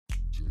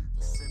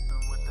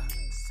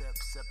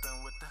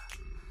Sipping with the.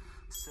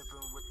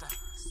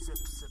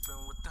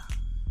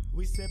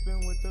 We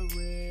sipping with the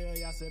real,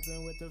 y'all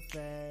sipping with the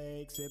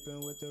fake,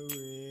 sipping with the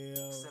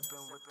real.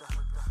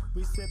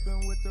 We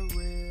sipping with the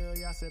real,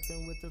 y'all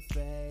sipping with the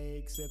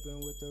fake, sipping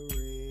with the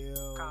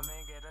real. Come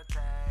and get a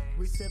taste.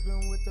 We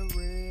sipping with the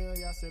real,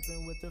 y'all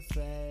sipping with the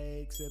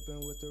fake,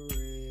 sipping with the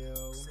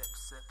real.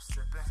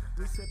 Sipping.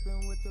 We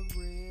sipping with the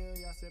real,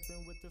 y'all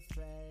sipping with the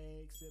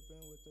fake,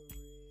 sipping with the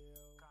real.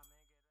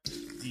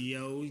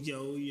 Yo,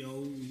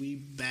 we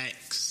back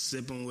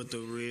sipping with the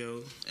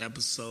real,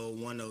 episode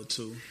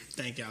 102.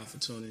 Thank y'all for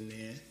tuning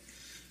in.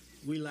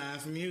 We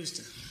live from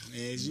Houston.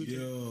 As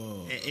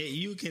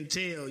you can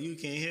tell, you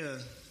can hear,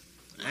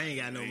 I ain't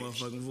got no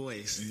motherfucking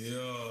voice.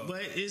 Yeah.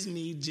 But it's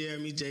me,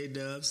 Jeremy J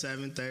Dub,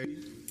 730.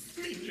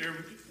 Me, Jeremy.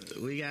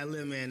 We got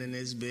Lil Man in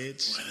this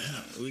bitch.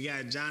 We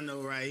got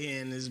Jono right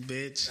here in this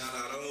bitch.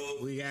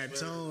 We got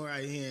Tone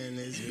right here in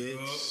this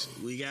bitch.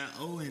 We got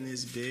O in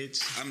this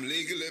bitch. I'm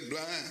legally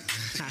blind.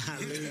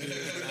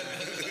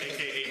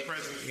 AKA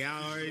President.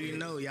 Y'all already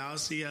know. Y'all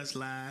see us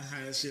live.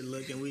 How that shit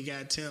looking. We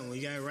got Tim.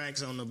 We got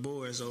Rax on the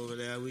boards over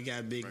there. We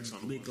got Big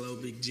Glow,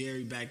 Big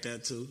Jerry back there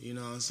too. You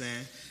know what I'm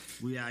saying?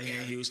 We out here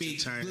in Houston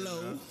turning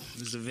up.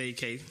 It's the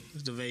vacay.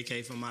 It's the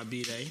vacay for my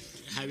B-Day.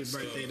 Happy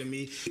birthday to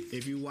me.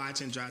 If you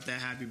watching, drop that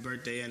happy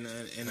birthday in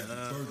the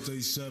Birthday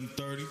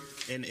 7:30.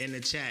 in the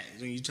chat.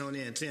 When you tune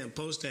in, Tim,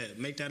 post that.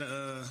 Make that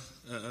a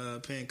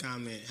pin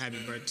comment. Happy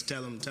birthday.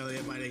 Tell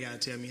everybody they gotta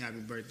tell me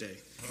happy birthday.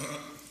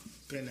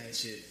 Pin that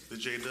shit. The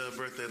J Dub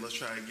birthday. Let's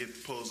try and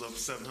get polls up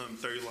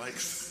 730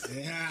 likes.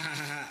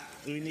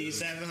 We need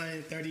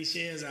 730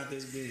 shares out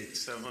this bitch.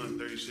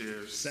 730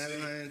 shares.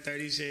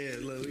 730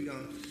 shares.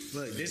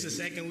 Look, this is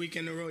the second week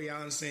in a row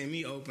y'all done seen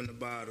me open the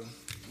bottle.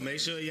 Make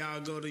sure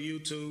y'all go to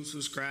YouTube,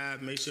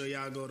 subscribe. Make sure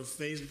y'all go to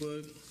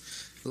Facebook,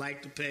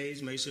 like the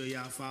page. Make sure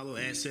y'all follow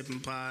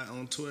 @SippinPod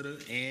on Twitter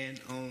and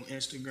on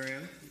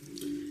Instagram.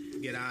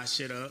 Get our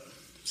shit up.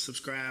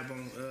 Subscribe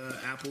on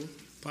Apple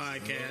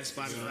Podcasts,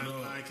 Spotify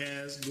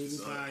Podcasts,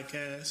 Google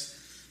Podcasts.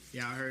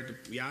 Y'all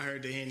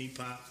heard the Henny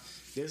pop.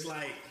 It's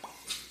like,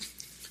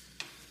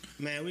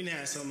 man, we done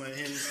had so much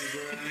Hennessy,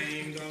 bro. I ain't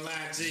even gonna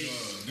lie to you.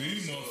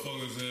 These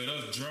motherfuckers had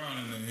us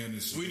drowning in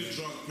Hennessy. We done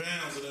drunk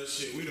pounds of that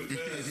shit. We done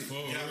passed.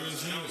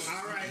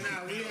 All right,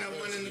 now we had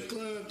one in the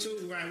club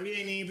too, right? We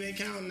ain't even been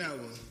counting that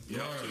one.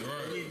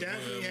 Right. We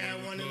definitely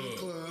had one in the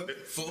club.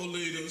 4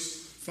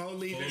 liters. 4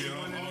 liters.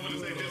 One in the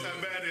club. That's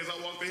how bad it is. I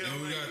walked in here.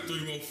 And we got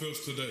 3 more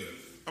fifths today.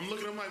 I'm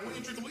looking at Mike. We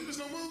ain't drinking liters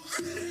no more.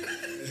 They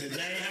ain't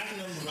having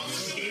no more.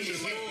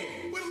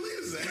 Where the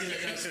liters at?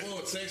 Yeah, got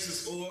spoiled.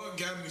 Texas oil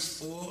got me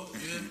spoiled.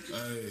 Yeah.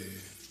 Hey,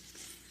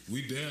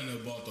 we down there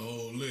bought the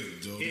whole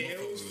lick, Joe. Yeah, it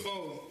was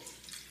 4.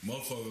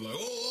 Motherfucker like,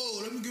 oh,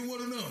 let me get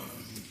one of them.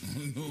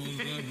 You know what I'm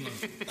saying?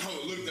 Like, I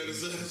looked at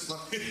his ass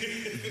like,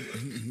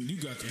 you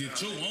got to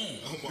get your own.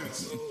 oh my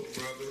soul,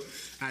 brother.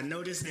 I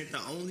know this ain't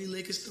the only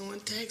liquor store in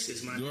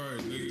Texas, man. Right,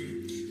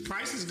 nigga.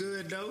 Price is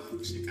good though.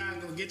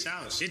 Chicago, get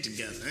y'all shit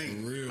together.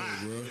 Ain't Real,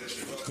 lie. bro.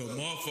 Cause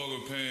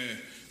motherfucker paying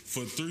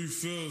for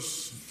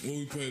 3/5, what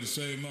we pay the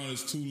same amount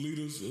as 2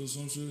 liters or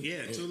some shit?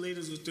 Yeah, 2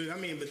 liters was 3. I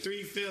mean, but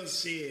 3/5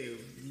 shit,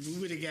 we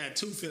would have got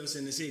 2/5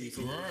 in the city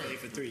for what we paid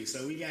for 3.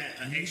 So we got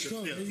an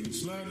extra fifth.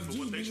 Slide the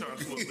What they juice,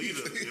 charge for a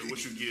liter is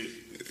what you get.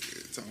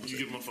 You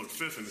get motherfucking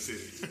fifth in the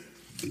city.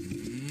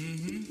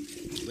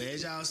 But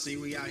as y'all see,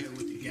 we out here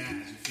with the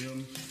guys. You feel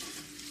me?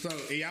 So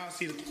y'all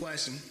see the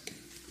question.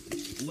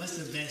 What's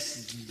the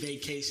best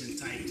vacation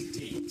type to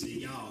take to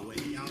y'all?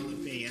 What y'all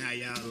opinion? How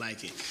y'all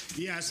like it?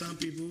 You got some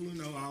people, you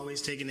know,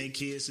 always taking their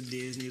kids to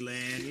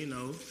Disneyland. You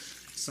know,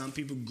 some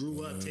people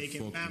grew up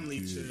taking family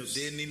trips.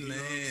 Disneyland. You know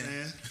what I'm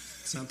saying?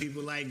 Some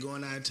people like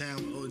going out of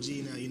town with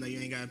OG. Now you know you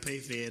ain't gotta pay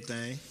for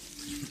everything.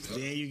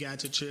 Then you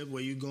got your trip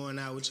where you going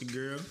out with your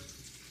girl,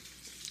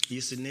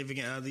 your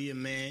significant other, your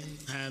man,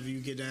 however you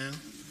get down.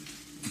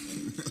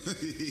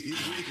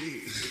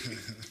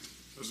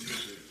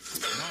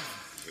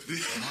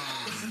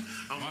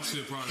 My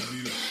shit probably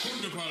be the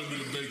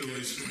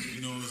vacation.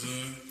 You know what I'm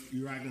saying?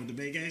 You rocking with the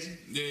vacation?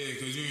 Yeah,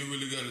 cause you ain't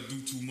really gotta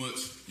do too much.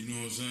 You know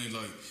what I'm saying?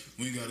 Like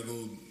we ain't gotta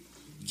go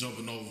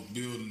jumping over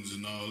buildings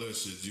and all that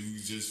shit. You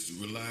just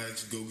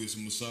relax, go get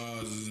some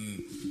massages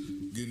and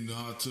get in the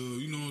hot tub.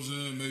 You know what I'm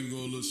saying? Maybe go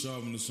a little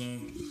shopping or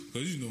something.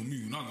 Cause you know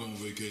me, when I go on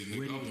vacation,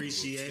 nigga, I want to go to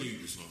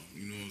sleep or something.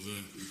 You know what I'm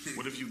saying?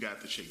 What if you got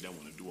the chick that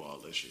want to do all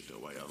that shit though?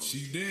 Why y'all don't?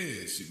 She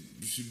dead. She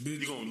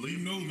bitch. You gonna leave?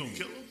 You know You me. gonna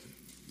kill her?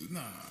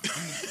 Nah.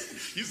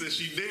 You said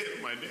she dead.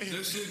 I'm like, damn.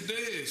 That shit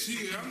dead.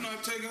 I'm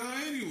not taking her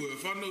anywhere.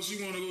 If I know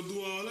she want to go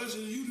do all that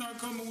shit, you not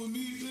coming with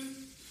me, bitch.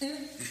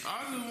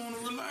 I just want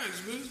to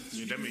relax, bitch.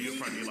 Yeah, that means you'll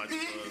probably like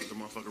the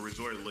motherfucking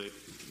resort lit.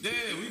 Yeah,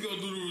 we go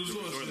do the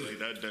resort Resort shit. lit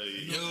that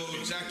day.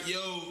 Yo, Jackie,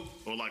 yo.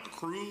 Or like a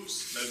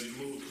cruise. That'd be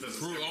moved.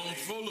 Cruise, on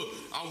full of,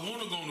 I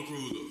want to go on the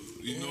cruise though.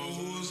 You know what I'm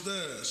saying? Who was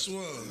that?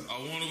 Swear. I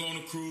want to go on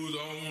the cruise. I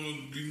don't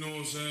want to, you know what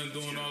I'm saying,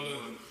 doing all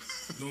that.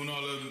 doing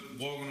all that,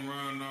 walking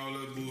around and all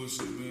that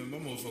bullshit, man, my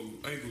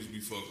motherfucking ankles be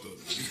fucked up.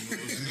 You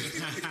know what I'm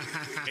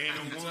saying? And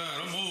I'm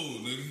tired. I'm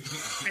old,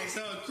 nigga. Hey,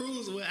 so a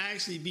cruise would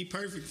actually be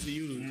perfect for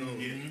you to go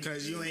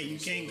because you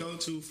can't go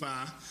too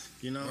far.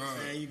 You know what I'm Right.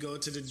 saying? You go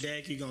to the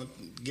deck, you gonna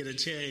get a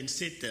chair and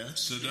sit there.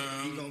 Sit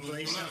down. You gonna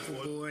play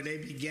shuffleboard. They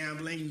be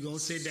gambling. You gonna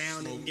sit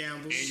down and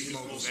gamble. And you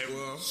can smoke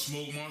everywhere.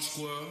 Smoke my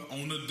square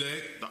on the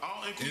deck. The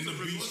all In inclusive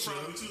the resorts beach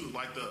probably club.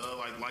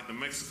 too, like the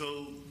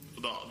Mexico,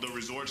 the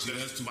resorts See,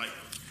 that's that's too- like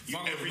If I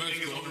go to everything is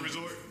Mexico, on the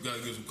resort. Gotta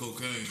get some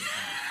cocaine.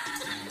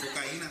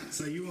 Cocaína.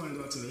 So you want to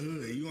go to the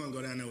hood? You want to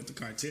go down there with the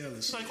cartel and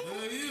It's shit? like,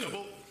 Yeah.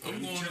 I'm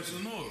going to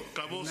Sonora.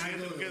 Cabo Not Siete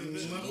go- together,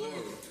 bitch.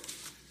 Sonora.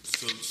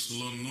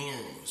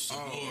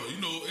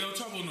 You know, El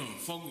Chapo no.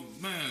 Fuck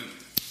with, man.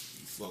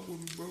 Fuck with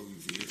me, bro. You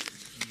feel?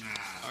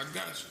 I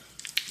got you.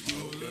 You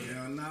know what I'm saying?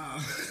 Hell no.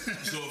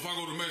 So if I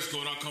go to Mexico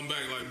and I come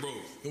back like, bro,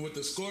 With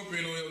the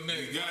scorpion on your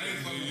neck. you got it.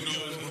 You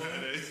know what I'm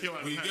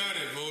saying? We got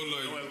it, bro.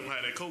 Y'all Like, haven't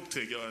had that coke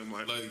tick. Y'all haven't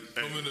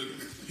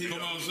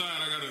come outside.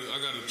 I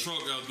got a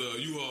truck out there,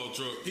 U-Haul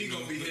truck. He you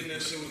gonna know. be hitting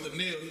that shit with the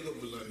nail. He gonna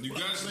be like, You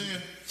got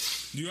saying?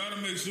 You gotta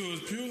make sure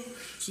it's pure.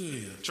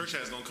 Shit. Church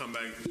has gonna come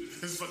back.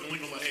 This is fucking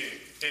link on like,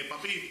 hey,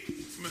 papi.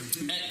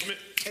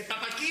 Hey,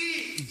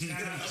 papaki.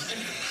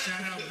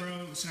 Shout out,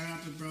 bro. Shout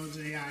out to bro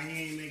J.I.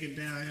 He ain't make it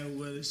down here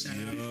with us. Shout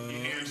out.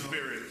 And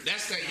spirit.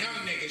 that's that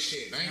young nigga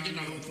shit. I ain't getting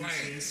no complaint.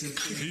 He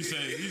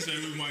say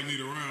we might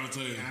need a round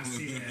table. I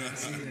see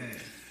that.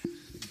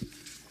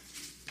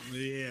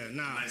 Yeah,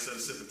 nah. Nice set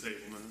of sipping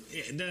table, man.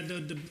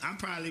 Yeah, I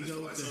probably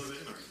go Like with something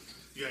in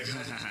there. You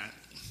gotta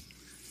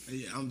go.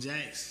 yeah, I'm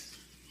Jax.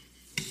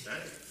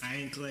 Hey. I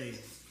ain't Clay.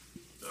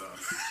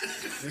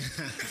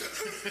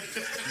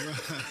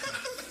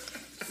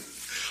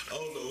 I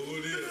don't know who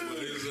it is, but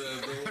his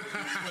ass don't.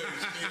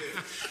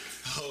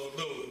 I don't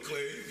know,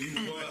 Clay.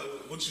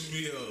 What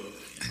you be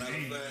on? Matter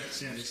Hey, of fact,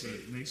 share the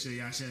shit. Make sure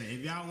y'all share it.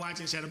 If y'all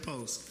watching, share the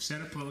post. Share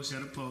the post.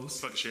 Share the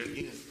post. Fuck shit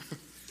again.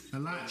 A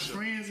lot.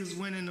 Friends is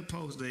winning the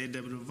post. The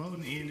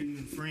voting ended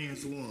and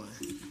Friends won.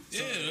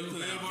 Yeah,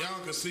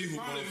 y'all can see who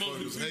probably most of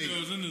motherfuckers the hate.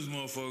 females in this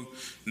motherfucker.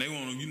 And they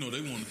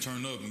want to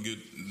turn up and get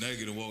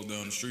naked and walk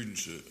down the street and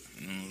shit.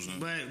 You know what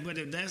I'm saying? But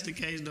if that's the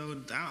case though,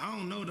 I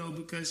don't know though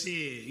because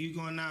shit, you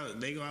going out,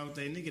 they go out with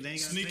their nigga, they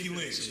ain't got Sneaky to pay for that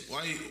links. shit.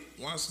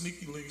 Why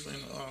sneaky links ain't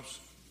an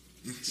option?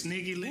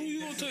 Sneaky Who link. you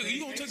gonna take?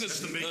 You gonna take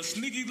a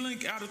sneaky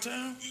link out of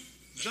town?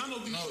 John no,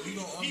 you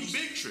don't He understand.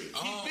 big trick. He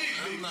Oh,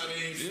 big. I'm not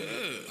in.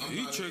 Yeah, I'm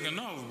he not tricking in.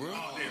 off, bro.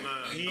 Oh,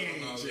 then, He I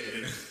ain't don't know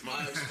shit. that.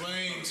 I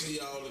explained to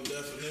y'all the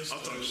definition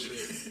I'll talk of shit.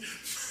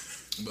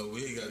 shit. But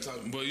we ain't got to talk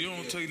about But you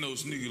don't take no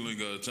sneaky link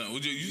out of town. You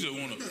just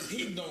wanna.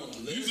 He don't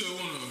You listen. just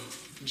wanna.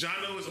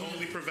 Jono is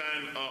only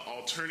providing an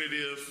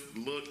alternative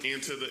look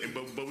into the,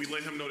 but we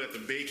let him know that the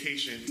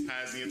vacation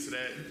ties into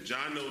that.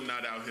 Jono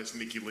not out here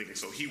sneaky linking,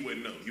 so he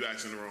wouldn't know. You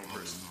asking the wrong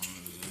person.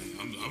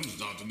 I'm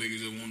just out the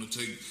niggas that want to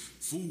take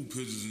food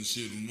pictures and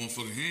shit with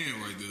motherfucking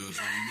hand right there.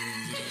 So, you know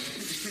what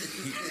I'm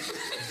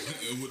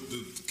saying? With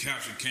the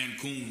caption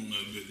Cancun on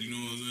that bit, you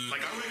know what I'm saying?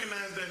 Like I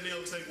recognize that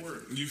nail tech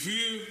work. You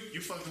feel? You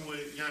fucking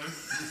with Yana.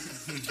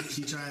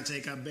 She trying to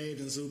take her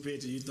bathing suit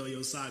picture, you throw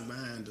your sock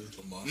behind her.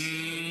 Come on.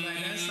 Like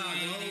that sock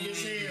long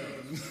as hell.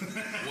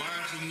 Why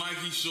are some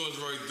Nike shorts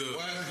right there?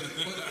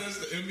 That's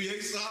the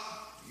NBA sock?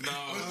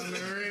 Nah, On the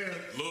real.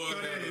 Lord, So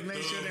that,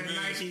 make sure that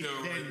Nike,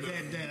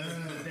 right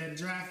that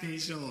dry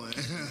fit showing.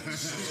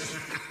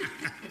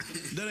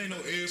 That ain't no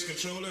edge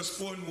control. That's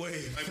sporting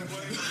wave. Like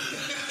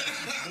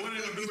boy, they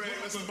gonna do rag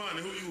with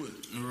somebody. Who you with?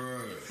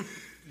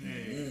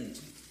 Right.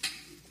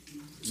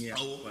 Yeah,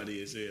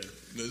 funny as hell.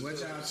 What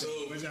y'all so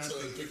think? What y'all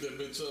think? pick that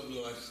bitch up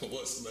like,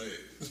 what's the name?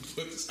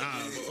 Put the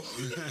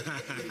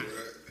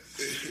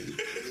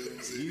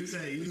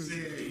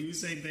You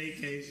say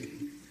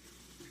vacation.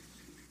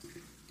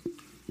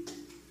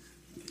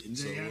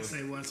 Jay, I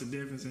say what's the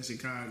difference in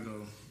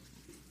Chicago?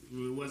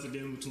 What's the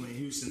difference between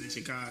Houston and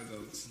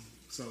Chicago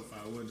so far?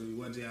 What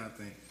do y'all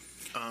think?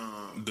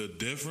 The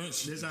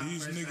difference? This These our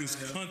first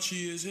niggas time,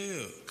 country as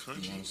hell.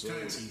 Country.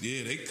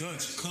 Yeah, they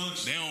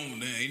country.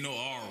 They ain't no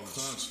R's.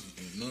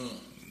 country.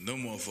 None.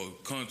 Them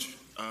motherfuckers country.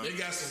 They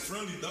got some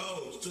friendly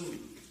dogs too.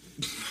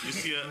 You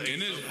see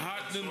And it's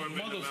hot than a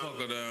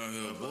motherfucker down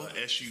here, boy.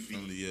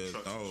 SUV.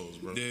 trucks. dogs,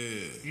 bro.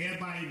 Yeah.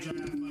 Everybody drive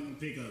fucking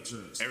pickup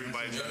trucks.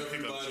 Everybody trying to pick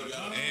up Everybody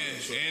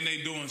trucks. got And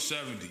they doing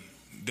 70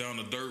 down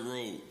the dirt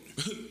road.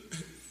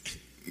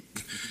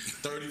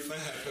 35.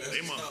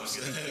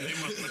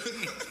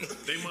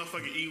 They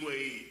motherfucking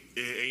E-way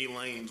 8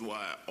 lanes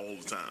wide all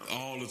the time.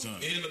 All the time.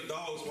 And the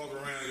dogs walk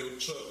around your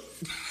truck.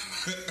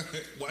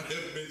 Why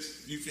that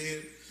bitch? You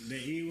feel? The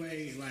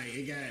E-way, like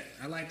it got.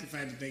 I like the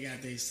fact that they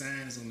got their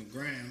signs on the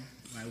ground.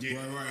 Like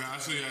Right. I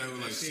see how it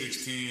was like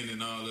 610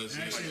 and all that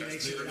That shit. shit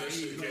makes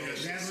it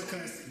like that's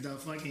because the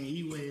fucking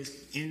E-way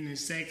is in the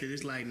sector.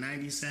 There's like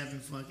 97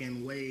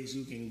 fucking ways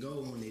you can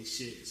go on this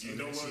shit. So You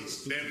know that what?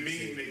 shit's That stupid meme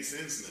shit. makes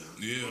sense now.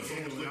 Yeah.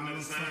 Motherfuckers looking at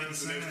the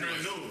signs and they're trying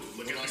to know.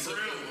 Look at the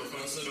ground.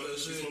 When I said that You're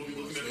shit, supposed to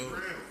be looking at the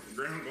ground. The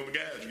ground on the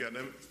gas. You got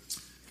them.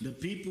 The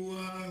people,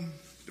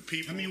 The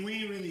people. I mean, we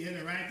ain't really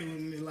interacting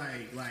with me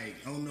like,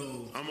 oh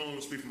no. I'm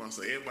gonna speak for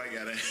myself. Everybody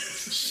got ass.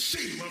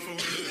 Shit,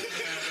 motherfucker.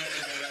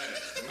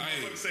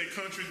 Motherfucker say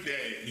country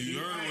day. You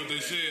heard what they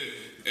said.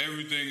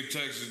 Everything in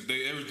Texas,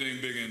 everything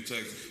bigger in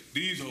Texas.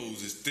 These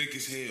hoes is thick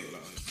as hell,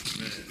 man.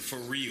 For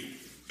real.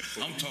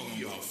 I'm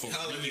talking about for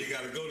How long real. you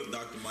gotta go to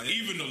Dr. Miami?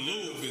 Even the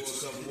little for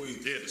bitches. a couple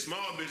weeks. Yeah, the small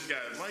bitch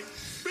got like,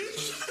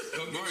 bitch.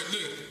 Right, look.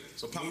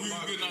 So When we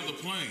was getting out the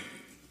plane,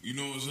 you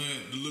know what I'm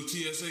saying? The little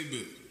TSA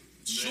bitch.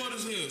 Short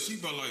as hell. She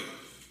about like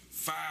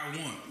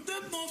 5'1".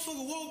 That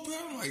motherfucker walked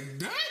past. I'm like,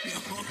 damn.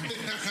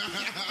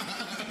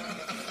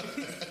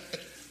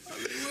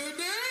 Well,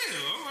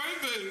 damn. All right,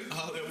 baby.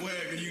 All that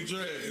wagon you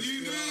drag.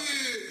 You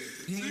did.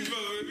 See,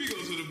 brother, we go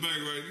to the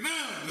bank right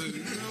now, baby.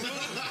 You know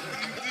what?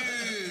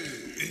 You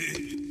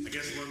did. I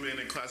guess one man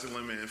in classic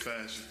one man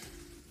fashion.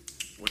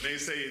 When they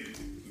say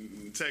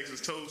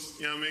Texas toast,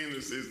 you know what I mean?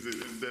 Is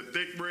the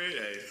thick bread,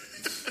 hey.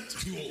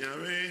 You know what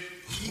I mean?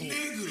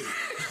 Nigga.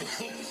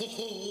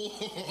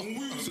 When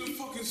we was in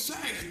fucking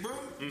Saks, bro,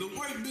 the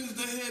white bitch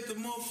that had the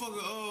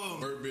motherfucker,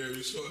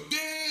 Burberry short.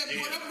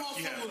 yeah, boy, that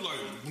motherfucker was like,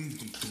 boom,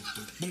 boom, boom,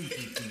 boom,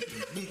 boom,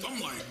 boom, boom. I'm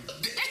like,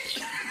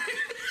 damn.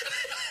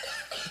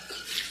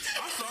 I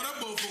saw that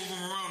motherfucker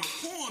from around the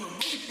corner,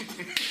 bro.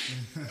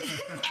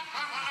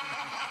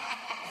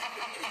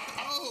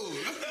 Oh,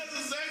 That's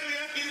exactly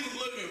how he was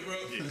looking, bro.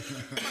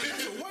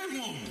 that's a white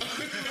woman.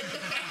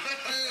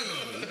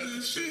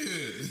 Hell,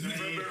 shit.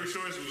 Burberry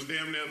shorts was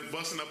damn near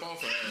busting up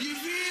off her ass. You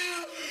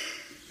feel?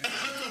 That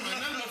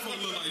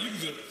motherfucker look like you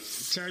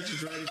just. Church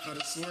is ready for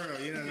the swirl.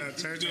 You know,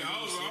 church. Yeah, I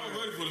was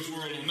ready for the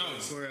swirl on that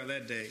one. swirl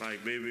that day.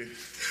 Like, baby.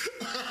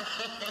 I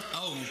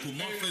was gonna put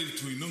my face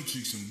between them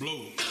cheeks and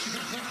blow.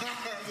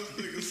 This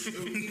nigga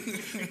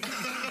stupid.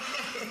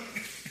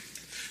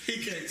 He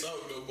can't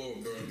talk no more,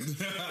 bro.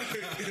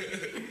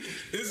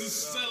 It's a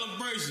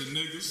celebration,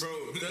 niggas.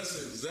 Bro, that's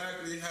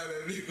exactly how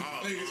that nigga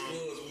face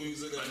was when we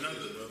was in that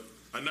shit, bro.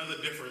 Another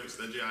difference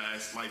that y'all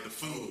asked, like the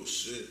food. Oh,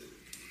 shit.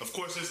 Of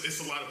course, it's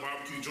a lot of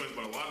barbecue joints,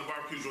 but a lot of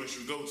barbecue joints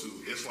you go to,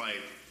 it's like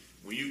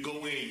when you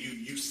go in,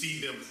 you see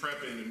them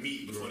prepping the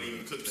meat before they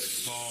even cook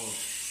that.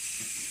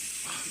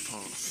 Pause.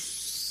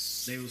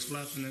 Pause. They was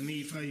fluffing the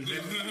meat for you. They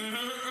was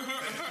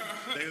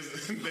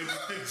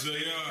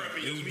JR,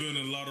 it's been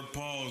a lot of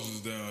pauses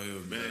down here,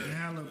 man.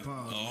 Hella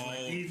pause. Oh.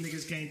 Like, these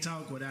niggas can't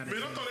talk without it.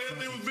 Man, I thought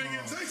everything was big in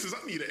Texas.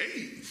 I need an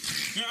 8.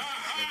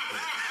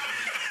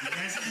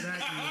 That's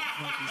exactly what the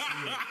fuck you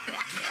said.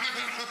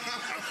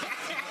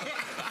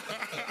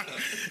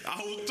 I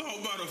was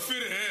talking about a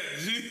fitted hat,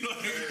 G.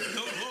 Like,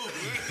 come on, man.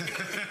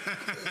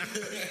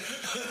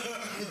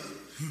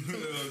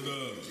 Hell no.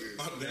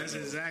 That's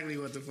exactly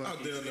what the I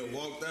fuck. down there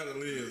walked out of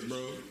Liz,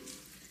 bro.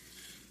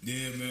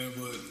 Yeah, man,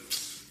 but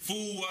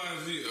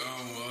food-wise,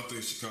 I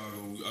think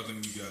Chicago, I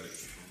think we got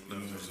it. You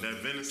know what I'm saying?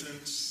 That venison.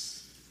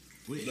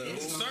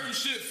 Certain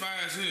shit fire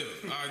as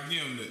hell. I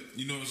give them that.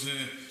 You know what I'm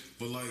saying?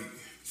 But like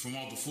from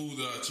all the food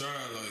that I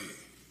tried, like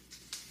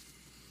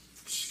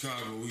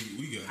Chicago, we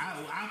got it.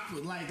 I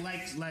put like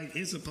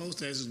it's a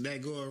poster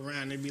that go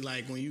around. They be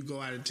like when you go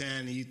out of town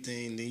and you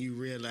think, then you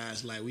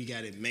realize like we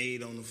got it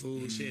made on the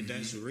food. Shit,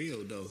 that's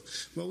real though.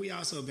 But we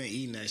also been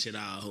eating that shit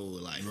our whole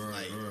life.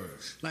 Right.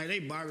 Like they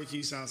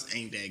barbecue sauce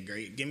ain't that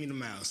great. Give me the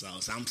mild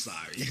sauce. I'm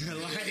sorry.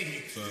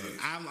 Like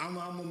I'm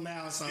a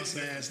mild sauce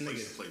ass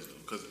nigga. Place though,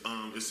 because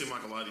it seems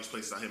like a lot of these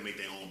places out here make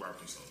their own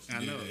barbecue sauce.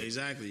 I know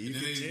exactly. You And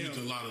then can they tell. used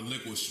a lot of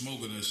liquid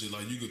smoke in that shit.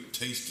 Like you could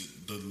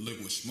taste the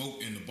liquid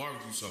smoke in the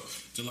barbecue sauce.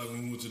 Just like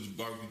when we went to the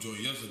barbecue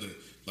joint yesterday.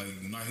 Like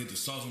when I hit the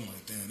sauce, I'm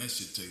like, damn, that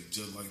shit tastes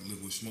just like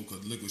liquid smoke.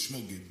 Cause liquid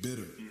smoke get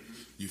bitter.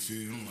 You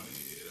feel? I'm like,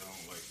 yeah, I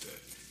don't like that.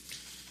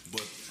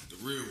 But the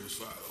real was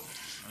fire though.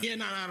 Yeah,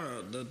 no.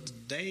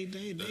 They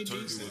turkey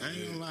decent. was I ain't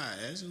good. gonna lie.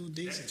 That's who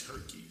decent.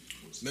 Turkey.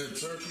 That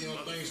turkey on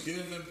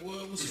Thanksgiving, that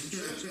boy was some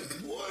turkey.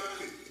 Boy.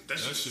 That That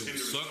shit shit was tender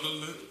as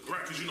succulent. fuck.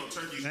 Right, because you know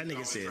turkey. That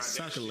nigga said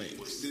succulent.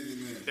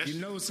 You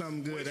know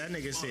something good. That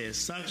nigga said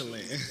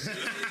succulent.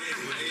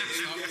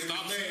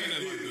 Stop saying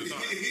that like this.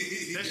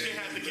 That shit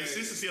had the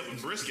consistency of a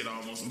brisket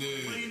almost. Yeah.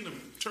 Plain the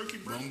turkey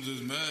Bro, brisket. I'm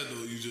just mad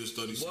though. You just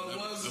studied What something.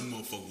 was That it?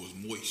 motherfucker was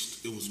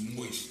moist. It was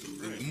moist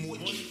though. It was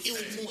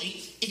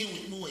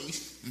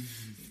moist.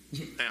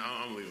 Hey,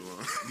 I'm leaving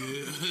alone.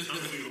 Yeah.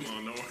 I'm leaving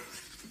alone. Don't worry.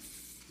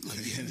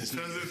 Because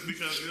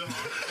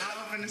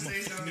I'm finna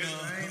say something.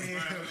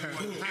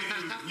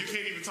 you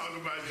can't even talk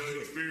about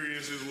your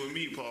experiences with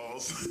me,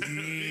 Pauls. Because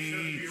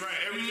you're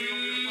right, everything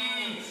on your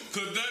phone.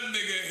 Cause that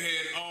nigga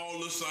had all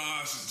the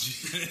sausage.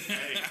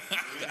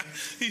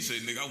 He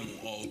said, nigga, I want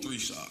all 3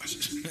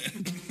 sausages.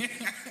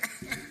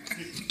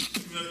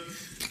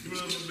 You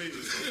know the baby.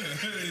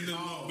 Ain't no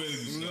more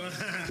babies.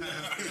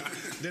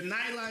 The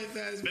nightlife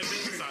has That baby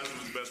size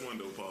was the best one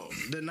though, Paul.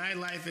 the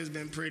nightlife has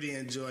been pretty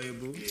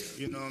enjoyable.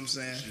 You know what I'm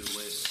saying?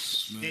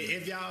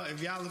 If y'all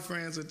are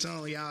friends with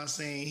Tone, y'all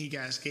saying he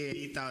got scared.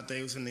 He thought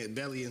they was finna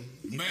belly him.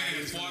 Man,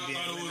 before I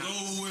thought it was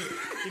over with.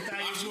 He thought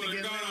he I was swear gonna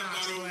to get God, I lit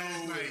thought it was last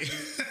over night. with.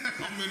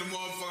 I'm in the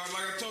motherfucker.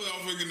 Like I told you, I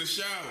was in the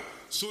shower.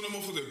 Soon that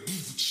motherfucker,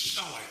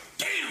 I'm like,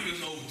 damn,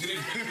 this old dick.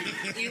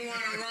 You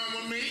wanna run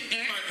with me?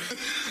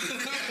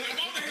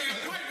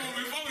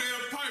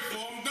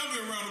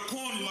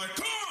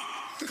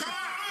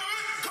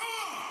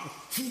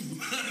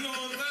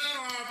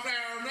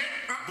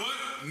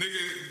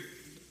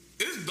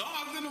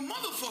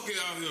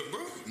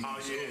 bro. Oh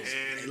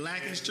yeah, and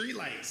lacking street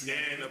lights.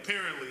 and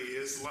apparently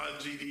it's a lot of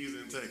GDs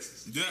in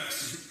Texas.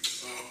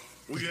 Yes.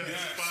 We got a Yes.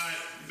 spot.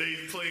 They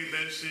played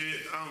that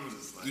shit. I'm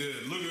just like, Yeah,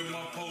 look at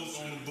my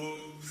post on the book.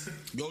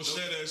 Go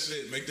share that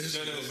shit. Make that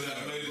Shut shit up, go man.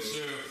 I viral, made it bro.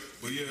 share.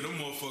 But yeah, them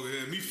motherfuckers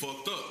had me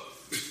fucked up.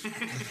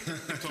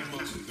 Talking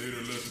about some, they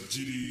done left the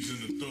GDs in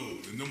the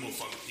throat. And them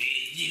motherfuckers,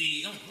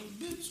 yeah, I'm like,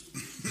 bitch.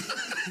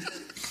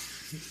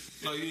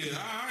 Like, yeah,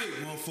 all right,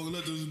 motherfucker,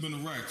 let this have been a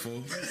rack,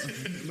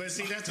 folks. But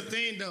see, that's the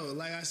thing though.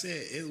 Like I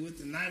said, with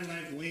the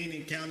nightlife, we ain't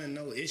encountered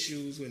no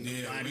issues with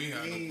Yeah, nobody. we ain't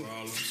had no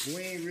problems.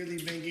 We ain't really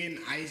been getting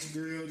ice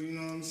grilled. You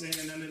know what I'm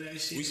saying? None of that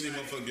shit. We seen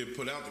Like, motherfucker get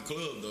put out the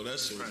club though. That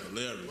shit was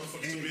hilarious.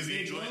 motherfuckers too and busy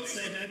Big enjoying Lo it.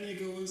 said that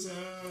nigga was a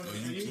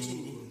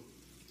YouTuber.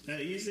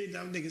 You see,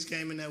 them niggas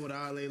came in there with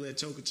all they little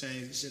choker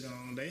chains and shit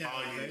on. They had,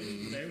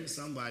 they was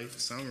somebody for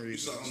some You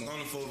reason. saw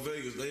Stunner for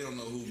Vegas. They don't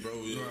know who bro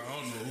is. Right, I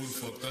don't know who the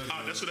fuck that is.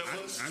 Oh, that's what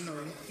that was. I know.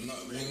 No,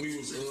 when we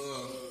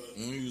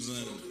was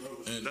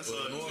in That's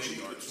a North,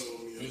 baby artist.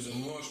 it was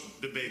in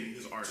North. The baby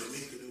is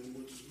artist.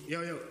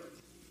 Yo.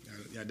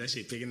 Yeah, that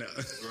shit picking up.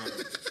 Right.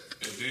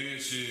 And then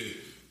shit,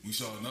 we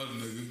saw another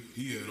nigga.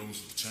 He had on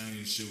some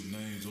chain shit with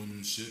names on him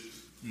and shit.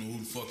 I don't know who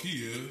the fuck he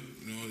is.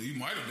 You know, he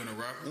might have been a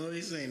rapper. Oh,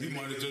 he's saying He the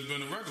might have just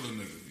been a regular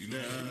nigga. You know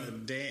what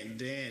I'm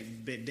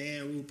saying?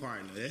 Dan Rue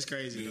partner. That's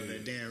crazy though. Yeah.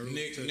 That Dan Rue.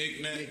 Nick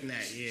Nack.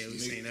 Nat. Yeah, we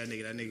seen that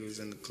nigga. That nigga was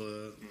in the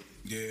club.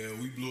 Yeah,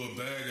 we blew a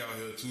bag out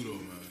here too, though,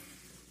 man.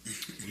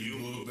 We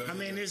blew a bag. I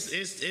mean, it's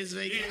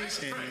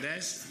vacation. Yeah,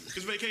 That's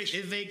It's vacation.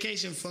 it's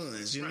vacation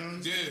funds. You know what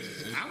I'm Yeah,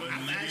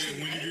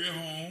 saying? when you get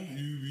home,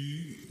 you be.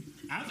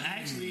 I've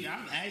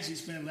actually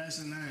spent less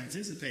than I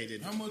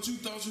anticipated. How much you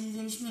thought you were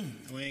gonna spend?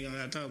 We ain't gonna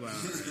have to talk about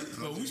it.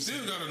 But we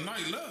still got a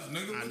night left,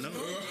 nigga. I know.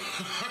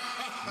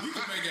 We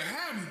can make it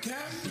happen,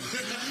 Cap.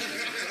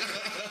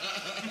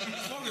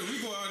 Fuck it,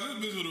 we go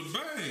out this bitch with a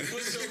bang.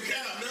 What's your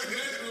cap? That's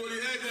basically what he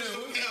asked.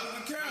 What's your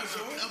cap? Cap, so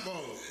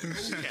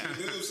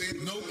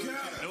no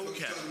cap, No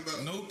cap.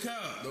 no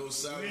cap. No We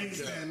sour ain't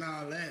cap. saying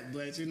all that,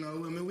 but you know,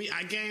 I mean,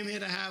 I came here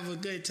to have a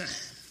good time.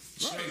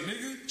 Right,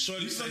 nigga.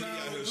 Shorty You said he said out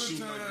I here was shooting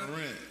good like time. a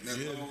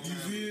rent. You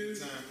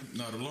feel?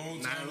 Not a long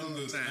time. Not a long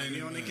just time. ain't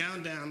You on the nothing.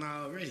 countdown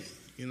already.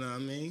 You know what I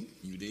mean?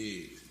 You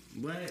did.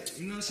 But,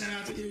 you know, shout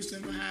out to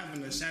Houston for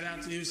having us. Shout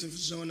out to Houston for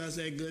showing us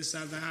that good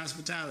Southern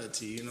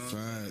hospitality, you know?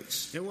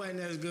 Facts. It wasn't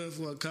as good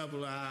for a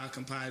couple of our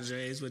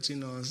compadres, but you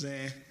know what I'm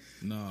saying?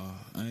 Nah,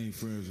 I ain't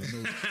friends with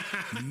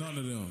none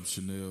of them,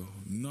 Chanel.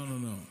 None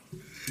of them.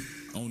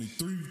 Only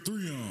three of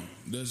them.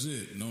 That's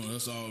it. No,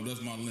 that's all.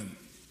 That's my limit.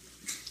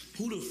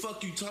 Who the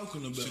fuck you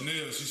talking about?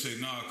 Chanel, she say,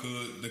 nah,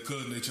 cuz the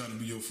cousin they trying to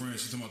be your friend.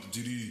 She talking about the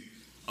GD.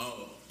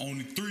 Oh,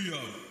 Only 3 of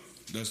them.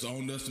 That's the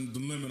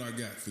limit I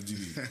got for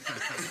GD.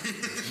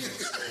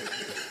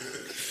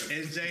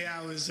 As Jay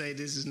always say,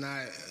 this is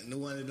not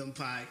one of them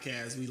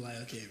podcasts we like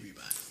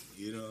everybody.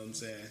 You know what I'm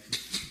saying?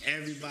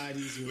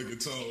 Everybody's look at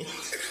Toe.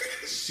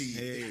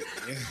 Hey.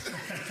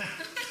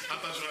 I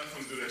thought you were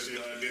going to do that shit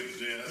like I did to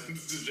Jay.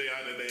 This is Jay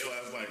out that day.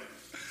 I was like,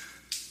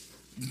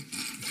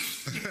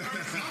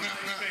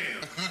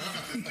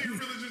 fam, do you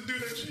really just do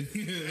that shit?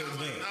 And I was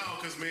like, no,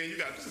 because, man, you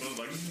got this. I was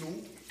like, no.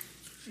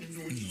 You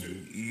know what you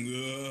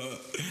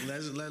did.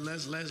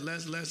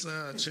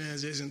 Let's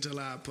transition to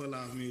our pull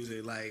off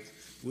music. Like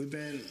we've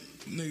been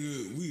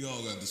Nigga, we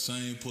all got the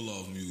same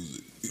pull-off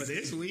music. for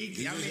this week.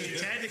 I mean,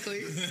 technically,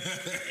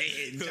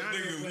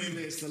 genre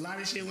playlist. A lot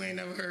of shit we ain't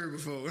never heard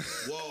before.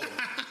 Whoa.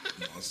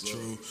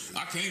 True.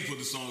 I can't put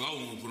the song I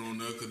want to put on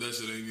there because that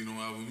shit ain't even on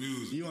album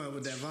music. You want to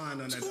put that Vaughn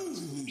on that?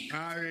 Ooh.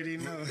 I already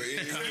know.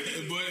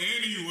 But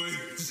anyway,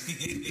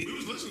 We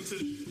was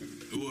listening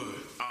to what?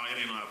 Oh, it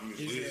ain't no album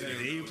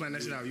music. You playing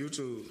that shit on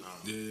YouTube.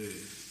 Yeah.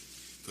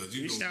 Cause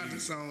you You know shout we- the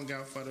song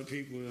out for the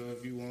people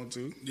if you want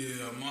to.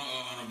 Yeah, my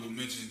honorable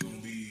mention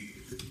gonna be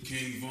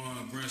King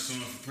Von, grandson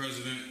for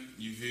president.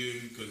 You hear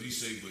me? Cause he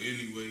say, but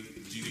anyway,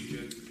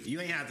 GDK. You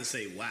ain't have to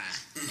say why.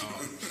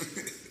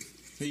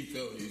 He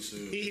felt he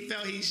should. He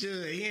felt he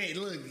should. He ain't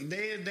look.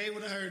 They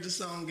would have heard the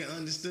song and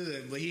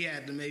understood, but he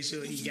had to make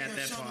sure he got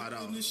that part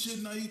off. This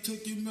shit now you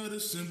take your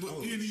medicine, but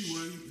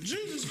anyway,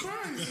 Jesus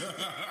Christ.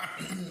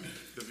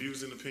 The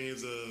views and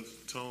opinions of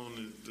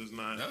Tone does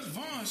not. that's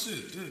Von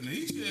shit.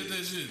 He said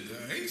that shit.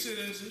 He said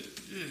that shit.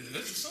 Yeah,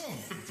 that's a song.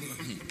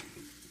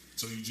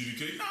 So you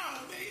GDK? Nah,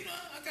 man, you know,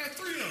 I got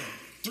 3 of them.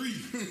 3.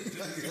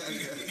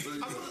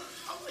 I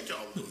like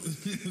y'all.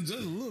 Just a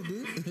little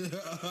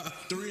bit.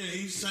 3 in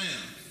each town.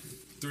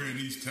 3 in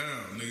each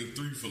town, nigga.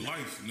 3 for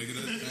life, nigga.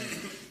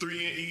 That's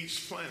 3 in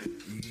each planet.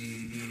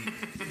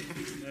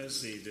 Let's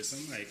see. Did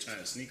somebody try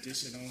to sneak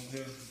this shit on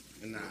here?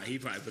 Nah, he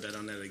probably put that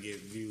on there to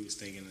get views,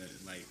 thinking that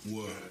like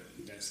What?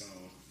 that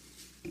song.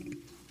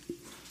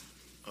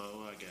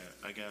 Oh,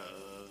 I got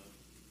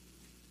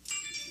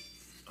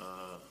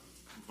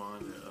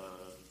Von.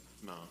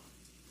 No,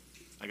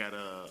 I got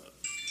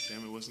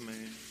damn it, what's his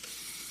name?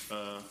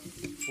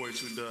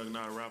 42 Doug,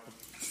 not a rapper.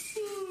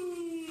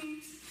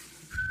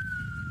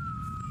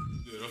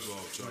 yeah, that's all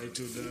I'm trying.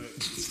 22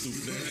 Doug.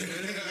 Stupid.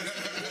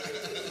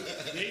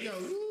 There you go.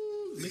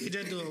 Woo. Nigga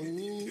just do a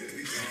woo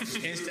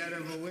instead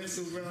of a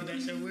whistle, bro.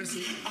 That's your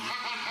whistle. That's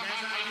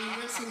how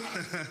you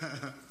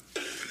whistle.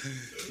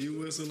 You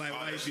whistle like Oh,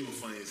 white that shit people.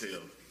 was funny as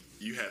hell.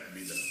 You have to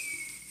be there.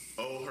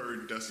 Oh,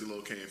 heard Dusty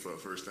Low came for the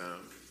first time.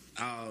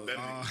 Oh, That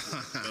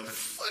nigga, the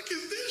fuck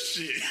is this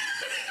shit?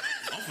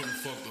 I'm finna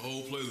fuck the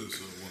whole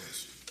playlist up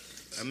once.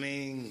 I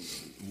mean,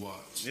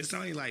 Watch. it's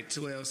only like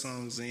 12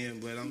 songs in,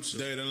 but I'm sure.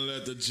 They done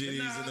let the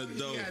GDs in the You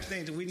dough. gotta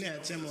think that we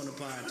had Tim on the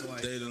pod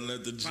twice. They done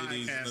let the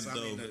GDs in Podcast, the I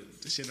mean, dough.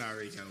 the shit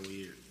already kind of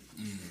weird.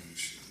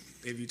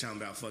 If you talking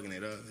about fucking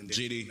it up, and then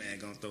GD. man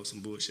gonna throw some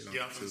bullshit on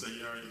Yeah, it I'm too. finna say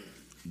you already.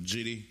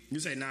 GD. You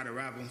say not a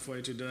rapper,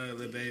 42 Doug,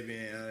 Lil Baby,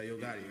 and Yo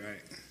Gotti,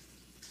 right?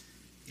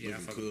 Yeah, I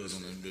Looking fuck cuz with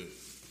on that bitch.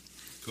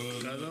 Cuz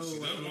Cuz, oh, that's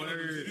one of the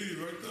word. GDs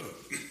right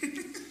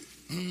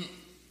there.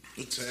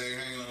 The tag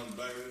hanging on the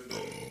back of the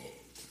door.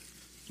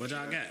 What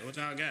y'all got? What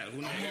y'all got? Who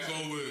I'm knows?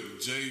 gonna go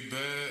with J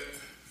Bad.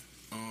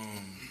 I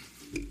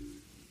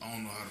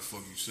don't know how the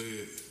fuck you say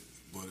it,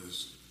 but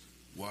it's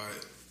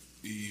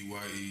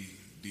YEYEDOM.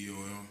 You know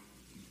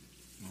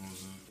what I'm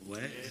saying?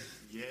 What?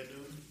 Yeah,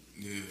 dude.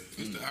 Yeah,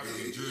 it's the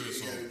African drill It gotta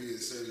song. be a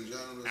certain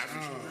genre.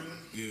 African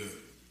drill. Yeah,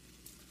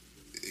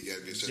 It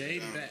gotta be a J certain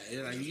genre.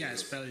 Bad. Like you gotta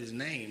spell his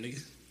name,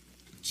 nigga.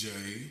 J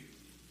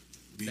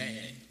B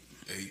Bad.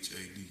 H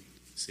A D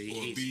See,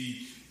 or H.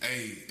 B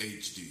A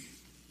H D.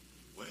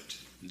 What?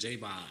 J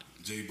Bod.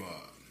 J Bob.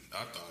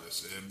 I thought it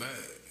said bad.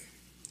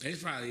 It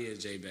probably is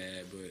J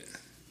Bad, but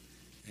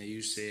and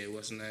you said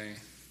what's the name?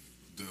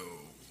 Though.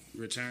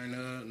 Return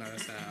Up. No,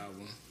 that's the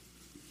album.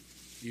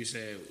 You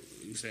said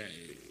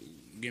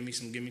give me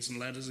some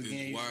letters It's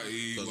again.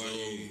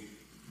 YEYE.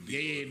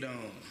 Yeah,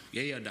 don't.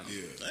 Yeah, don't.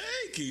 Yeah.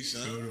 Hey,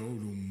 Keyshawn.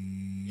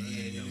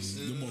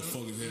 Them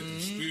motherfuckers had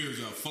the spears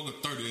out. Fucking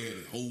 30 had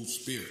a whole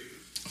spear.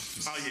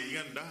 Oh yeah, you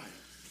gotta die.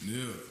 Yeah.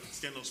 You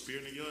got no spear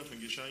in your life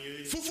and get shot in your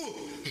head.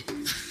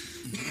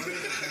 Fufu.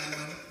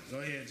 Go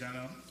ahead,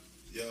 Jono.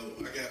 Yo,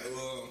 I got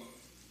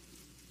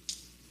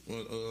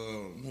What?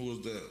 Who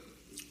was that?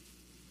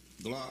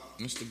 Glock,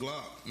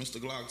 Mr.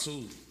 Glock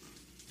 2.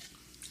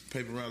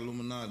 Paper Route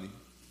Illuminati.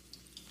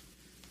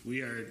 We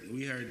heard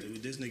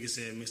this nigga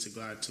said Mr.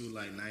 Glock 2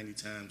 like 90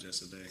 times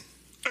yesterday.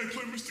 Hey,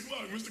 play Mr.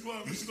 Glock, Mr.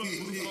 Glock, Mr. Glock.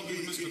 Who the fuck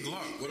is Mr.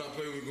 Glock? what I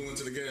play when we go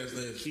into the gas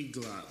station. Key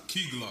Glock.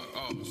 Key Glock.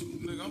 Oh,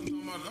 nigga,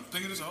 I'm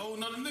thinking it's a whole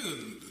nother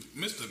nigga.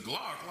 Mr.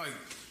 Glock. Like,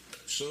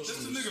 Show this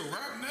the some nigga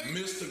rap name?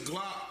 Mr.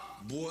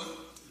 Glock, boy.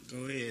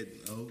 Go ahead.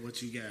 Oh,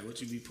 what you got? What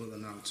you be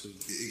pulling out to? It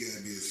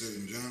gotta be a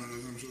certain genre or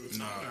some sort.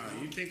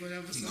 Nah. You think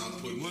whatever song?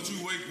 What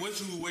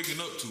you waking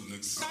up to,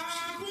 nigga?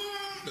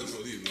 That's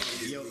what he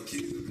was. Yo.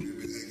 Kids up in there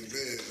been acting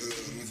bad.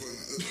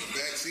 Motherfucking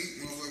backseat,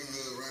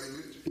 motherfucking Roddy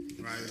Rich.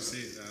 Right,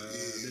 shit.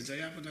 Did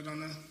J.I. put that on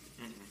there?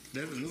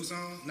 That's a new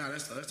song? No,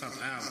 that's off the album,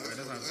 right? That's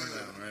off the first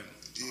album, right?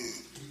 Yeah.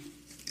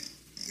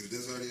 If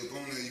that's already up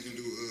on there, you can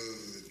do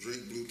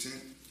Drake Blue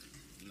Tint.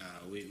 Nah,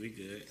 we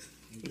good.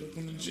 Look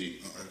on the G.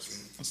 Oh,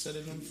 actually. I said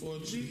it on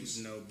 4G.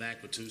 You know,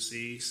 back with 2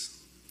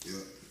 C's. Yeah.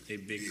 They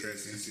big cracker.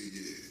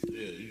 Yeah.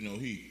 Yeah, you know,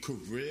 he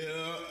career.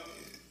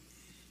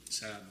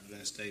 Shout out to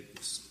Ben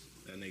Staples.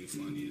 That nigga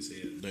funny as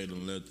hell. They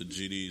done let the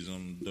GDs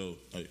on the dough.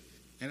 Like,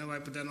 Ain't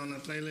nobody put that on the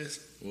playlist?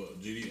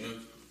 what, GD?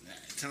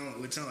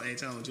 Tone,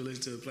 would you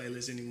listen to the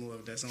playlist anymore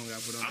if that song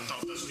got put on I there?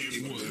 thought that's what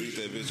you was. Delete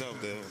that bitch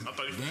off there. I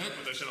thought you was gonna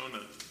put that shit on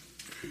there.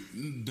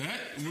 That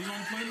was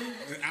on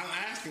playlist? I'm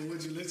asking,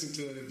 would you listen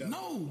to it? Though?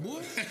 No, boy.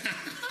 I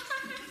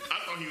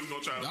thought he was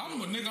gonna try to.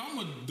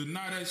 I'ma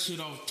deny that shit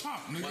off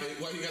top, nigga.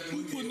 Why you got the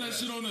Who putting that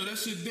shit on there? That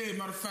shit dead.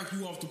 Matter of fact,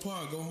 you off the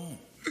pod. Go home.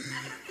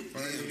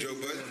 Find Joe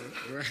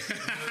Budden.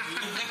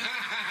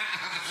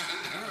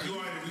 You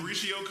already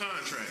breached your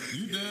contract.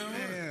 You damn right.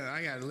 Yeah,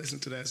 I gotta listen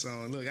to that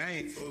song. Look, I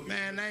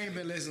ain't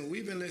been listening.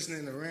 We've been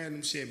listening to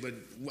random shit, but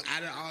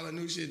out of all the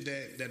new shit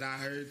that I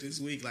heard this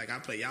week, like I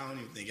play, y'all don't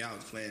even think y'all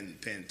was paying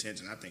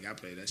attention. I think I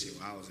played that shit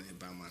while I was in here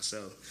by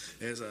myself.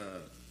 There's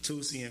a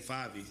 2C and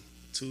 5E.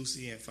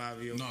 2C and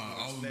 5E. Nah,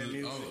 I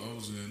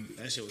was in.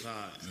 That shit was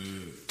hard.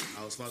 Yeah.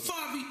 I was fucking.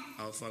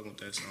 I was fucking with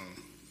that song.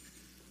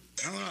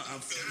 I don't know.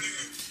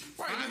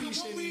 Right, Bobby nigga,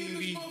 shouldn't won't be in even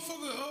this be-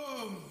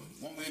 motherfucker,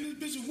 won't be in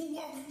this bitch who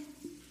walking?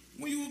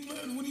 When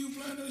you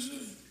playing that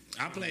shit?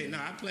 I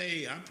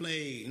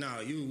played. No,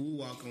 you woo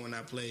walking when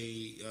I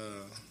played.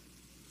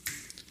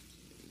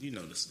 You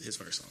know his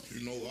first song.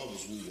 You know, I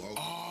was woo walking.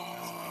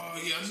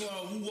 Oh, yeah, I know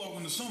I was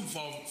walking to some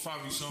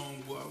Favi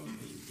song, boy.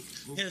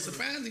 Yeah,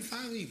 surprisingly,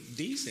 finally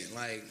decent.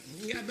 Like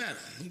he got better.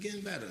 He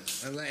getting better.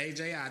 Like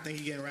AJ, I think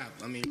he getting rap.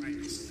 I mean, right.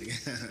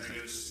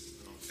 Yes,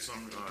 for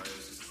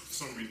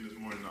some reason this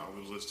morning I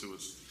was listening to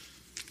was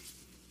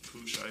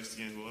Pooh Shiesty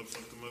and what the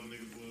fuck them other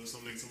niggas was.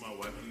 Some niggas talking about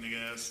wiping a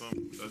nigga ass.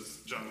 That's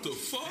John. The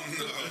fuck? I don't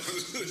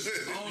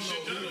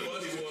know who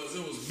what he was.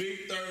 It was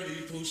Big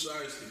 30, Pooh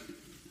Shiesty.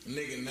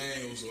 Nigga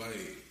name was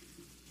like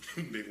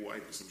Big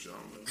White or some shit. I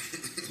don't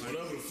know.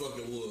 whatever the fuck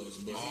it was.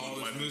 But Oh,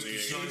 Wipe it's a Mr.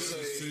 nigga ass.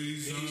 Shiesty he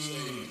say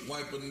season.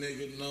 wipe a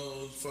nigga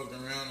nose, fuck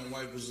around and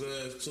wipe his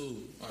ass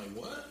too. Like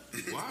what?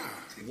 Why?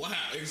 Wow,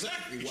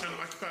 exactly. You Wow. trying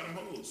to occupy them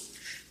hoes.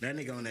 That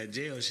nigga on that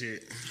jail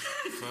shit.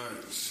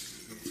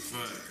 Facts.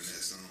 That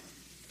song.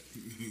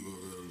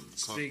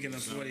 Speaking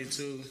of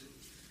 42,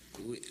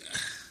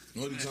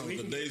 What he talking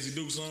about? The Daisy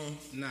Duke song?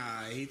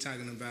 nah, he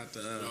talking about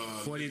the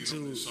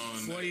 42.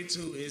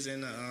 42 is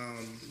in the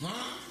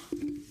Huh?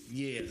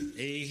 yeah.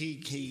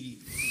 He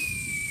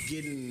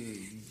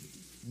getting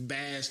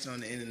bashed on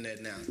the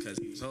internet now because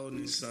he was holding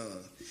his son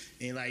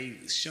and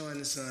like showing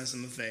his son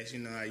some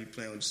affection. You know how you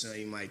playing with your son,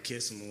 you might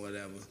kiss him or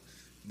whatever,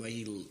 but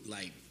he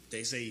like.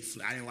 They say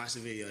I didn't watch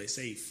the video. They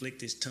say he flicked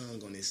his tongue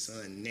on his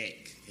son's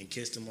neck and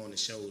kissed him on the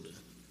shoulder.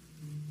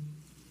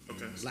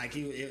 Okay. Like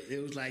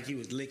it was like he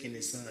was licking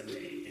his son's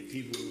neck, and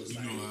people was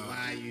like,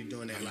 "Why are you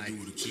doing that?" How Like, you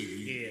do with a chick,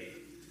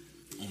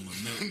 yeah, on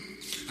the neck.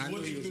 I knew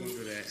What he you was do? gonna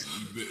do that.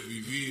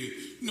 You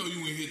know you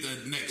ain't hit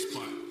that neck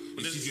spot.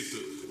 And she get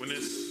the, when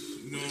it's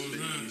you know what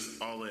I'm saying?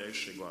 all that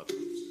extra glot.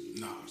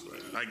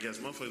 Nah, I guess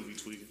motherfuckers be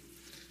tweaking.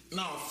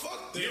 Nah,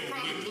 fuck that. They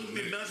probably look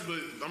me nuts, but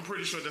I'm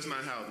pretty sure that's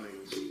not how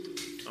niggas.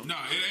 Nah,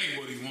 it ain't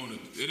what he wanted.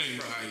 It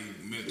ain't how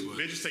he meant. But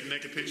Bitches take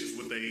naked pictures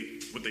with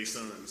they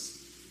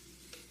sons,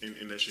 and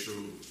that shit. True.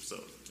 Cool. So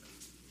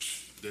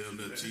damn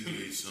that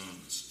teenage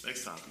sons.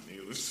 next topic,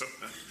 nigga. So,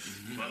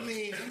 I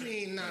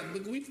mean, nah,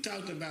 but we've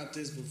talked about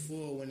this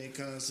before when it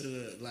comes to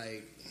the,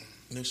 like,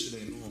 That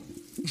shit ain't normal.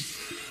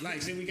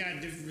 like, see, we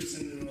got difference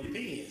in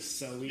opinions,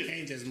 so we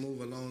can't just move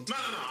along. no.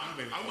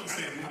 I wouldn't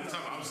say it.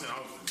 I was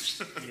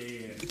saying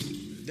Yeah,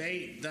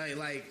 they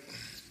like.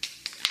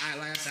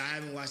 Like I said, I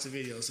haven't watched the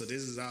video, so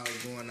this is all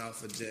going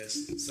off of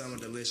just some of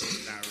the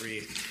listeners that I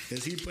read.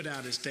 Because he put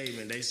out a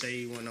statement, they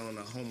say he went on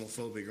a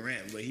homophobic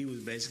rant, but he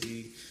was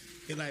basically,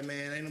 he's like,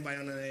 man, ain't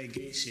nobody on that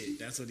gay shit.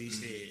 That's what he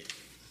said.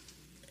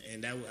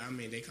 And that, I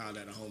mean, they call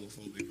that a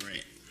homophobic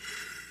rant.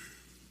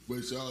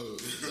 But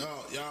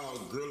y'all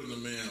grilling the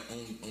man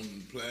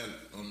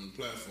on the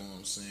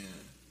platform saying,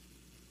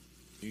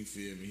 you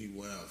feel me, he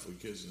wild for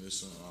kissing his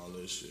son, all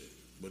that shit.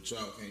 But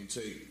y'all can't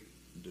take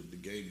the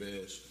gay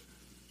bash.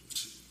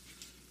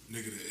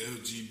 Nigga, the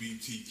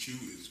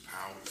LGBTQ is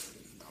powerful.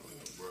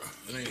 Bro.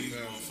 It ain't These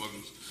powerful.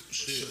 motherfuckers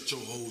Shit. shut your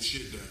whole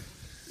shit down.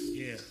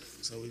 Yeah,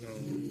 so we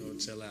gonna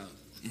chill out.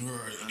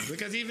 Right.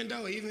 Because even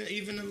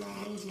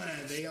along those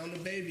lines, they on the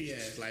baby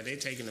ass. Like, they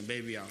taking the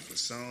baby off of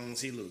songs.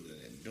 He losing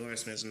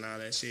endorsements and all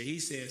that shit. He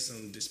said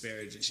some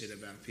disparaging shit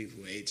about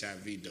people with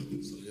HIV, though.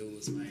 So it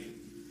was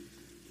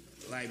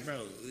like,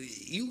 bro,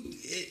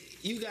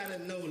 you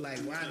gotta know, like,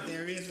 why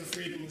there is a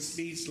freedom of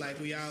speech, like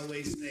we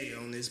always say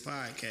on this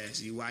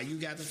podcast. Why you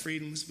got the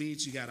freedom of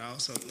speech, you gotta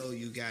also know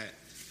you got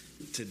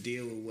to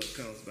deal with what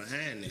comes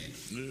behind that.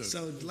 Yeah.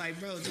 So, like,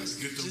 bro, Get them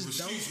just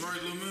don't. receipts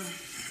right, little man.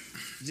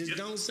 Just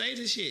don't say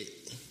the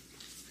shit.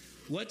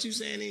 What you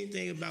saying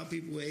anything about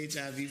people with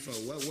HIV for?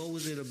 What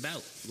was it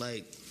about?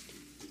 Like,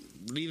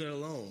 leave it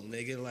alone,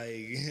 nigga.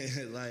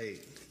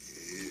 Like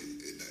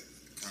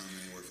Condom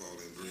ain't worth all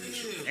that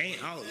bread.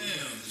 ain't all.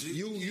 Damn,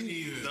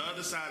 You the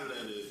other side of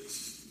that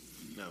is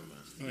never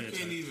mind. You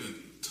can't even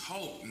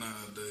talk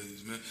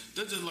nowadays, man.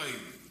 That's just like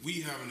we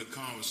having a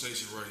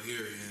conversation right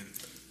here, and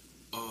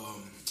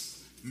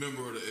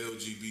member of the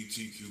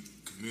LGBTQ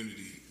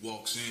community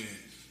walks in.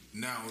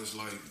 Now it's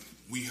like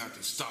we have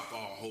to stop our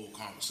whole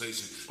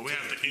conversation. We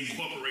have to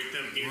incorporate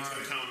them into Right.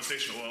 the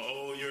conversation. Well,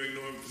 oh, you're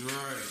ignoring.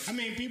 Right. I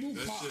mean, people.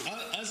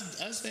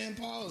 That's Us saying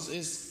pause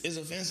is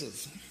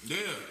offensive. Yeah.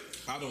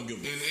 I don't give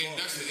a And fuck.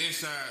 that's the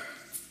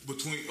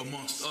inside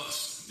amongst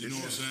us. You know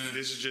what I'm saying?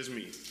 This is just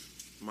me.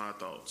 My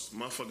thoughts.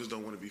 Motherfuckers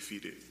don't want to be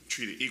treated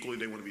equally.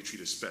 They want to be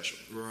treated special.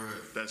 Right.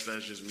 That's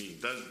just me.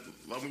 That's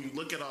like when you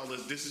look at all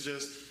this. This is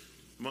just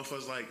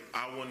motherfuckers like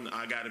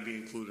I got to be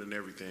included in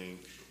everything.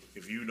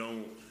 If you're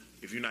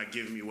not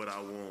giving me what I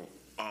want,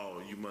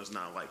 oh, you must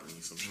not like me.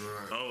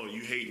 Right. Oh,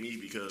 you hate me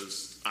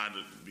because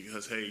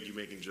hey, you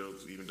making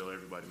jokes even though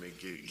everybody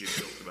get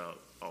joked about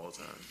all the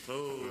time.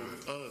 Oh,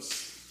 Right.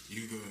 us.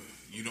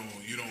 You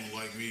don't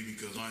like me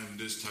because I'm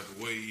this type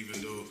of way,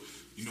 even though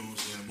you know what I'm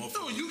saying.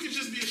 No, you could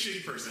just be a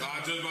shitty person. I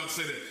was just about to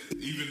say that,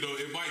 even though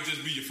it might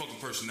just be your fucking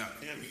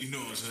personality. Yeah. You know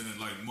what I'm saying?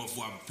 Like,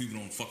 why people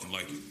don't fucking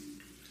like you.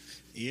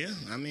 Yeah,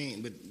 I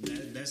mean, but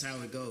that's how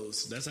it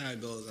goes. That's how it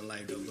goes in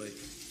life, though. But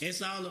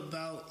it's all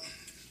about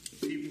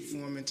people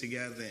forming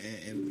together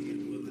and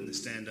being willing to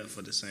stand up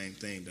for the same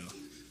thing, though.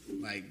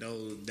 Like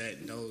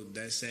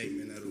that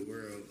segment of the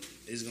world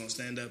is gonna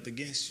stand up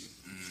against you.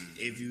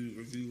 If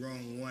you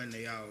wrong one,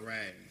 they all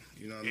right.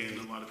 You know what I And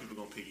mean? a lot of people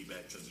gonna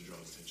piggyback because it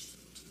draws attention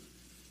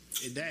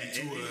to them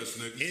too.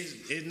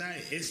 It's not.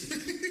 It's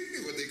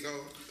What they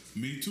call?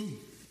 Me too.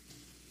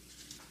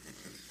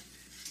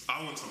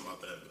 I wasn't talking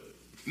about that,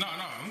 but No,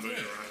 I'm saying.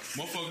 right.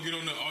 Motherfucker get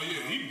on there, oh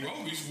yeah, he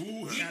wrong, he's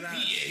fool. Shout out.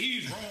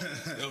 He's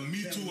wrong.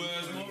 Me too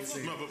ass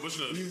motherfucker. no,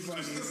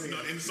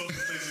 but in social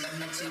places,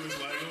 me too is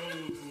like,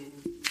 oh.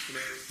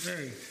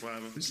 hey. Wow.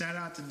 Shout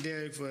out to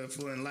Derek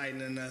for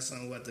enlightening us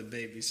on what the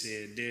baby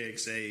said. Derek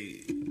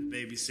say the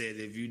baby said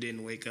if you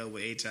didn't wake up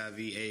with HIV,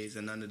 AIDS,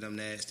 and none of them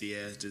nasty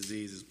ass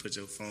diseases, put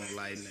your phone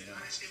light in there.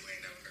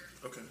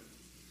 Okay.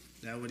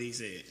 That's what he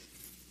said.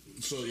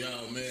 So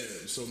y'all mad?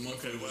 So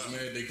motherfuckers was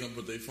mad they come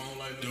put their phone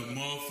like The that?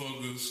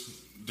 motherfuckers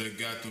that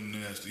got them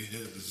nasty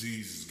head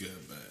diseases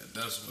got bad.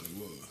 That's what it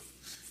was.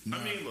 Nah,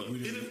 I mean, look,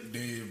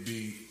 they'll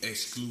be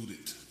excluded.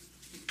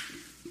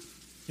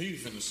 He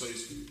finna say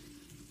something.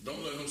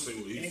 Don't let him say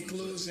what he finna say.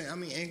 Inclusion. I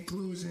mean,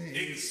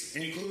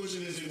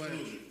 inclusion is what.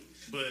 inclusion.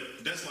 But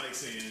that's like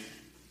saying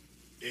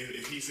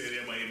if he said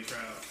everybody in the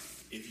crowd,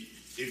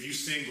 if you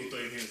single, throw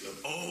your hands up.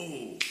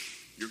 Oh,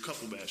 you're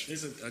couple bashing.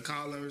 It's a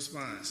call and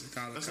response. A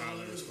call and That's all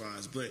it is.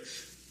 response. But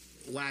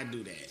why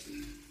do that?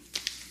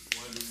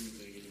 Why do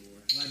anything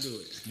anymore? Why do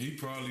it? He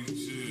probably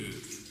should.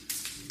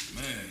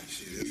 Man,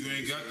 you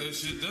ain't got that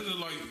shit. That's just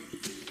like,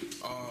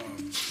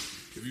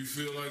 if you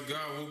feel like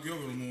God woke you up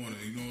in the morning,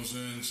 you know what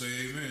I'm saying,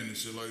 say amen and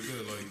shit like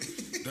that.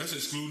 Like, that's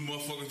excluding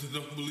motherfuckers that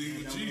don't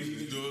believe in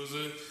Jesus, you know what I'm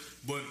saying?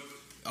 But,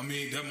 I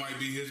mean, that might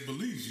be his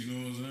beliefs, you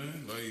know what I'm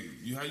saying?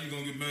 Like, how you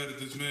gonna get mad at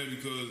this man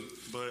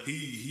because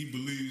he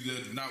believes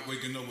that not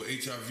waking up with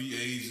HIV,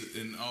 AIDS,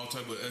 and all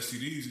type of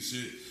STDs and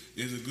shit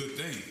is a good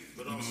thing.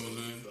 But you know also, what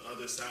I'm saying? the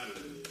other side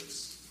of it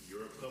is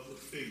you're a public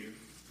figure.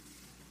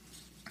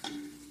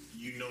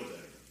 You know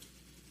that.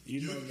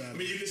 You know that. I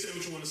mean, you can say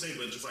what you want to say,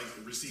 but just like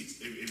the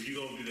receipts, if you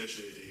gonna do that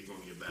shit, you're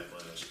gonna get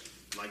backlash.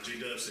 Like J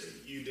Dub said,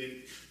 you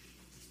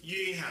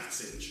ain't have to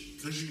cinch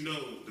because you know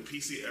the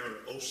PC era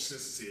ultra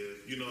sensitive.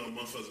 You know,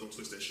 motherfuckers gonna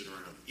twist that shit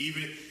around.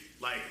 Even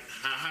like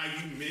how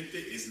you meant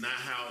it is not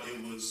how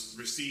it was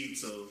received.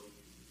 So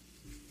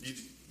you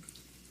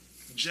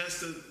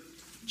just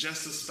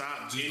to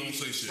stop. Just don't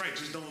say shit. Right?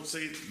 Just don't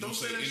say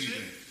that anything.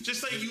 shit.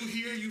 Just say you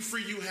here, you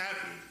free, you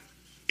happy.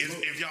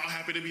 If y'all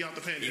happy to be out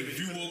the pandemic, If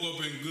you woke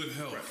up in good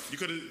health, right.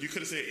 You could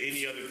have said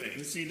any other thing.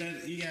 But see,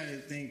 that you gotta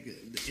think.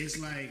 It's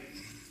like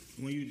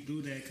when you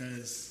do that,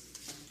 cause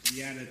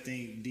you gotta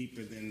think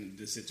deeper than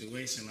the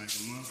situation. Like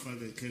a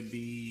motherfucker could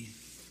be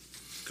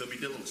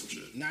dealing with some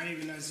shit. not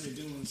even necessarily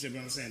doing the shit,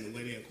 but I'm saying the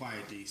way they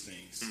acquired these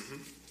things.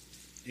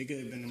 Mm-hmm. It could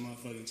have been a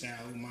motherfucking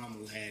child who mama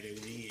who had it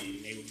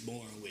and they was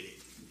born with it.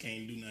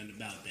 Can't do nothing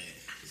about that.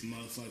 It's a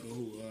motherfucker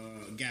who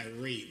got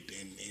raped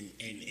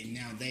and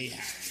now they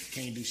have it.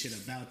 Can't do shit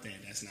about that.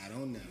 That's not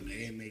on them. They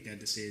didn't make that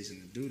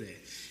decision to do that.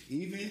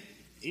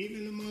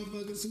 Even the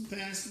motherfuckers who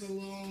passed it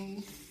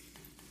along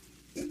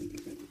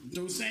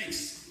through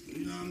sex.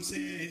 You know what I'm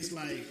saying? It's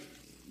like,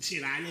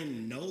 shit, I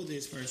didn't know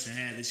this person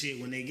had the shit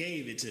when they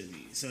gave it to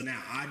me. So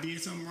now I did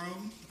something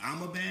wrong.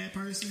 I'm a bad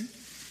person.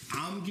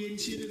 I'm getting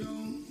shitted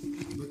on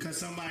because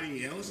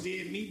somebody else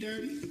did me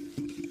dirty.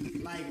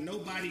 Like,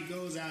 nobody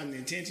goes out and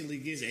intentionally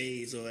gets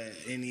AIDS or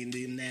any of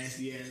the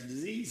nasty ass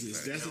diseases.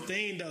 Right. That's the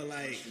thing, though.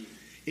 Like,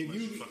 if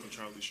you fucking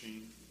Charlie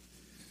Sheen.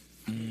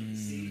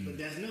 see, but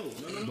that's no.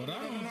 but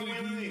I don't think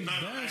he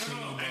bashing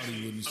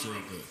nobody when he said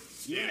that.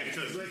 Yeah,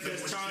 because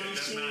Charlie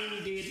that's Sheen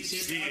not- did the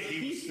shit for Yeah, other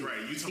people.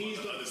 right. You talking He's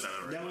about the other side,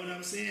 right? That's what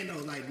I'm saying,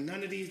 though. Like,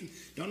 none of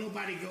these, don't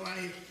nobody go out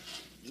here.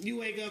 You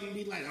wake up and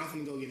be like, I'm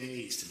finna go get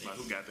AIDS today. Like,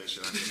 who got that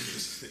shit? I think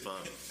it's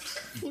fun.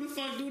 Who the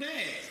fuck do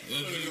that?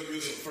 I'm gonna go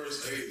get some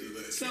first aid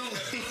today. So,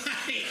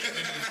 like,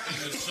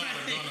 It's shot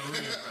a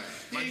gonorrhea.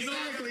 Like, you know,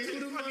 exactly. Who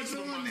the fuck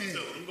doing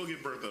that? I'm gonna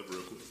get birth up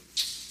real quick.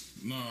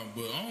 Nah,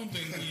 but I don't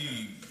think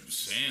he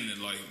saying it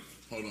like,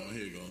 Hold on,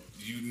 here you go.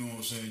 you know what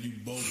I'm saying, you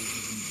bogus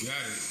if you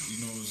got it, you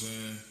know what I'm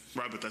saying?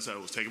 Right, but that's how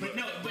it was taken. But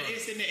no, but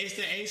it's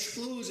the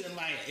exclusion.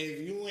 Like,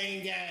 if you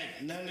ain't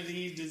got none of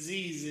these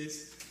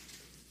diseases,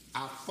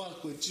 I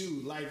fuck with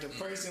you. Like, the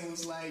person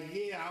was like,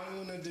 yeah, I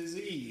want a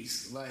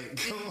disease. Like,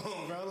 come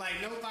on, bro.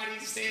 Like, nobody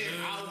said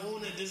I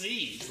want a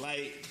disease.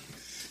 Like,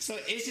 so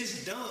it's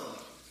just dumb.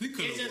 He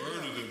could It's have just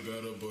worded dumb. it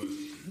better,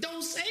 but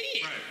Don't say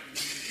it.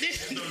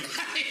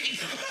 Right.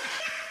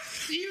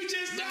 You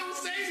just don't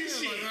say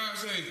this yeah, shit. like I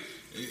say,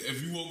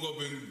 if you woke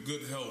up in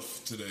good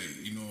health today,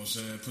 you know what I'm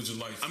saying, put your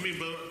life. I mean,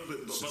 but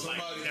like, Somebody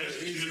that's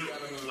that easy general.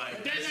 got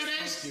Like, That's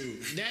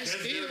that's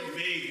still. very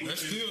vague.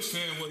 That's still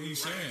saying what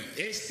he's saying.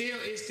 It's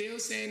still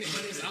saying it,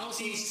 but it's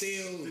also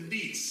still. the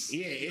deets.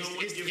 Yeah, you don't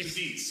want to give it's-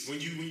 the deets when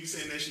you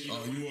saying that shit. Oh,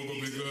 you woke up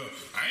in good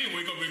health. I ain't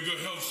wake up in good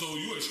health, so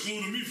you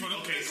excluding me from the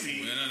Okay,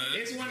 see.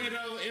 It's one of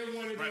those. It's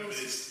one of Right, but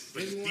those. it's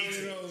It's one of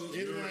decent. those.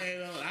 It's one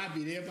of those. I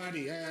beat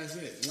everybody ass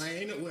it. Like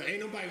ain't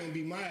nobody gonna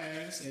beat my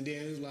ass, and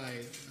then it's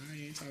like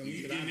I ain't talking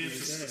You about getting I beat into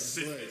his ass.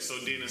 specific, so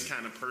then it's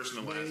kind of But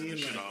personalizing you the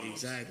shit like,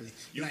 almost. exactly.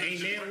 You Like could ain't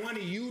just there like- one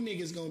of you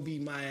niggas gonna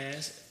beat my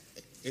ass?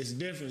 It's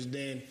different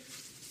than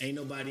ain't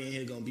nobody in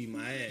here gonna beat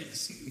my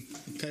ass.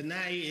 Cause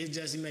now it's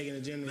just making a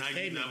general Now you-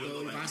 statement. now we Though.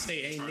 look If like I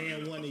say ain't targeting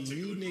there a one of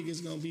you particular-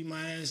 niggas gonna beat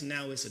my ass,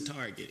 now it's a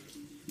target.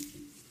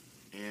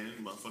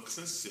 And motherfucker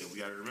sensitive. We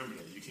gotta remember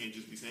that. You can't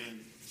just be saying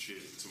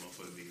shit to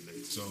motherfuckers these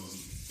days. So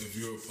if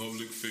you're a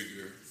public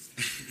figure,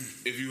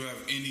 if you have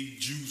any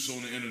juice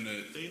on the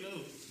internet, They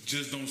know.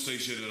 just don't say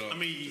shit at all. I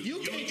mean, You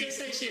can't just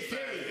say shit,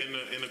 period.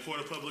 In the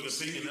court of public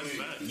opinion, that's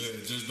bad. yeah,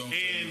 just don't.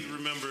 say And nothing.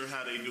 remember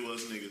how they do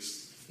us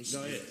niggas.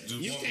 Go ahead.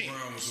 Just You walk can't.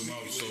 around with some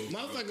mouth so.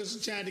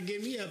 Motherfuckers tried to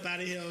get me up out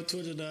of here on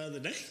Twitter the other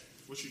day.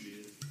 What you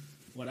did?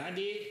 What I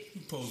did? He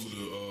posted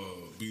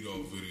a beat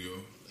off video.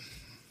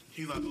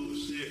 He's like, oh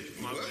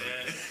shit, my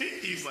bad.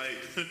 He's like,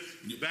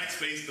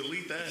 backspace,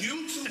 delete that.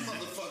 You two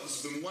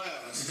motherfuckers been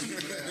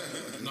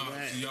wild. Nah,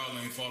 Right. see, y'all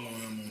ain't following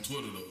him on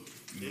Twitter though.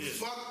 You know? Yeah.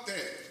 Fuck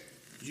that.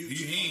 You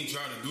He ain't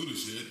trying to do the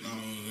shit. You know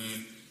what I'm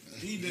saying?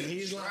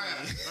 He's lying.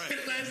 Right.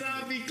 Let's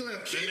all be clear.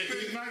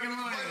 He's fucking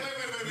lying.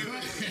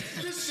 Wait.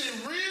 This shit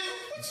real?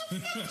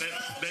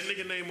 That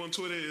nigga name on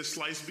Twitter is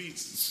Slice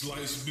Beats.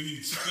 Slice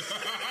beats.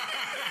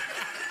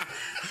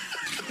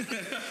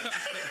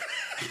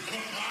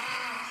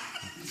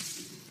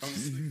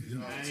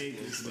 I hate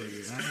this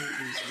nigga.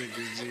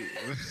 G.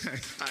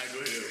 All right, go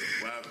ahead.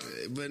 What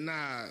happened? But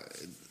nah,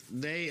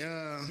 they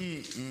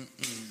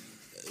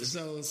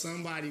so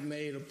somebody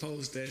made a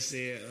post that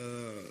said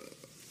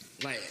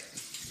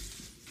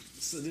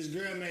so this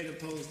girl made a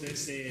post that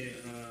said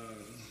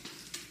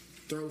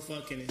throw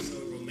fucking is so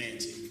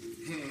romantic.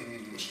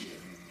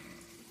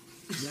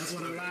 That's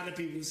what a lot of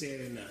people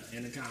said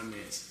in the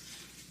comments.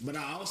 But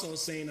I also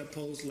seen a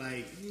post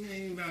like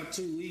about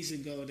 2 weeks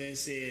ago that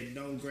said,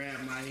 "Don't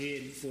grab my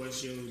head and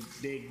force your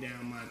dick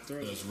down my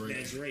throat.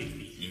 That's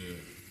rapey." Yeah.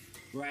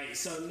 Right.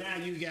 So now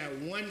you got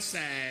one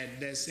side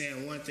that's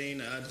saying one thing,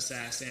 the other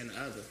side saying the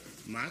other.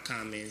 My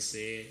comment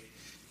said,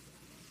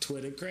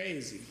 "Twitter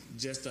crazy."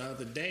 Just the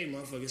other day,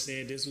 motherfucker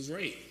said this was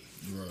rape.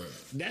 Right.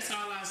 That's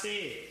all I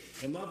said.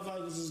 And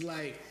motherfuckers was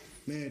like,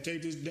 "Man,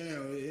 take this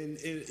down." And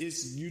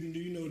it's you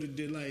know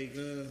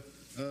that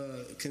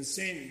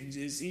consent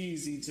is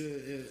easy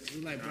to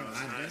like, bro.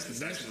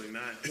 It's actually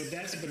not. But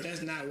that's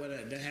not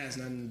what that has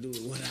nothing to do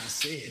with what I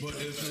said. But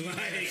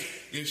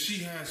if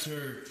she has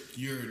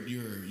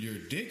your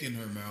dick in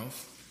her mouth,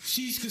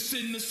 she's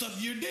consenting to suck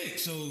your dick.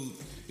 So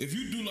if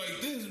you do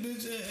like this,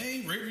 bitch, I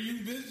ain't raping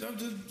you, bitch. I'm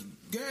just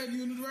guiding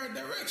you in the right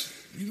direction.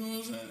 You know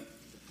what I'm saying?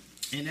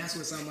 And that's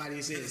what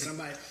somebody said.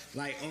 Somebody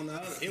like on the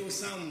other, it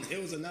was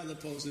another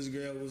post. This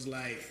girl was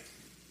like,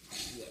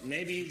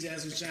 maybe he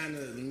just was trying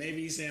to,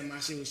 maybe he said my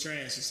shit was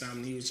trash or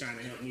something. He was trying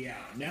to help me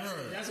out.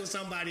 That's what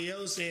somebody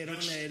else said on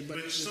that.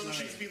 But some like,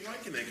 chicks be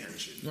liking that kind of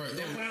shit. Right.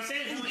 that's what I'm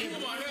saying. If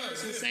one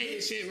person say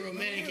this shit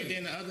romantic and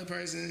then the other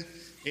person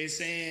is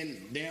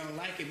saying they don't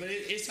like it, but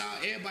it's all,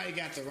 everybody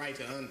got the right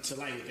to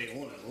like what they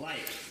want to like.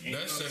 And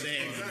That sex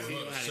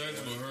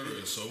with her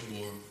is so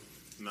boring.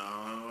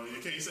 No,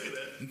 you can't say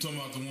that. I'm talking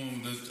about the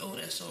one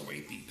that's so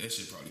rapey. That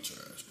shit probably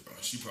trash, bro.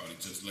 She probably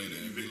just lay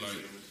there and be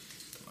like,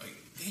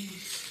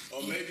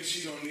 Or maybe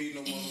she don't need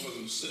no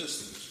motherfucking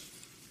assistance.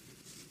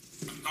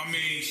 I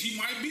mean, she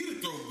might be the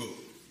throat goat.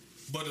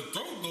 But the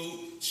throat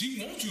goat, she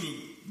wants you to,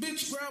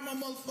 bitch, grab my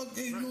motherfucker,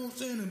 you know what I'm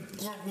saying, and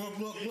block,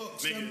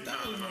 7,000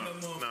 on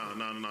that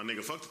motherfucker. No,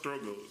 nigga, fuck the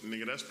throat goat.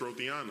 Nigga, that's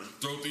Throatiana.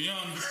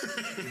 Throatiana.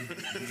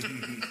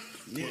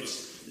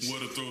 Yes.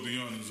 What a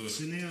Throatiana is.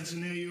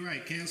 Chanel, you're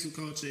right. Cancel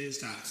culture is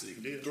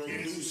toxic. Cancel.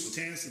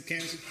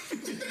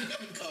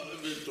 Call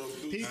that bitch throw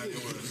deuce.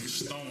 People,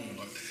 Stone,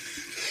 like.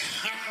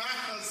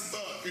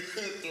 Stop.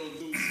 Throw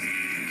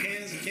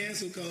deuce.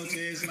 cancel culture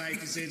is like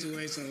the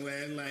situation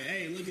where it's like,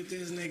 hey, look at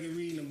this nigga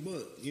reading a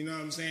book. You know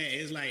what I'm saying?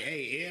 It's like,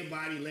 hey,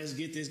 everybody, let's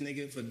get this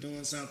nigga for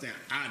doing something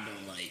I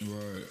don't like.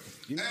 Right.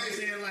 You know what I'm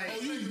saying? Like,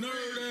 Oh, you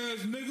nerd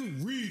ass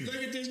nigga reading.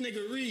 look at this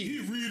nigga read. He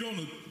read on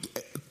the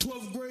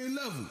 12th grade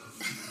level.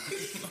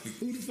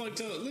 Who the fuck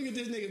told? Look at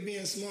this nigga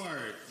being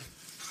smart.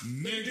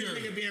 Look at this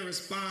nigga being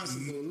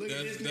responsible. Look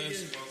at this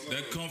nigga.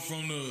 That come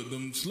from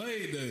them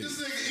slave days.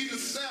 This nigga eat a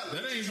salad.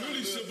 That ain't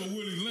really sipping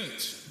Willie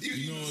Lynch.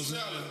 You know what I'm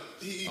saying?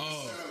 He eat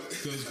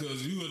salad.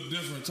 Cause you a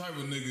different type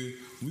of nigga.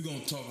 We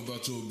gonna talk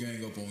about your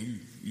gang up on you.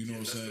 You know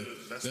what I'm saying?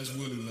 That's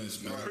Willie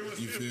Lynch, man.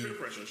 You feel?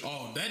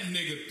 Oh, that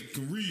nigga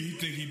can read. He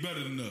think he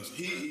better than us.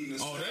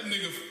 That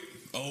nigga.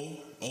 A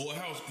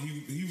house.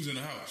 He was in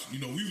the house. You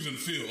know, we was in the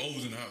field.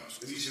 Was in the house.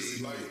 He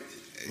just like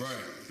Right.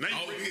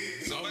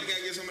 somebody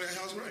gotta get some of that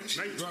house right.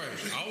 Right.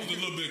 I was a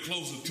little bit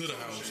closer to the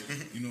house.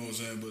 You know what I'm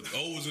saying? But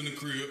O was in the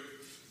crib.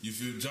 You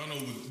feel? Jono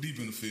was deep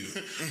in the field.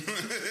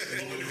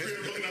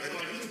 Looking at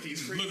like, look at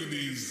these crazy. Look at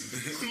these.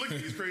 Look at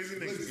these crazy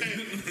niggas. Who's that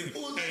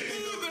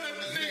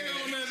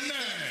nigga on that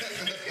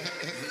nine?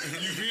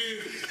 You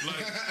hear?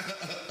 Like,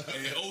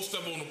 and O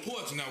step on the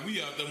porch. Now we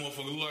out there,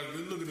 motherfucker.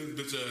 Look at this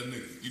bitch ass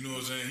nigga. You know what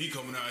I'm saying? He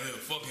coming out here.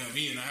 Fuck him.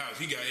 He in the house.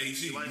 He got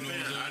AC. Like, you know man,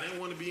 what I'm saying? I didn't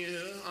want to be in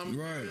here. I'm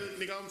Right.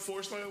 Nigga, I'm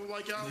forced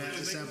like y'all.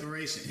 That's a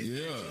separation.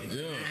 Yeah.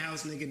 That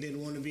house nigga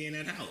didn't want to be in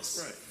that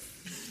house. Right.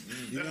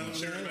 You know what I'm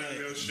saying?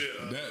 Like, shit.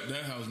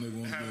 That house nigga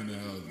wanted to be in the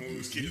house. When we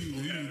was He kids,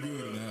 was good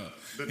in the house.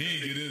 He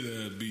ain't get his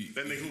ass beat.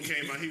 That nigga who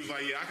came out, he was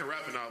like, yeah, I can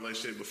rap and all that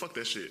shit, but fuck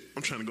that shit.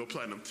 I'm trying to go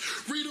platinum.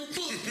 Read a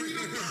book. Read a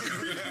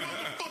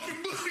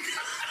motherfucking book.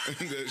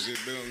 That shit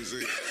dumb as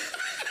shit.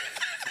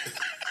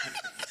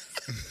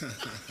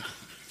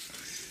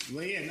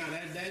 But yeah, no,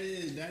 that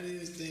is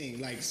the thing.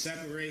 Like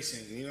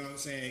separation, you know what I'm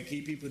saying?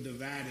 Keep people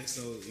divided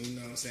so, you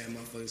know what I'm saying,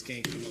 motherfuckers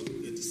can't come up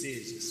with good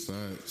decisions.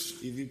 Facts.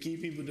 If you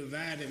keep people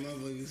divided,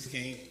 motherfuckers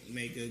can't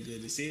make a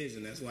good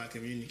decision. That's why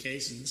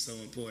communication is so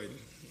important.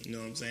 You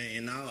know what I'm saying?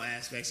 In all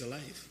aspects of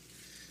life.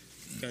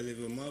 Because if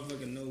a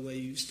motherfucker know where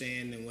you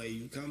stand and where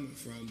you coming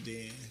from,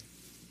 then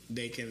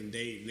they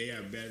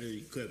are better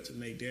equipped to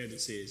make their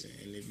decision.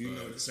 And if you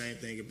know the same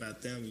thing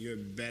about them, you're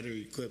better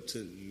equipped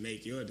to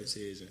make your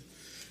decision.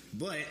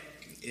 But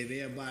if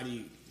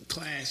everybody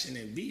clashing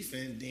and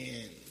beefing,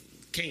 then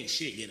can't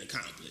shit get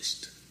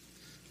accomplished.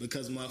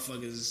 because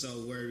motherfuckers is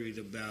so worried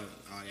about,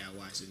 oh, y'all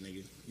watch this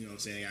nigga. You know what I'm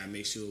saying? Gotta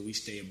make sure we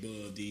stay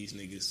above these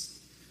niggas.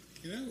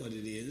 You know what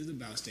it is. It's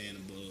about staying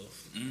above.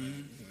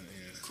 Mm-hmm.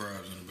 Yeah.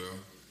 Crabs in the barrel.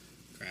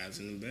 Crabs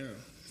in the barrel.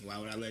 Why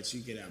would I let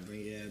you get out?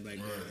 Bring your ass back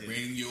down here.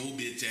 Bring your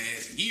bitch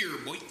ass here,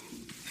 boy.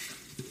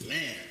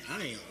 Man,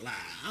 I ain't gonna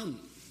lie.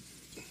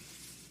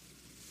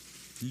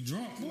 You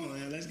drunk, Come on,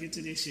 man. Let's get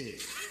to this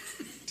shit.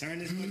 Turn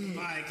this fucking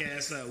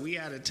podcast up. We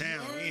out of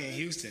town. We in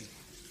Houston.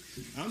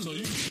 So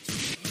you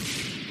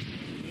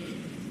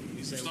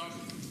say stop?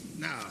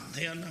 No,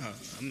 hell no.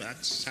 I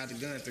shot the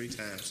gun 3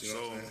 times. You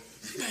know what I'm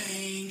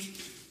saying?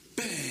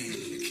 Bang,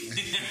 bang.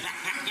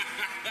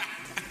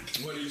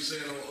 What are you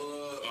saying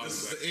on this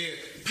is the end?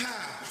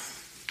 Pow!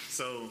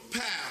 So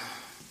Pow!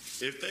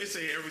 if they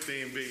say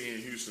everything big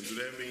in Houston, do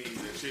that mean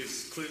that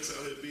shit's clicks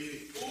out here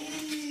big?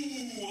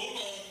 Ooh, hold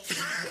on.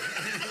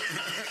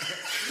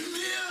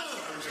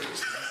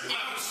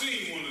 I've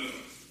seen one of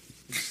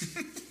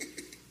them.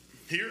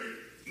 Here?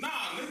 Nah,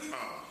 nigga.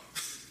 Oh.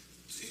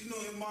 You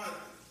know, in my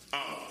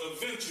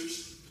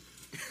adventures,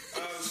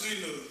 I've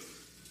seen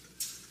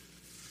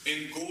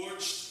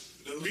engorged.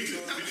 Me too.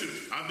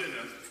 I've been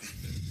there.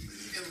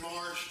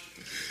 Enlarged.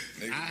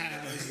 I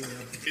have.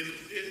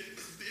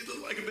 It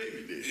looked like a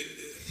baby did.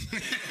 It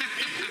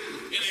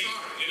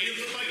ain't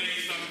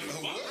something to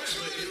fuck.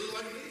 It looked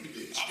like a baby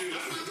did. I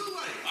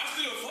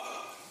still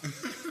fuck.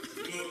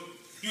 You know,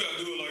 you gotta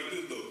do it like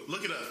this though.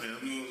 Look it up, man.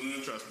 You know what I'm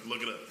saying? Trust me.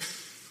 Look it up.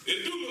 It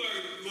do look like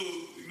a little,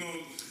 you know.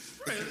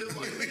 Right, it looks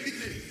like a baby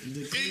did.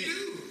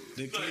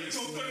 The Like, clips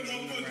you gonna put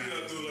swell more when pussy out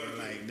aroused, there though.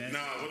 Like that.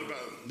 Nah, what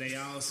about They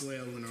all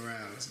swell when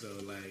aroused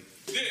though. Like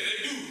Yeah, they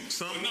do.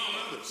 some But nah,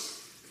 others?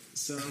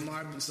 some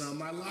are that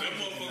larger.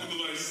 motherfucker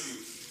look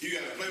like You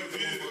gotta play with the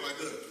motherfucker like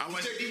that. I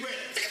like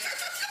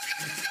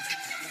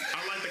I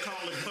like to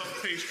call it puff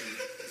pastry.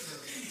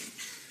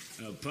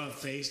 A puff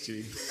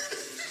pastry.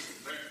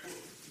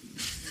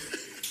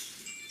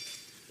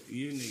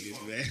 You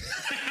niggas, man.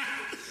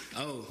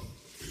 Oh.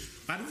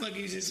 Why the fuck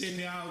you just sitting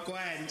there all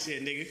quiet and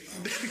shit, nigga?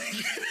 I'm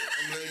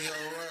letting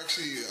y'all rock.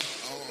 Shit,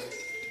 I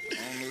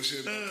don't know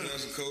shit about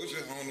council culture.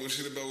 I don't know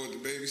shit about what the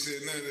baby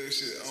said. None of that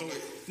shit. I don't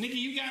like, Nigga,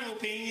 you got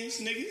opinions,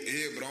 nigga.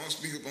 yeah, but I don't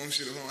speak up on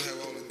shit if I don't have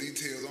all the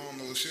details. I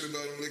don't know shit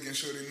about him licking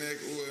shorty neck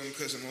or him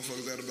cussing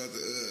motherfuckers out about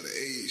the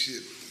AIDS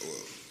shit or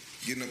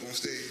getting up on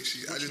stage.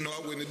 Shit. I just know I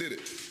wouldn't have did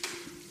it.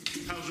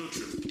 How's your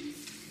trip?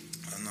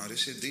 No,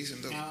 this shit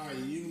decent though. How are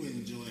you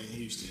enjoying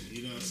Houston?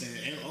 You know what I'm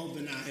saying? And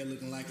open out here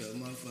looking like a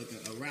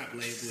motherfucking rap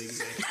label.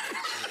 Exactly.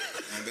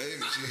 And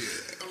baby,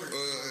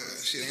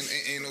 shit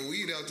ain't no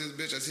weed out this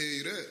bitch. I tell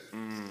you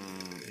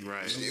that.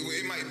 Right.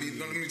 It might be.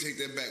 No, let me take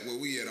that back. Where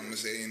we at? I'm gonna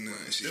say ain't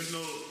shit. There's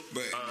no.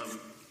 But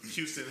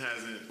Houston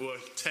hasn't. Well,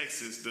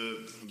 Texas,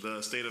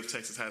 the state of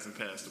Texas hasn't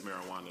passed the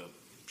marijuana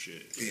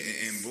shit.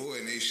 and boy,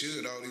 and they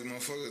should. All these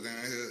motherfuckers down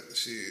here,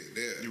 shit,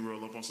 there. You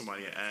roll up on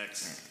somebody and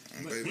ask.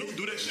 We Baby. don't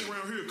do that shit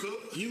around here,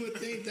 cuz. You would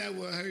think that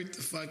would hurt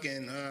the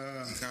fucking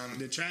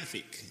the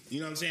traffic. You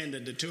know what I'm saying?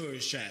 The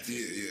tourist traffic.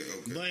 Yeah,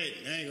 okay.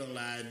 But I ain't gonna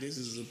lie, this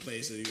is a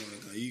place that you wanna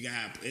go. You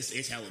got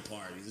it's hella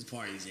parties. It's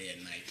parties there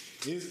at night.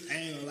 I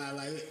ain't gonna lie,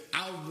 like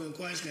I've been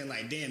questioning,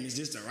 like, damn, is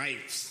this the right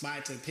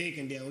spot to pick?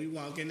 And then we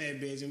walk in that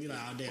bitch and be like,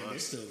 oh damn,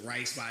 this is the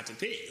right spot to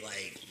pick.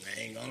 Like, I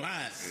ain't gonna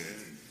lie.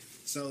 Yeah.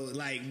 So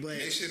like, but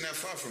They shit not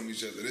far from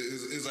each other.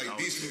 It's like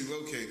decently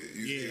located.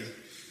 Yeah.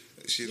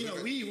 Shit, you know,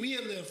 look we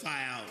a little far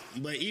out,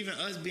 but even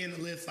us being a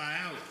little far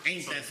out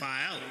ain't that far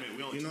out.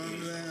 we only You know what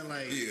I'm saying?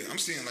 Like, yeah, I'm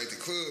seeing like the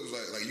clubs,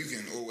 like you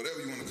can, or whatever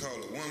you want to call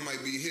it. One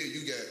might be here,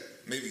 you got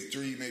maybe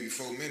 3, maybe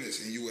 4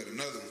 minutes, and you at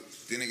another one.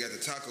 Then they got the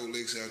taco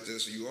licks out there,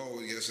 so you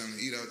always got something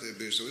to eat out there,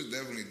 bitch. So it's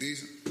definitely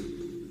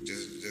decent.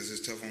 Just as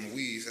tough on the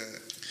weed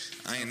side.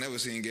 I ain't never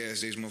seen gas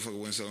station motherfucker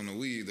wasn't selling no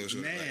weed though. So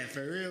man, like,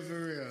 for real.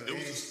 There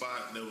was a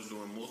spot that was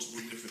doing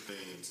multiple different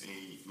things,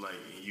 and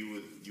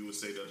you would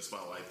say that a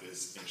spot like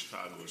this in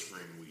Chicago is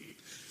spring weed.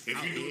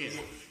 If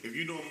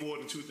you doing more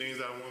than 2 things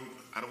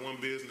out of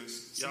one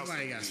business,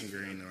 Somebody y'all got some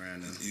green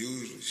around them.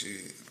 usually,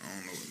 shit, I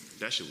don't know.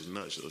 That shit was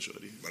nuts, though,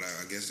 shorty. But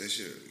I guess that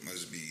shit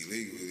must be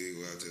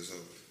illegal out this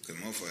hoe. Cause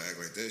motherfucker act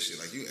like that shit,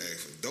 like you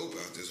ask for dope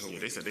out this hoe. Yeah,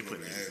 they said they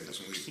put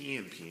some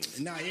weed.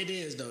 pen. No, it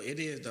is though.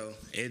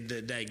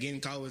 That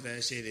getting caught with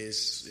that shit is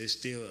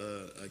still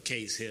a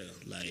case here.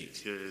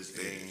 Like, They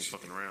ain't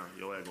fucking around.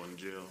 Your ass going to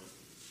jail.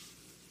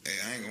 Hey,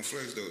 I ain't gonna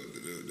flex though.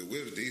 The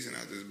whip's decent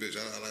out this bitch.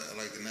 I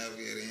like the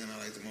Navigator and I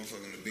like the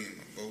motherfucking the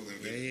Beamer. Both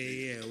of them.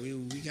 yeah.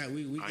 We got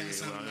yeah,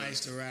 something well,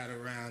 nice to ride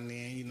around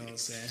then. You know what I'm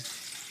saying?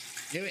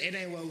 It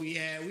ain't what we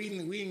had.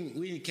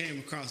 We came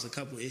across a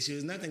couple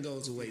issues. Nothing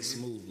goes away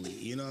smoothly.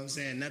 You know what I'm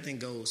saying? Nothing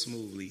goes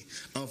smoothly,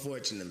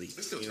 unfortunately.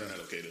 It still turned out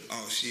okay, though.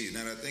 Oh shit!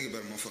 Now that I think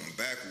about it, motherfucking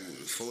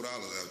backwoods, $4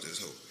 out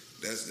this hoe.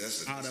 That's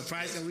The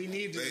price that we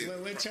need.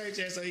 What church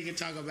at so he can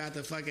talk about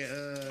the fucking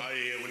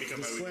when he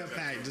come the out, square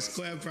pack, the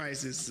square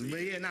prices.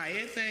 But yeah,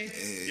 everything.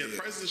 Yeah, the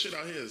prices of shit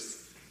out here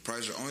is.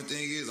 Price. The only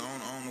thing is, I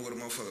don't know what a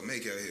motherfucker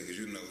make out here because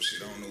you know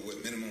shit. I don't know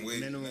what minimum wage.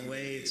 Minimum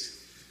wage.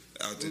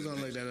 out there. We're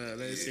gonna look that up.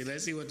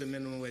 Let's see what the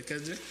minimum wage.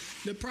 Cause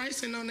the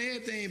pricing on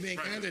everything been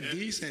kind of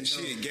decent.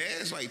 Shit,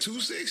 gas like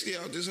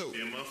 $2.60 out this hoe.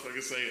 Yeah,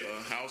 motherfuckers say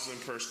housing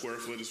per square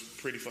foot is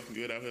pretty fucking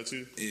good out here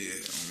too. Yeah,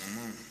 on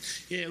my mom.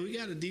 Yeah, we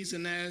got a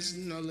decent ass,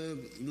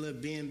 little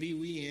B&B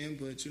we in,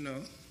 but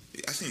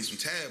I seen some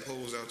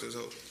tadpoles out this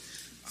hoe.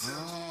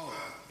 Oh,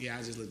 yeah,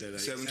 I just looked at that.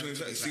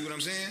 725. See what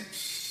I'm saying?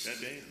 God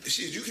damn.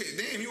 Shit, you can't.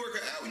 Damn, you work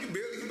an hour, you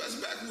barely can buy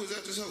some backwoods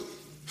out this hoe.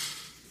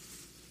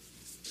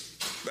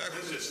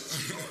 Backwoods.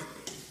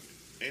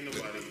 Ain't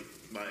nobody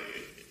like.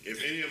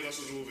 If any of us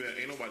was moving,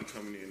 ain't nobody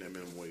coming in that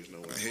minimum wage. No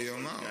way. Hell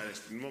no.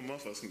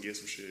 Motherfuckers can get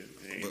some shit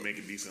and make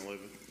a decent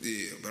living.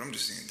 Yeah, but I'm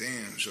just saying,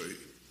 damn, shorty.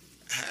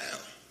 How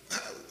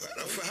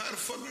the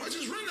fuck am I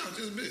just run out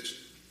this bitch?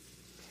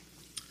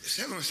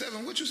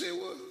 7 what you say it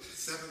was?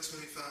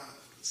 725.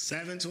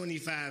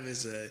 725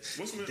 is and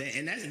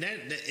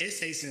it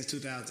say since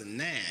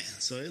 2009,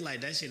 so it's like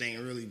that shit ain't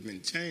really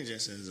been changing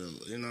since,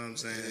 you know what I'm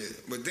saying? Yeah.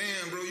 But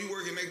damn, bro, you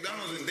work at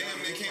McDonald's and damn,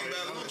 they can't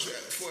buy lunch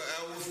for an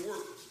hour worth of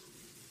work.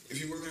 If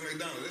you work at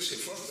McDonald's, that shit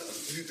fucked up.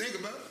 If you think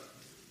about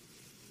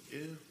it.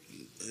 Yeah.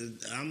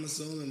 I'm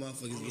assuming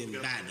motherfuckers getting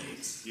by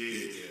though.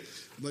 Yeah.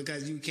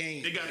 Because you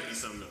can't. It gotta be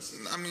something else.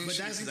 I mean, But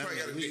shit,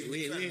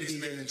 we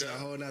getting into a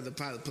whole nother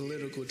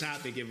political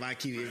topic if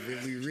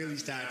we really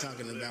start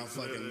talking about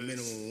fucking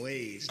minimum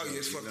wage. Oh yeah,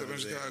 it's fucked up in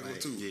Chicago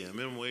too. Yeah,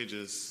 minimum wage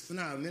is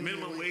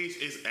minimum wage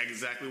is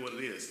exactly what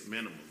it is,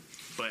 minimum.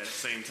 But at the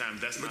same time,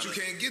 But you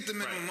can't get the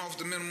minimum off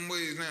the minimum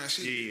wage now.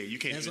 Shit. Yeah, you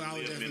can't. That's what I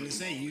was just gonna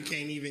say. You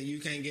can't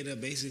get a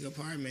basic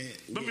apartment.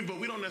 But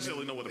we don't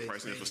necessarily know what the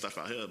price is for stuff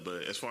out here.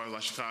 But as far as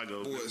like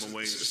Chicago, Boy, minimum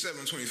wage,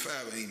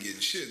 725 ain't getting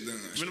shit done.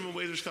 minimum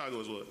wage in Chicago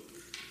is what?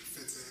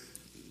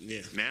 15.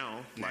 Yeah.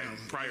 Now,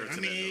 prior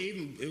to that,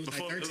 it was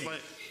before, like 13.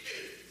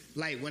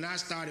 Like when I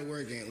started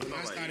working, in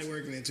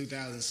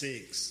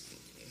 2006,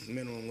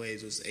 minimum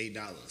wage was $8.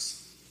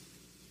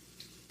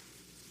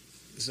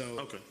 So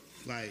okay.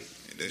 Like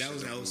that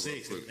was in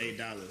 06, it was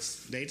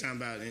 $8. They talking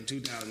about in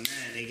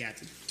 2009 they got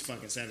to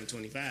fucking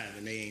 725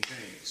 and they ain't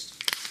changed.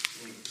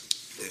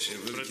 That shit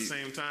really but at the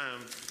same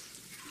time,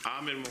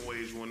 our minimum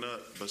wage went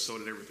up, but so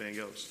did everything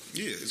else.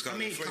 Yeah, it's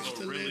called inflation.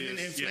 Cost of living,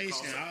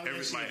 inflation,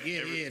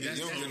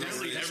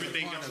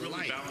 everything else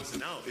really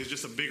balancing out. It's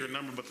just a bigger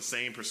number, but the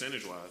same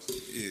percentage wise.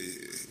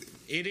 Yeah.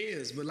 It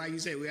is, but like you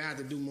said, we have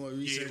to do more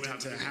research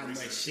into how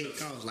much shit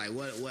costs. Like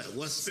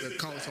what's the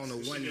cost on a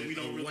one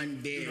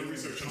bedroom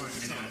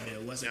apartment out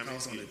there? What's the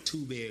cost on a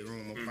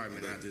 2-bedroom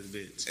apartment out this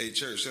bitch? Hey,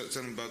 Church, tell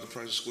them about the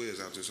price of squares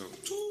out this hoe.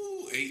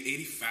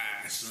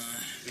 $8.85, son.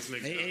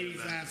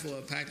 $8.85 for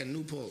a pack of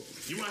Newport.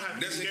 You might have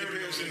to That's in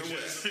comparison to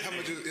what? How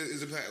much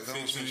is a pack?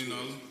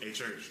 $15. Hey,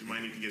 Church, you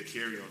might need to get a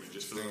carry on it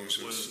just for the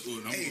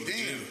Hey,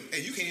 damn.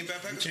 Hey, you can't even buy a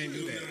pack of squares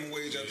with minimum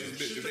wage out this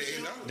bitch.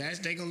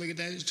 $8. They gonna look at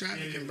that as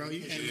trafficking, bro.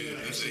 You can't do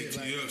that. That's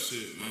ATL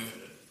shit, man.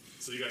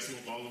 So you got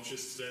smoke all them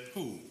shits today?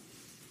 Who?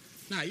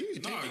 Nah, you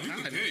can take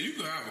you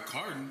can have a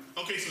carton.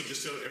 Okay, so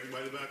just tell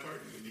everybody to buy a carton.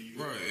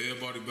 Right,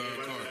 everybody buy a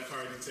carton. Buy a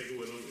carton, take it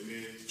with them, and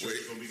then it's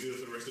gonna be good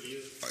for the rest of the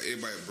year.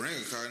 Everybody bring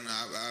a carton.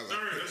 That's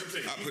what I'm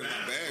saying. I put it in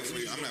my bag for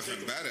you. I'm not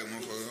finna buy that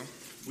motherfucker.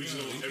 We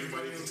just want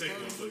everybody to take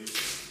one for you.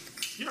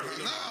 Nah,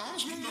 I don't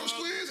smoke no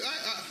squares.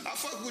 I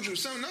fuck with you.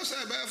 Something else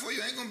I buy for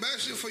you. I ain't gonna buy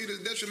shit for you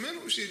that's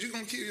detrimental. Shit, you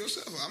gonna kill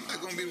yourself. I'm not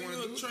gonna be one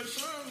of those.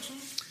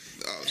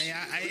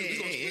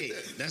 Hey,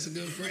 that's a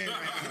good friend right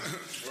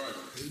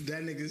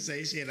there. That nigga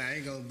say shit, I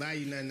ain't gonna buy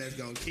you nothing that's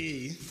gonna kill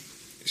you.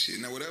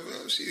 Shit, now whatever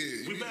else,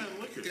 shit. We buying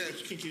liquor. Yeah.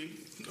 Can kill you.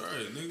 All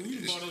right, nigga,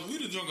 we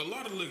done drunk a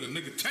lot of liquor.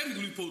 Nigga,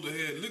 technically supposed to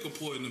have liquor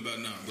poisoning about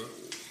now, bro.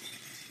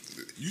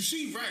 You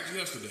seen Rax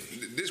yesterday.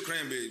 This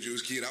cranberry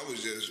juice, kid, I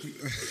was just...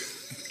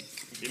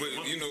 But,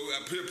 you know,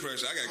 I peer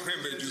pressure. I got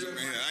cranberry juice up in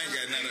here. I ain't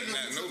got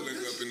no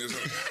liquor up in this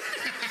hoe.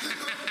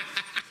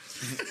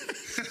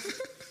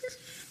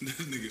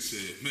 That nigga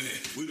said, man,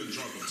 we done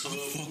drunk a tub.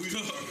 We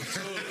done drunk a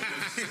tub.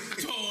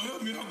 Tom,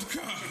 help me out the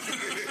car.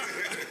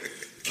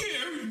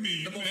 Carry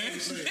me, man.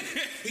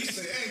 He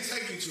said, I ain't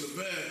taking you to the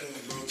bathroom,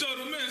 bro. Tell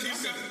the man,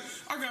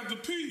 I got the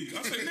pee.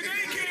 I said, nigga, I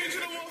ain't carrying you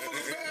to the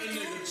motherfucking bathroom.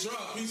 That nigga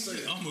drop. He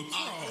said, I'm a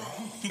crawl.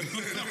 Damn.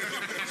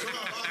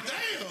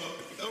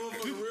 That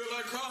motherfucker real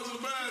like crawls in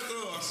the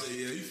bathroom. I said,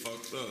 yeah, you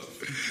fucked up.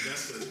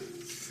 That's the...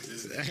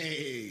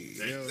 Hey,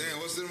 yo. Damn,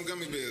 what's them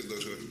gummy bears, though,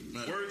 shorty?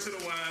 Word to the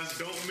wise,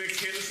 don't mix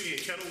Hennessy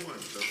and Kettle One.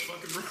 The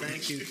fucking wrong.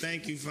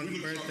 Thank you for the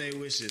birthday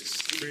wishes.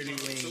 Pretty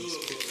wings. A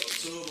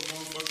tub of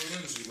motherfucking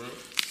energy, bro.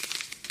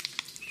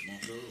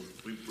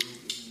 We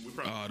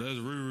probably... Oh, that's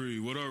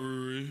Riri. What up,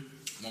 Riri?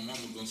 My mama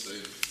gonna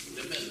say,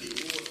 that better be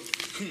water.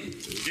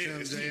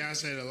 Jay, I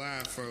said the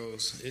live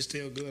froze. It's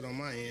still good on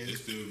my end.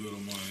 It's still good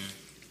on my end.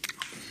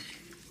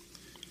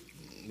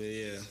 But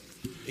yeah.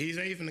 He's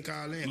even to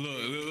call in.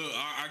 Look,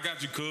 I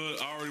got you, cuz.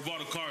 I already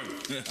bought a carton.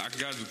 I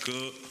got you,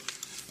 cuz.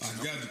 I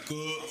got you,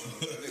 cuz.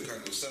 They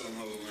can't go sell them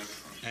hoes, man.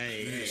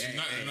 Hey.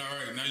 Not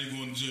right. Now you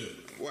going to jail.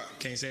 Why?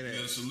 Can't say that.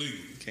 Yeah, it's illegal.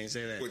 Can't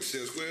say that. What,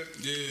 sell square?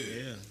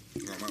 Yeah.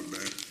 Oh, my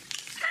bad.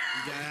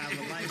 You gotta have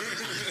a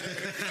license.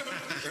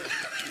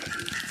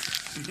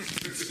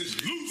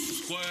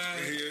 Loose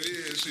squad.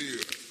 Yeah,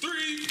 shit. 3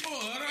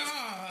 report.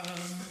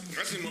 I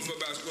see motherfucker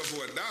buy a square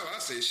for $1. I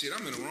say, shit,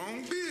 I'm in the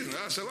wrong business.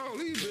 I sell all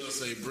these. They'll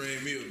say,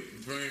 bring me a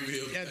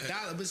Yeah,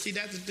 $1. But see,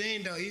 that's the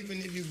thing though. Even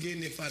if you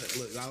getting it for the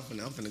look, I'm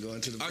finna go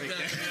into the breakdown.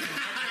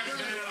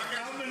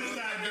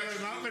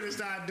 I'm finna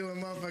start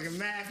doing motherfucking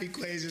math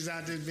equations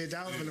out this bitch.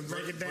 I'm finna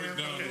break it down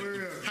for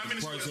real. How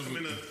many squares come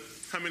in a?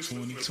 How many?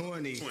 20. $20.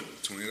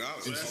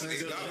 That's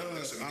 $8.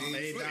 That's a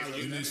mean flip.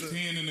 And it's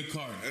 10 in the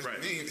car. That's Right.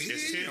 mean.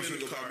 It's 10 I'm in finna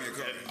the go buy car. me a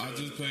car. I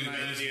just paid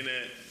In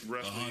that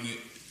roughly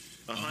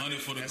 100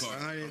 for the That's car.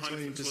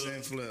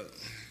 120% flip.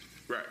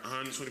 right,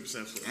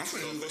 120% flip. I'm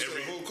finna go sell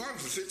Every- the whole car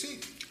for 15.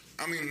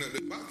 I mean, the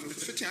box for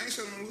 15. I ain't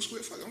selling no little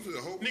square fuck. I'm for the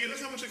whole. Nigga,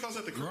 that's how much it costs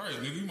at the car.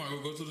 Right, nigga, you might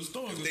go to the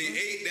store. And get They some.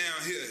 8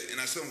 down here, and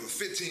I sell them for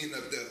 15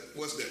 up there.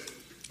 What's that?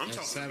 I'm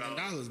That's talking about.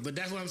 $7. But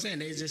that's what I'm saying.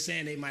 They just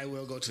saying they might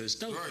well go to the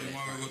store. Right, you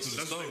might go to the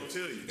That's store. what they gonna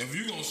tell you. If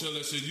you gonna sell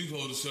that shit, you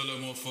go to sell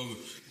that motherfucker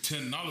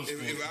 $10 for If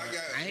it. I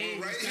got I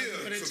ain't one right stopping here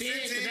for for the 10, 'cause that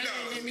ain't $15,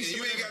 let me and you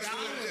spend ain't got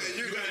 $1. to.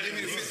 You gotta give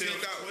me the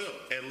 $15.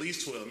 At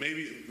least 12,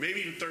 maybe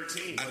even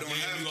 13. I don't Then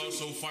have you to.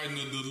 also fighting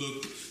the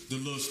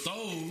little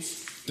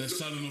stoves that's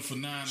selling them for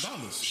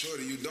 $9.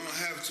 Shorty, you don't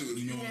have to. If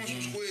You you know want what some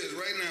I'm saying? squares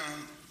right now,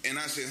 and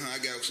I say, I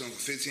got some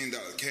for $15,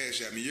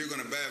 cash at me, you're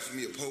gonna buy it from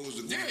me opposed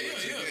to going to the gas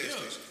station.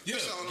 Yeah.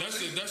 That's all I'm That's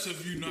saying. it. That's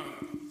if you're not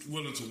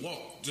willing to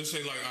walk. Just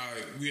say like, all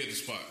right, we at the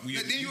spot. And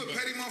then you a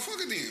petty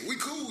motherfucker then. We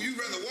cool. You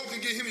rather walk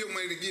and get him your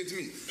money than give it to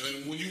me.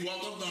 And when you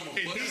walk up to them,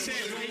 He said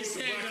those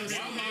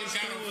Walmart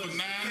got them for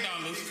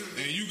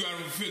 $9 and you got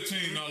them for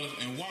 $15,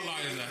 and Walla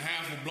is a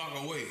half a block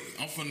away.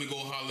 I'm finna go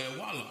holler at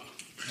Walla.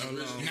 Now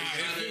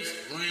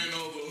if ran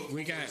over.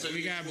 We got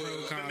bro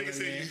That calling nigga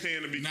said you in.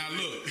 paying to be. now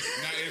look,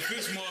 now if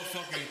it's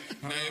motherfucking,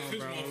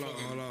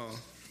 Hold on.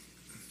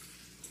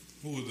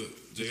 who was it?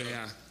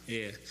 JR?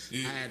 Yeah.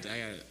 Yeah. I got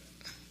it.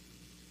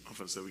 I'm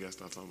finna say we gotta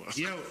start talking about.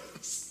 Yo,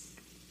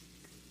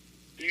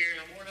 Yeah,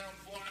 what up,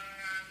 boy?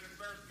 Happy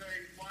birthday,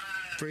 boy.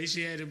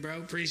 appreciate it, bro.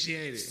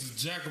 Appreciate it.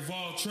 Jack of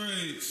all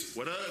trades.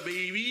 What up,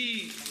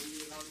 baby?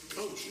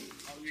 Oh, shit.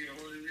 Oh, yeah,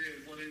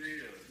 what it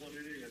is.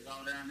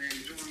 All down there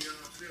enjoying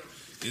yourself.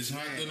 It's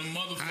hot than a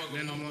Hot motherfucker,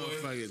 than a my boy.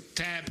 motherfucker.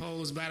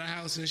 Tadpoles by the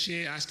house and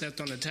shit. I stepped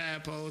on the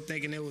tadpole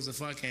thinking it was a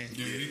fucking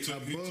Yeah, he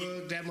took- a he bug.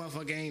 took- That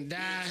motherfucker ain't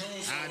died.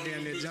 I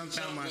damn near jumped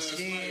out my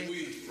skin.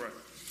 Right.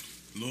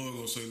 Lord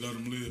gonna say, let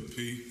him live,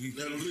 P.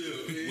 Let him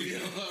live. Yeah,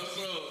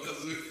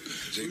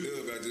 J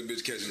Dub out this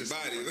bitch catching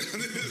bodies.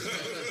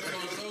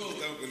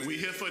 We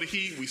here for the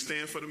heat. We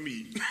stand for the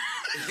meat.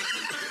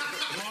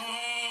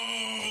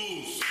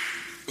 Balls!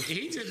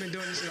 He just been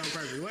doing this shit on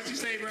purpose. What you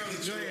say, bro?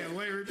 Joy,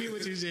 wait, repeat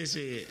what you just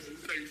said. You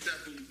say you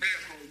stepped in the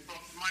bathroom,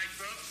 fucked the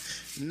mic up.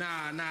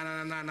 Nah.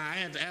 I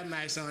had the Air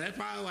Max on. That's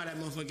probably why that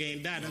motherfucker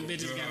ain't died. Them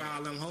bitches got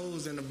all them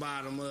holes in the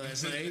bottom of it.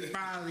 So he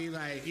probably Slid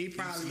right through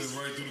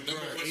the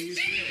crack. he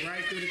slipped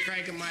right through the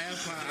crack of my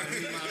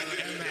AirPod. My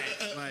Air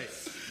Max. Like,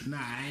 nah,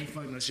 I ain't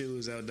fucking no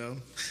shoes out though.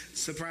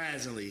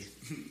 Surprisingly,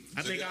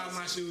 I think all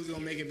my shoes gonna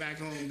make it back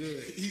home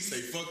good. He say,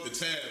 fuck the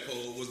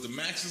tadpole. Was the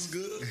Max's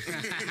good?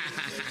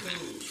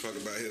 Fuck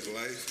about his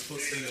life.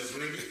 Pussy ass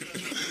nigga.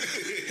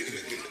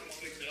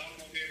 I'm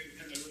gonna get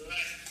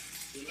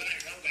relax. I'm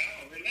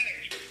relax.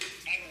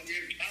 I'm gonna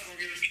get a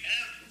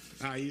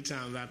cancel. Oh, you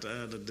talking about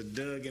the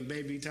Doug and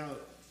Baby talk?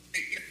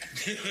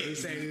 He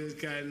said he was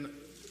cutting. That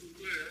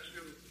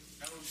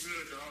was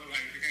good, though. I was like,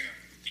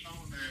 damn,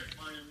 tone that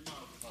playing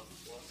motherfucker,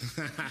 boy.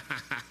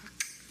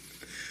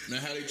 Now,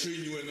 how they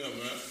treating you in there, man?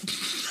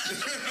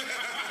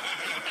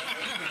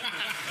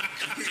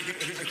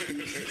 Yo,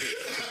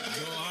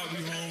 I'll be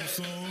home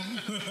soon.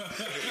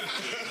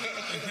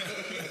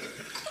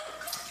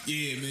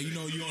 Yeah, man, you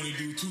know you only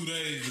do 2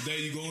 days. The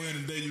day you go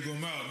in, the day you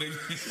come out.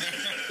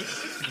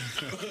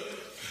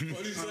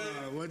 What he say?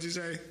 What'd you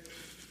say?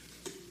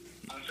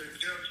 I said,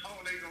 Judge Tone,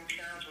 they gonna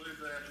cancel his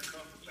ass a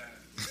couple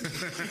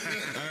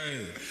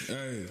times.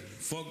 Hey,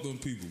 fuck them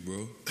people,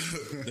 bro.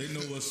 They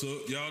know what's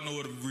up. Y'all know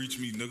where to reach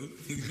me, nigga.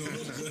 You know what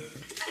I'm saying?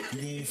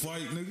 You gonna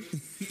fight, nigga?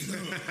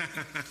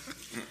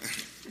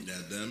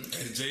 God damn it.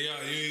 Hey, JR,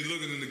 you ain't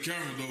looking in the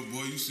camera, though,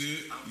 boy. You see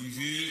it? You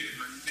see it?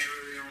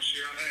 Never on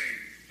shit. Hey,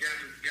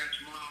 got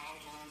tomorrow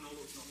off. I don't know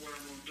what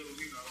I'm gonna do,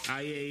 you know. Oh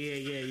yeah.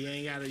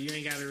 You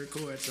ain't gotta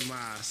record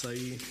tomorrow, so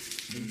you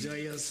enjoy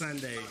your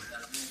Sunday.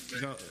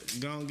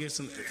 Go and get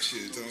some.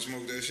 Shit, don't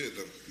smoke that shit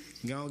though.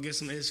 Go and get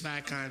some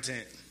S5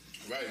 content.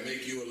 Right,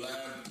 make you a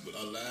live, I'm about to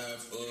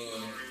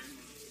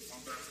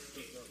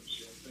pick up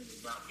shit. I'm thinking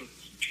about putting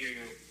some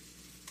kale.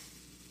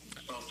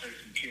 Start taking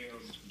some kale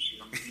and some shit.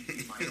 I'm gonna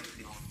eat my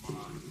healthy on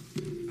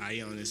tomorrow.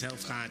 You on this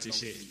health conscious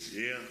shit.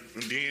 Yeah,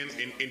 and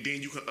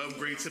then you can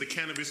upgrade to the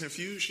cannabis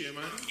infused shit,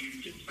 man. Let's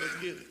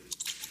get it.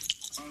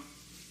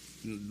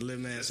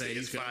 Little man say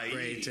you it's can fire.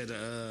 upgrade to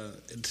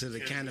the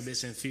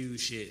cannabis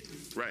infused shit.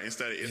 Right,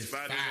 instead of it's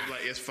five, it's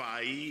like it's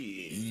fire.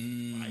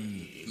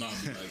 no,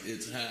 like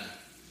it's high.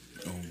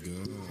 Oh,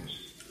 God.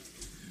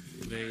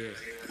 Yeah. Everybody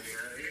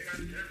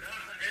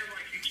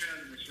keep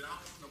telling me shit. I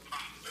don't want no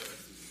pop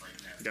right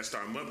now. Gotta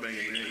start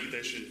mukbanging, man. Eat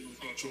that shit.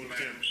 Chew on the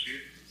camera.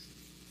 Shit.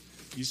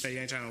 You say you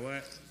ain't trying to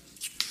what?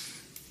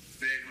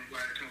 Begging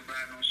everybody come by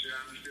no shit.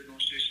 I'm just sitting on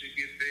shit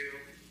get stale.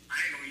 I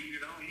ain't gonna eat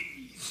it. I don't eat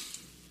weed.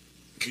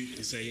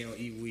 He say he don't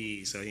eat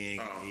weed, so he ain't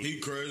gonna eat. He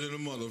crazy the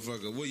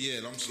motherfucker. Where you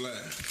at? I'm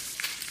sliding.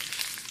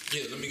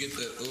 Yeah, let me get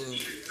that.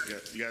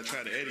 You gotta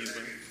try the Eddies,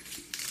 man.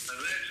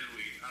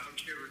 Allegedly, I don't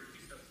care what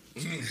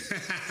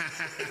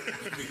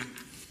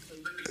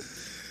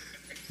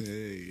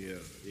Hey,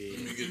 Let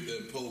me get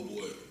that po'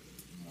 boy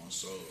on my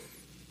soul.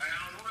 Hey,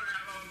 I don't wonder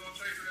how long it's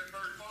gonna take for that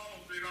first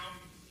pause, big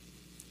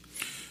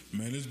homie.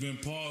 Man, it's been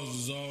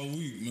pauses all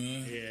week,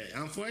 man.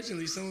 Yeah,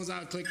 unfortunately, as soon as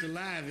I clicked the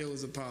live, it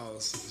was a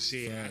pause.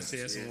 Shit, I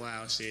said some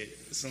wild shit.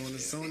 As soon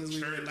as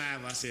we went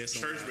live, I said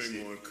some Church wild been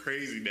shit. going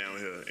crazy down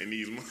here in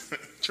these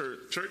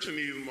church in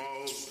these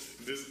malls.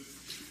 This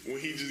when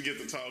he just get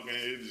to talking,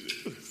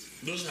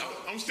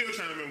 I'm still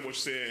trying to remember what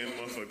you said in the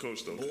motherfucker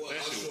coach though. Boy, That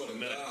I shit swear was to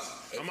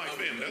nuts. God. I'm like,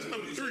 damn, that's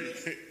number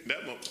 3.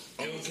 That one,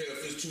 I don't care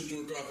if it's 2,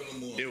 3 o'clock in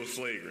the morning. it was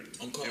flagrant.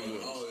 I'm calling It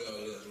was. all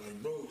y'all that.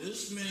 Like, bro,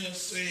 this man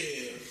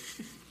said,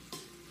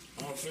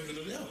 I figured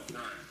it out.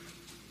 Y'all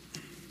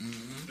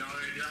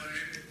ain't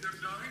trip,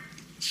 Johnny?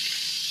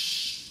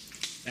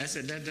 That's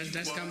it.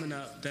 That's coming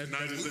up. We want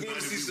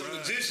to see some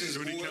magicians,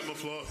 Rudy boy.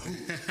 Camouflage.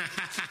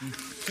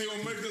 He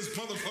gonna make this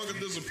motherfucker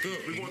disappear.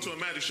 We going to a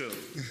magic show.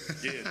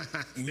 Yeah.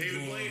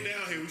 David Blaine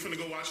down here. We finna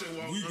go watch it and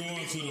walk. We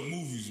going to the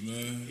movies,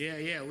 man.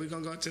 Yeah. We're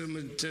gonna go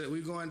we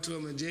going to a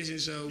magician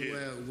show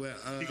Yeah. where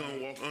He gonna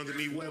walk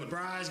underneath where water.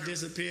 bras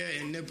disappear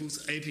and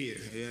nipples appear.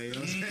 Yeah, you know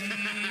what I'm saying?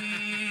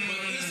 But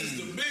this is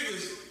the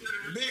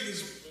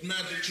biggest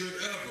magic trick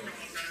ever.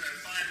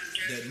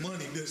 That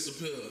money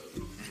disappeared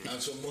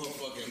out your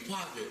motherfucking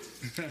pocket.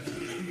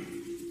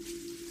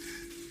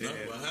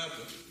 That's what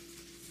happened.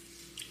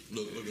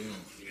 Look at him.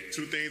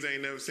 2 things I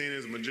ain't never seen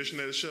is a magician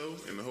at a show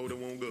and the holder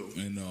won't go.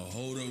 And the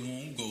holder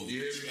won't go.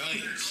 Yeah.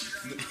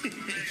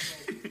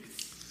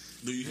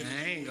 Do you hear me?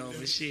 I ain't go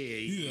for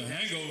shit. You a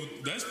hangover.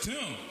 That's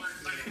Tim.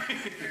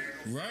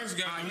 Rice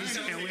got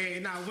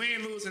We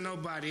ain't losing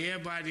nobody.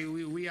 Everybody,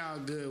 we all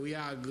good. We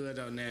all good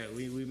on that.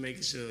 We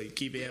making sure you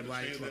keep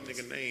everybody Change close. that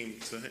nigga name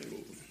to hangover.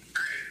 Hey,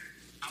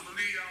 I'm gonna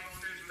leave y'all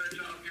on this and let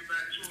y'all get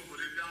back to it. But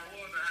if y'all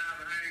was to have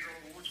a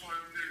hangover, which one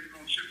of them niggas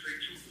gonna chip their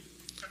tooth?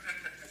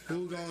 Who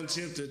gonna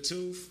chip the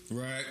tooth?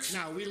 Racks.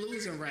 No, we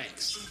losing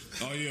racks.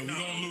 Oh, yeah, we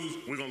gonna lose.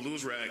 We're gonna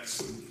lose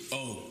racks.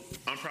 Oh,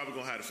 I'm probably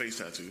gonna have a face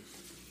tattoo.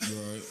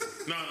 right.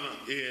 No,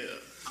 yeah.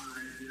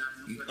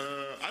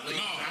 I think.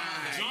 No,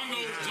 John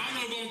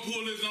gonna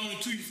pull his own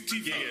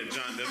teeth Yeah, out.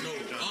 John. That's No,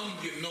 John.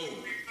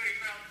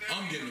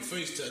 I'm getting a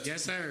face tattoo.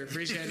 Yes, sir.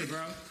 Appreciate it, bro.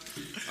 All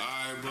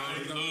right, bro.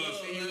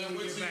 See you when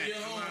we get back.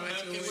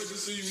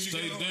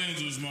 Stay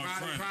dangerous, my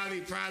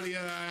friend. Probably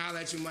I'll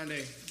let you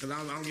Monday because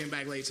I'm getting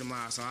back late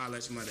tomorrow, so I'll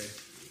let you Monday.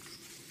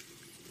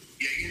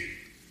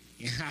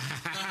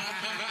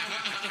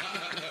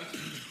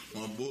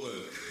 My boy.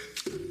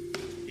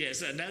 Yeah,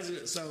 so that's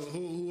it. So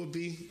who would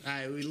be? All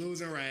right, we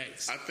losing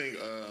racks. I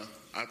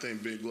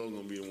think Big Glow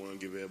gonna be the one to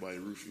give everybody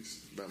roofies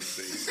by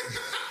mistake.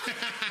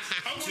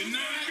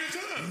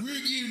 Tonight, We're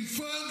getting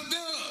fucked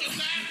up.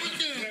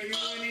 Yeah, you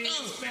wouldn't even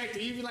expect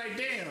it. You be like,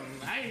 damn,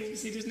 I didn't even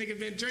see this nigga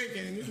been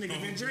drinking, and this nigga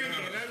been drinking.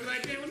 I was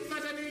like, damn, what the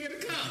fuck that nigga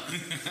get a cup?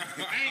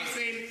 I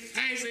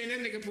ain't seen that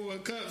nigga pour a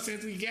cup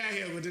since we got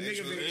here, but the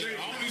nigga been drinking.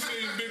 I only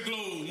seen Big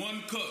Glow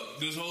 1 cup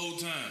this whole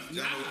time.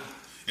 Nah,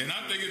 And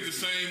I think it's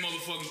the same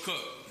motherfucking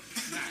cup.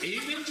 he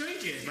been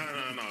drinking. No.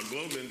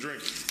 Glow been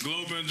drinking.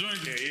 Glow been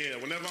drinking. Yeah.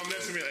 Whenever I'm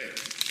next to me,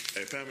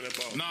 hey, pass me that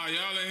ball. Nah,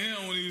 y'all ain't hear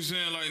him when he was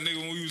saying, like, nigga,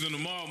 when we was in the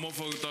mall,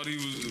 motherfucker thought he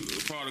was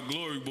a part of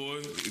Glory Boy.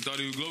 He thought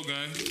he was Glow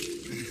Gang.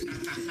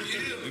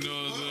 You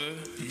know what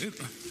I'm saying?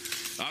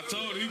 I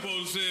told him, he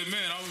supposed to say,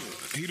 man,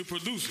 he the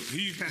producer.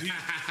 He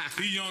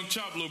Young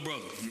Chop little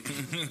brother.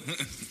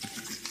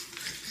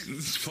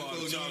 This is part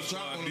of Young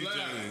Chop on live.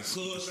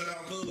 DJs. Shout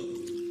out,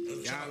 Cuz.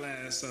 Y'all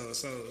ass, so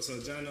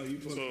Jono, you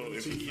put. So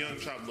if he Young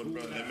Chop little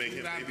brother, that make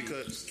him baby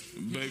cuts.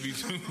 Baby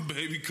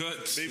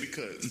cuts. Baby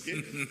cuts.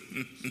 Yeah.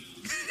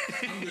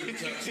 I'm getting a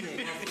tattoo on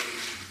my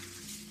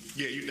face.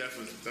 Yeah, you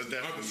definitely. That's I can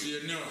definitely. see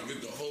it now.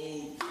 Get the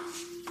whole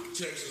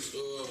Texas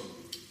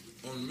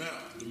on the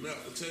map. The map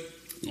of Texas.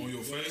 On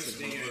your face.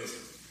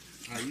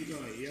 You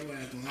gonna your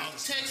ass gonna have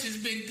to, Texas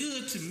been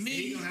good to he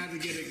me. gonna have to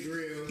get a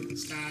grill,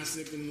 start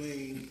sipping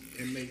lean,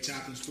 and make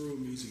chop and screw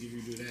music if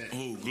you do that.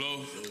 Oh,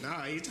 Glow. No,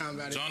 he talking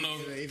about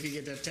Jono. if he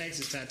get that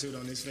Texas tattooed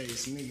on his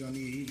face,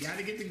 he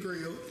gotta get the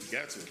grill.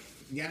 Got to.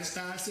 You gotta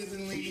start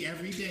sipping lean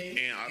every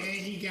day, And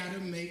he gotta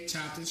make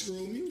chop and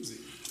screw music.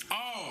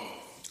 Oh,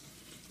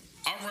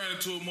 I ran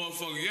into a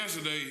motherfucker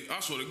yesterday. I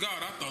swear to God,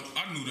 I thought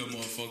I knew that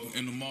motherfucker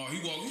in the mall.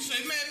 He walked. He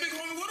said, "Man, big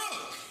homie, what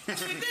up?" I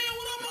said, "Damn,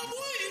 what up, my boy?"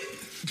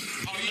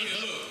 Oh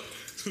yeah,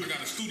 look, I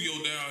got a studio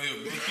down here,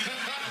 bro.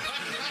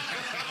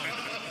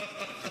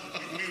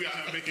 We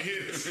gotta make a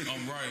hit.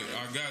 I'm right.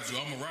 I got you.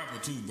 I'm a rapper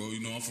too, bro. You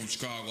know, I'm from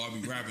Chicago. I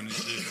be rapping and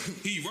shit.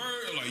 He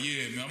word like,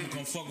 yeah, man. I'm gonna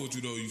come fuck with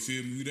you though. You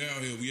feel me? We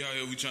down here. We out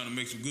here. We trying to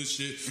make some good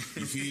shit.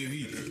 You feel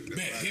me?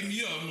 Bet, hit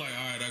me up. I'm like,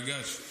 all right, I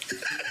got you.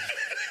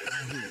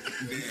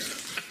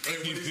 Hey,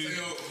 when they say,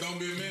 oh, don't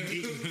be a man,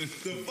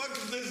 the fuck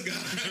is this guy?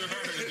 The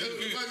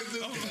fuck is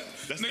this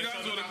guy? Nigga,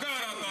 I swear to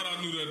God, I thought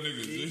I knew that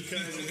nigga.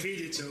 Because he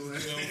did your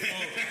ass.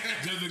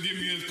 Just to give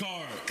me his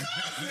card.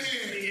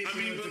 I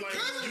mean, but like,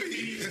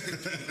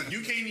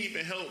 you can't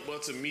even help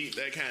but to meet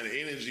that kind of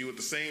energy with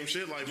the same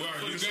shit. Like, Right,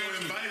 you motherfuckers so got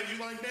to. invited, you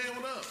like, damn,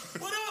 what up?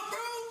 What up,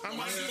 bro? How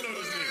much you know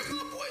this nigga?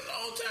 My boy,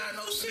 long time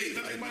no see.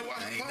 Like, might watch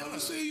I ain't never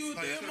seen you a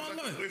day in my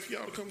life. If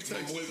y'all come to My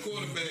Texas. boy,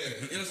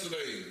 quarterback.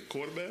 Yesterday,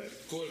 Quarterback?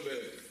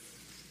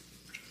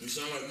 He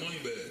sound like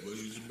Moneybag, but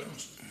he's just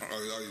bouncing. I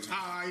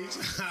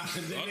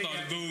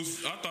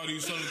thought he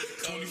was selling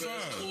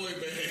 25. Toy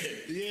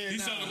bag. Yeah, He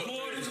selling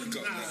quarters?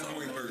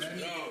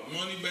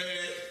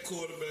 Moneybag,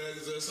 quarterback.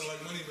 Does that sound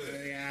like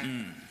Moneybag? Yeah.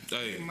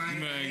 Hey, Mike,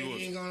 man, I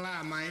ain't gonna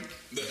lie, Mike.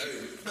 I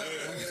ain't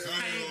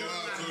gonna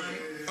lie to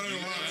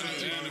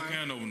you. and the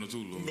can opener too,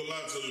 I'm Lou. gonna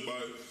lie to you,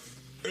 buddy.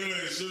 It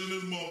ain't shit in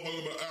this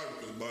motherfucker about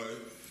Africans, buddy.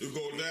 You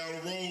go down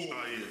the road,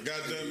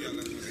 goddamn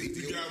it,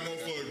 you got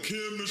motherfucking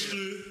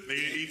chemistry.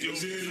 Nigga,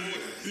 Ethiopia.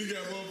 You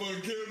got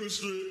motherfucking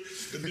chemistry,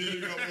 and then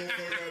you got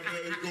motherfucking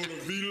goddamn, you go to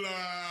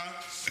V-Live,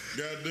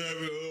 goddamn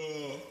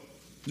it,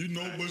 you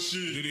know, but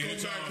shit. Did he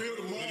hit come back y'all? here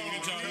tomorrow. Did he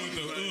hit y'all with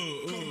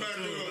the Come back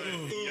here,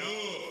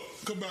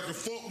 come back and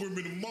fuck with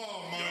me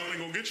tomorrow, man. Y'all ain't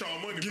gonna get y'all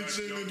money Get back.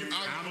 you in the-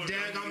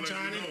 I'm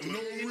trying to No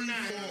refund.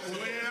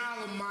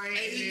 $20, Mike.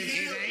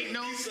 It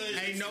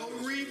ain't no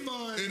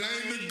refund. It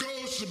ain't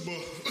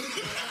negotiable.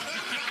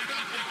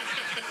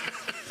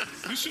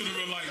 You should have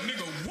been like,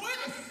 nigga, what?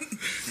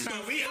 So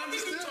we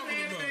understood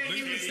everything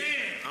he was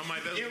saying. I'm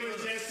like, that's It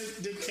was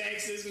just the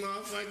Texas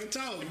motherfucking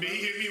talk. Then he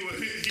hit me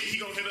with, he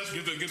gonna hit us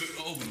with. Get the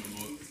opener,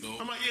 boy. No.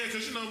 I'm like, yeah,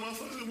 cause you know,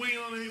 motherfuckers, we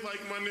ain't on it. Like,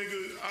 my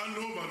nigga, I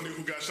know about a nigga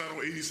who got shot on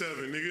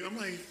 87, nigga. I'm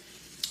like,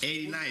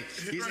 89.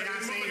 He said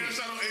I seen got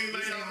shot on He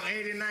said on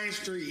 89th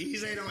Street. He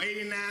said on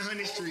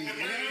 8900 Street.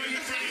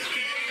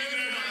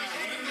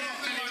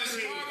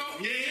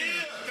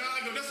 yeah,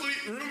 Chicago. That's what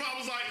he, remember I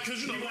was like,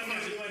 cause you know,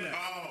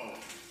 oh.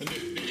 The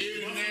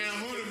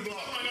 8900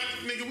 block. I'm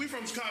like, nigga, we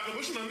from Chicago,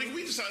 but you know, nigga,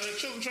 we just out there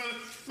chilling, trying to,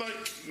 like,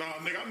 nah,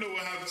 nigga, I know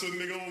what happened to a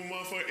nigga on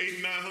motherfucking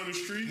 8900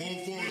 Street.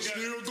 Motherfucker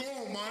still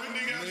going, man.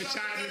 Nigga got They shot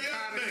tried to there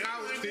call the yesterday.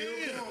 couch still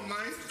Yeah. going,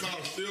 Mike. Car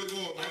still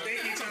going, I man. think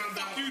he talking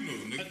about You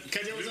knew, nigga.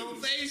 because it was on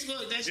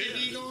Facebook. That shit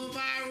be going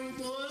viral,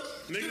 boy.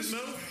 Niggas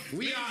know.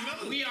 We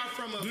are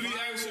from a Did he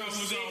ask y'all viral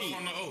was y'all city.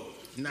 from the O?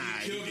 Nah,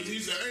 He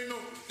said, ain't no,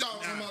 y'all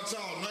talking about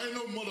y'all. Ain't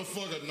no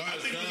motherfucker nice I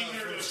think guy he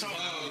heard us from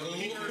talking.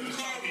 He heard us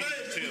talking.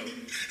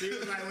 he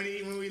was like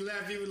when we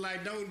left, he was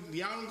like, y'all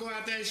don't go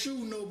out there and shoot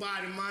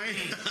nobody, man.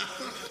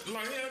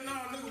 Like, hell no,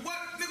 nigga,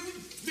 what? Nigga, we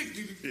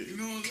 50. You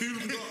know what I'm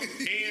saying?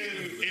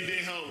 And it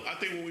didn't help. I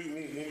think when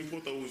we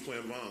put those, we was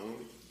playing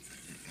Bond.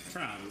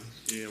 Probably.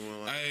 Yeah, well,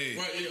 like, Hey,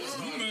 Right,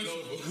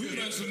 yeah, we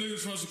met some niggas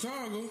from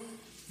Chicago.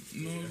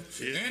 You know?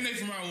 Yeah. And they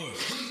from out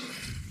west.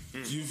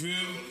 You feel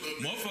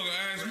me? Motherfucker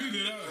asked me,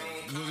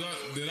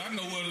 did I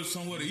know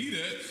somewhere to eat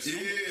at?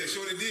 Yeah,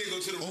 Shorty did go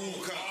to the wrong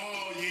cop.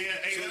 oh yeah,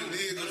 hey, Shorty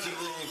did go to the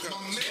wrong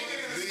cop.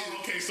 oh,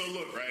 okay, so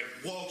look, right?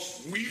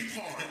 We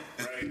park,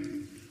 right?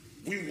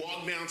 We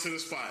walk down to the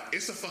spot.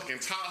 It's a fucking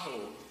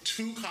Tahoe,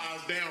 2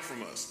 cars down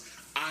from us.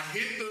 I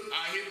hit the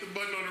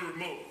button on the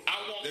remote. I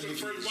walked That to the bitch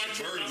first white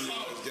truck I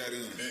saw. got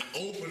in.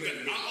 Open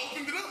it. I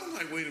opened it up. I'm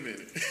like, wait a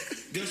minute.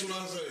 Guess what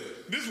I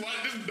said? This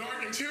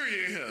dark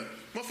interior in here.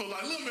 Motherfucker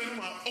like, look, man, I'm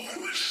like,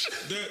 oh shit.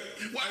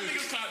 Why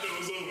niggas car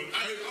doors open?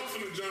 I'm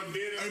finna jump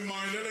dead. Hey,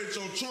 man, that ain't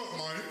your truck,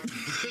 man.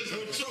 That's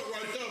your truck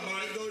right there,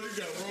 man. Go, you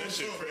got wrong That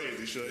shit truck.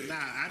 crazy, shorty. Nah,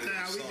 I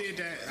thought we did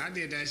that. I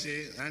did that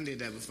shit. I did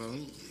that before.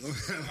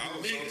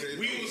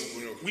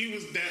 We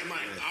was that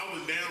like I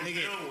was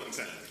downtown one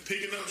time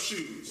picking up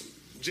shoes.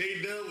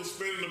 J Dub was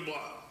spinning the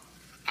block.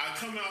 I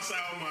come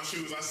outside with my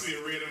shoes. I see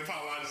a red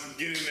Impala. I just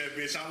get in that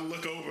bitch. I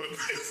look over.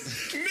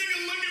 Nigga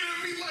looking at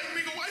me like,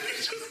 nigga, why you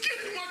just get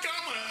in my car?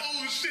 I'm like,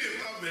 oh shit,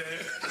 my bad.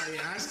 Oh,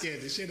 yeah, I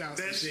scared the shit out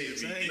That some shit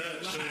shit. be I ain't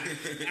nuts, gonna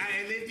lie.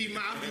 And it be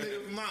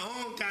my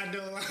own car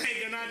door. Like,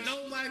 and I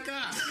know my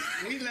car.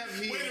 We left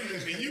me. Wait a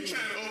minute, you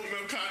trying to open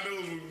up car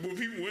doors with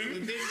people in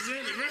it? Bitches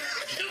in it, right?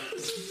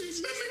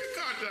 That nigga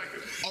carjacker.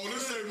 Oh,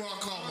 this ain't my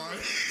car,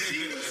 man.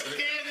 She was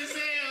scared as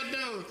hell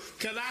though,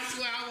 cause I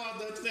swear I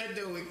walked up to that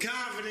door with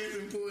confidence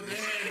and pulled the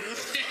handle.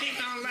 Ain't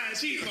gonna lie,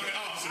 she was like,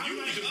 Oh, so I'm you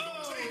like, just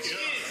oh take it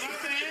shit, my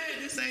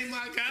bad, this ain't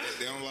my car.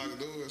 They don't lock the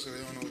door, so they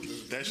don't know what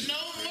this is. That shit. No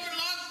more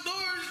locked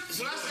doors.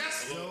 So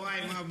that's no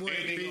white, my boy,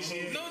 Ain't even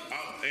appreciate gonna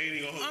hold. Ain't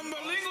even gonna hold. I'm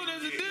bilingual,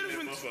 there's a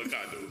difference. Motherfucker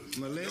car door.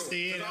 Melissa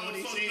here, I that's what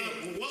was he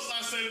fucked said. up. Once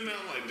I said it now,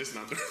 I'm like, this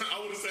not the I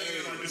would have said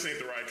it like, this ain't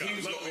the right car. He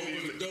was gonna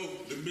Luckily, open the door.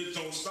 The bitch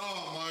don't start,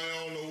 man. I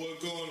don't know what's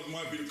going on. It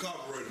might be the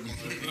carburetor, man.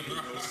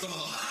 Don't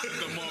start.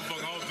 The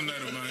motherfucker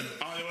alternator, man.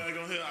 all your ass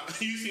gonna hear,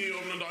 you see it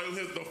open the door, you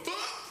hear the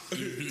fuck?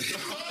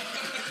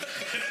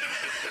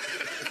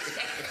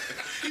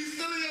 He's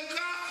still in your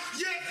car?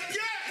 Yeah.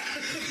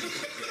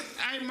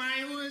 Hey,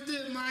 man, who is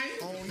this, man? I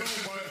don't know,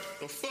 man.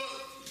 The fuck?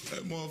 That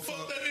Fuck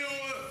motherfucker. that nigga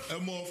what?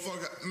 That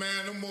motherfucker,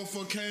 man, that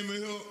motherfucker came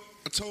in here.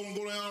 I told him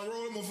go down the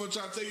road. Motherfucker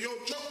try to take your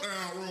truck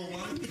down the road,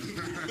 man.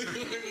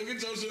 Get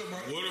your shit, man.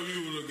 What if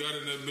you would have got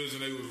in that bitch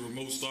and they was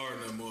remote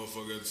starting that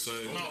motherfucker at the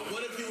same No, time?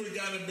 what if you would have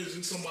got in that bitch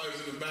and somebody was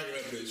in the back of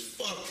that bitch?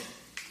 Fuck him.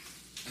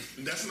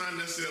 That's not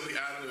necessarily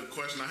out of the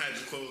question. I had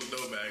to close the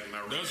door back and I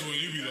ran. That's when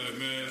you be like,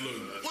 man,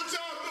 look. What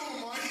y'all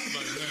doing, man?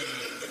 Like, man,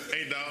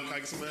 Hey, dog, can I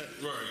get some of that?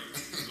 right.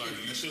 Like,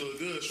 That shit look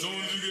good. as soon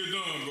as you get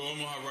done, bro, I'm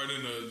gonna hop right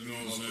in there, you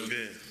know what I'm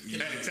saying? Yeah.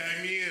 Hey,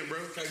 tag me in, bro.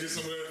 Can I get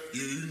some of that?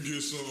 Yeah, you can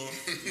get some.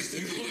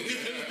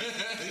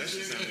 That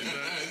shit sounded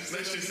nuts.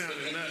 That shit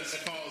sounded nuts.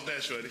 Pause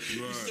that, shorty.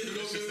 Right.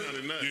 That shit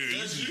sounded nuts.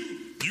 Yeah,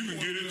 you can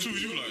get it too.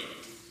 You like,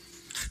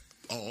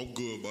 Oh, I'm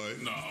good, boy.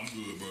 nah, I'm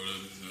good, bro.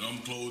 I'm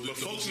closed. But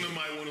folks in the mic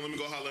want to let me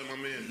go holler at my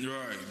man. You're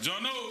right.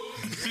 John, no.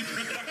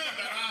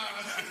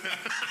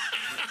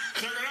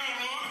 Check it out,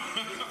 Lord.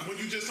 When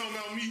you just talking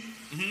about me,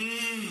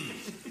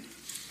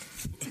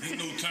 Ain't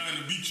no time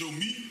to beat your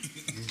meat.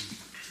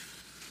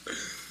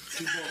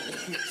 Keep on.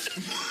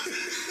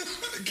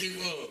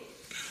 Keep up.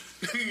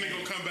 they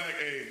gonna come back.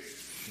 Hey,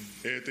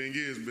 everything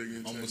is big.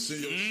 And I'm gonna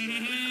see your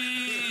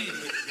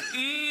shit.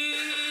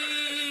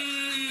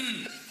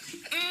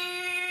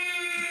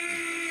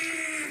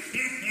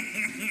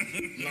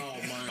 No,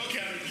 man.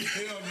 Okay.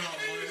 Hell no, man.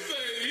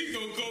 He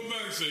gonna come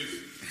back and say,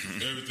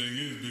 everything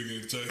is big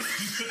in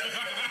Texas.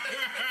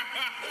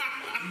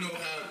 You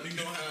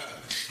know how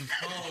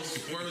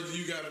words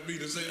you gotta be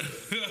to say that.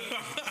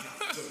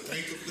 To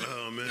think of that.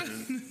 Oh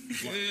man.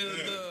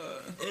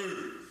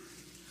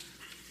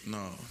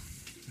 No.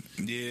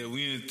 Yeah,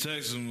 we in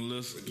Texas,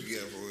 Melissa. What you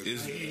got for it?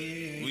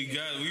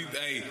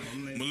 Hey,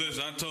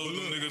 Melissa, I told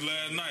them niggas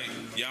last night,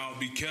 y'all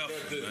be careful,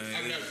 I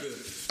man. got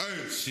this.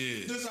 Hey,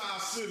 Shit. this our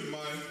city, man.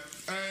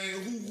 Hey,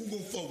 who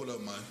gonna fuck with us,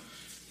 man?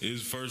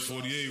 It's first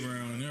 48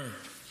 round there.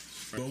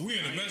 But we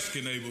in the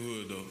Mexican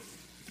neighborhood, though.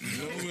 You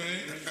know what I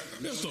mean?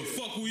 That's the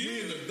fuck we We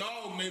in in. the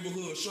dog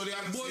neighborhood. Shorty, I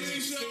can Boy, you ain't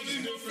see see all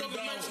these different motherfucking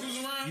dogs. Mexicans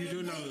around? You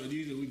do know,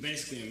 we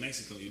basically in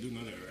Mexico. You do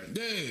know that, right?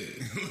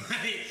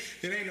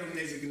 Yeah. It ain't no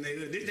Mexican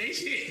neighborhood. This they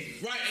shit.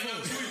 Right, and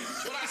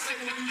what I say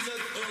when we was at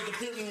the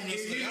pit room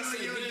If yesterday, you I know said,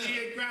 your damn.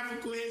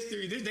 geographical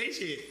history, this they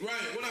shit.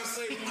 Right, what I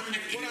say when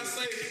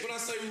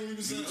we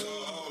was in the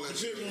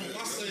pit room,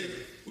 I say,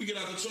 we get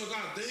out the truck,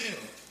 damn.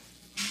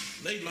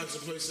 They like to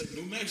place say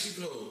New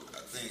Mexico.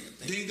 I think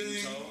Ding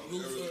ding.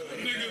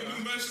 Nigga,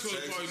 New Mexico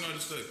is probably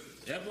United States.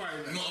 That part.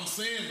 No, I'm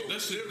saying though.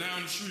 That shit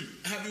down the street.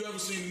 Have you ever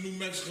seen the New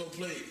Mexico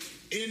plate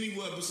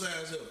anywhere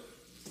besides here?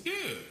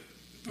 Yeah.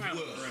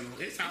 Probably What? a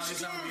rental. It's always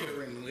gonna be a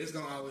rental. It's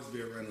gonna always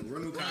be a rental.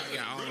 Rental car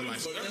got all the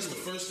lights. So that's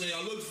the first thing I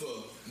look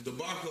for. The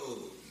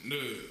barcode.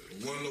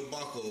 Yeah. One little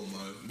barcode,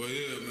 man. But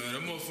yeah, man,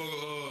 that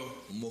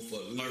motherfucker,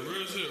 Motherfucker. like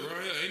real shit,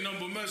 right here. Ain't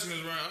nothing but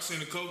Mexicans around. I seen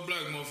a couple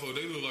black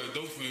motherfuckers. They look like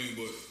dope fiends,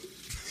 but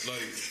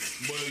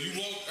you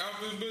walk out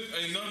this bitch,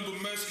 ain't nothing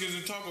but Mexicans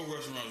and taco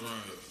restaurants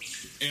around here.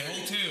 And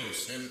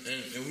hotels. And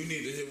we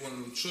need to hit one of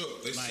them trucks.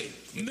 They Like,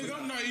 say, Nigga,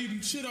 I'm not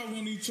eating shit out one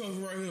of these trucks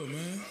right here,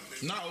 man.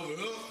 not over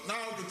here. Not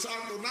over the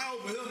taco. Not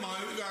over here, man.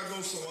 We gotta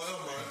go somewhere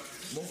else, man.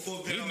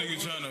 Motherfucker. This nigga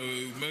trying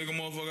to make a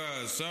motherfucker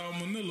out of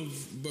salmonella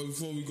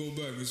before we go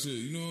back and shit.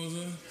 You know what I'm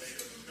saying?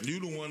 You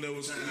the one that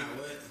was.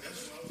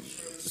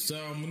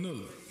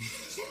 Salmonella.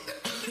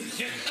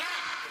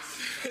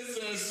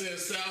 It said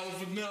sour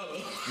vanilla.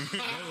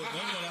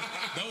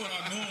 That's what I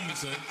normally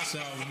say.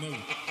 Salmonella.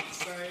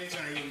 sorry, they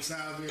trying to use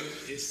Salisbury.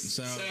 It's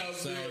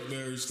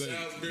Salisbury steak.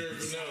 Salisbury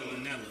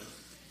vanilla.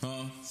 salmonella.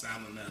 Huh?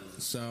 Salmonella.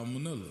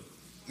 Salmonella.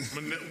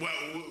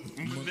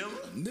 Manila?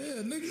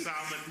 Yeah, nigga.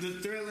 The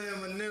Thriller in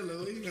Manila.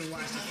 We can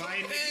watch the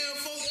fight. Damn,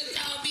 folks,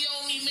 y'all be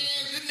on me,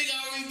 man. This nigga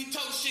already be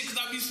talking shit because I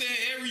be saying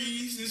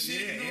Aries and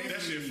shit. Yeah, you know?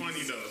 That shit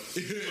funny though.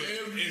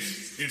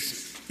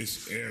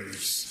 It's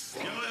Aries.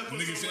 Y'all have put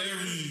Niggas some-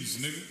 Aries,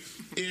 nigga.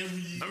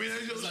 I mean,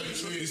 that's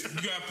just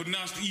You gotta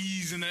pronounce the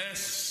E's and the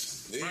S.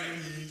 right.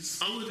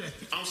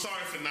 I'm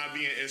sorry for not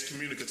being as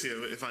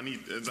communicative as I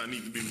need to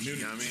be. You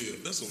know what I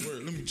mean? That's a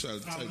word. Let me try to Oh,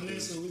 type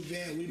this. listen, we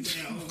been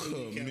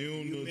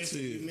Community.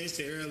 You missed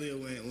it earlier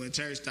when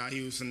Church thought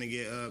he was finna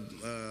get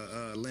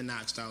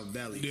Lennox off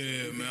belly.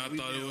 Yeah, man, I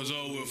thought it was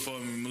over for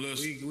me,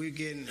 Melissa. We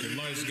getting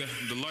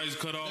The lights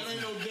cut off. That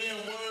ain't no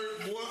damn word,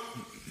 boy.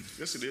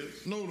 Yes, it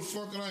is. No, the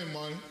fuck it ain't,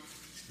 man.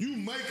 You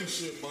making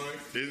shit, man.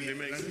 It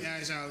makes Let me sense.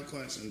 ask y'all a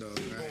question though,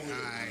 right?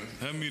 All right.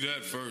 Hand me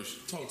that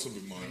first. Talk to me,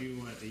 man. You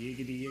want the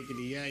yickety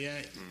yickety yeah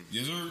yeah?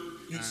 Yes, sir.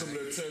 You some of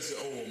that test it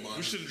over, man.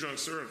 We should have drunk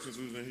syrup since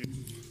we was in here.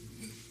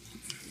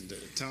 The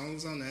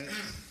tones on that.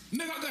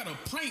 Nigga, I got a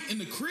pint in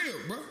the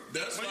crib, bro.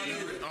 That's why they.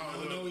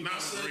 Oh, I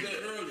not said three. that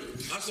earlier.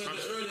 I said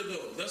that earlier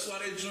though. That's why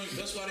they drink.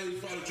 That's why they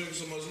probably drink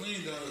so much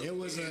lean down there.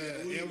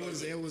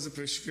 It was a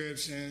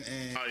prescription,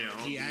 and Oh, yeah, I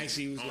don't he do-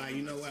 actually was I don't like,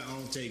 you know what? I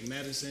don't take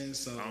medicine,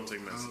 so I don't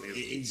take medicine either.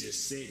 It's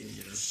just sitting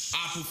here.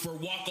 I prefer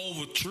walk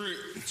over trick.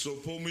 So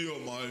pull me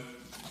up, man.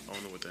 I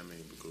don't know what that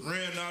means. But cool.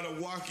 Ran out of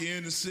walking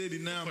in the city.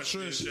 Now I'm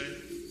Question is, tripping.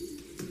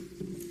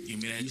 Jay,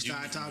 Give me that. You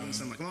start talking to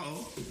somebody, come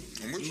on,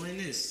 I'm with you you. in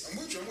this? I'm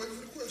with you. I'm waiting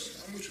for the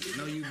question. I'm with you.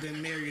 No, you've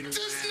been married a while.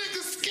 This nigga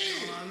You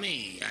scared. know what I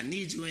mean? I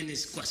need you in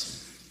this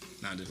question.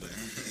 Not just playing.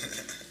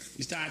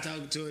 You start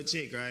talking to a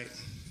chick, right?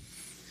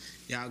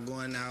 y'all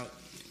going out,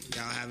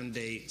 y'all having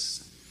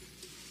dates.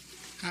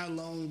 How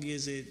long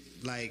is it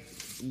like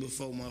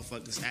before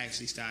motherfuckers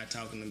actually start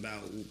talking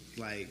about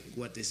like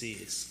what this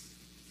is?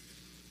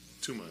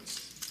 2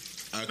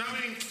 months. I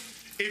mean,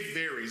 it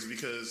varies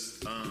because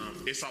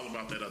it's all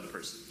about that other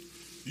person.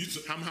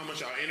 How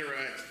much y'all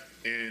interact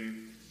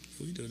and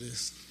we do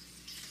this.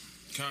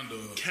 Kinda,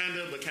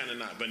 but kinda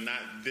not, but not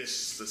this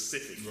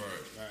specific.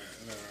 Right.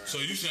 So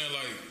you saying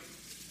like,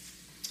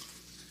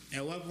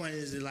 at what point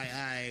is it like,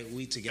 all right,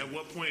 we together? At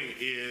what point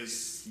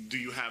do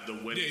you have the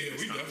wedding? Yeah,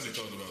 we definitely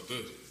talked about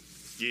this.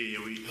 Yeah,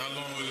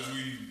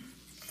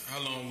 How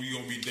long we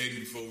gonna be dating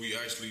before we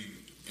actually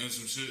end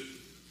some shit?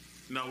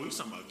 No, we was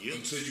talking about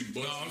gifts. Until you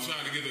bust. No, I'm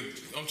trying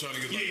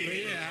to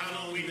get Yeah,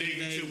 how long we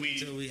dating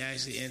until we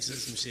actually enter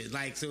some shit?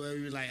 Like, so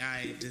we like, all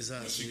right, this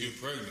up. She get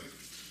pregnant.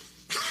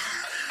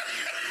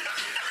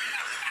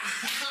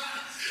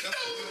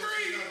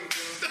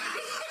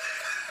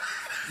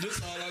 This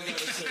all I gotta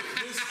say.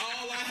 This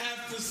all I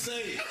have to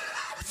say.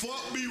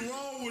 Fuck me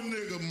wrong with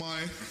nigga,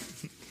 man.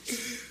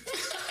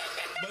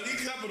 But he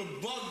covered a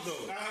buck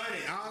though.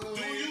 All the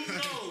way. Do you know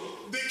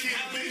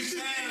how many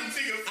times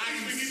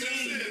I've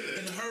seen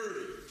and heard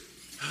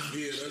it?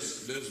 Yeah,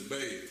 that's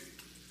babe.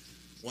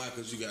 Why?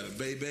 Cause you got a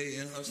baby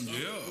in her stomach?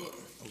 Yeah.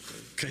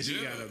 Okay. Cause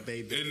you got a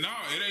baby. And no,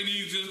 it ain't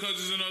even just cause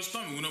it's in her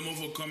stomach. When that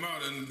motherfucker come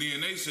out and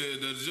DNA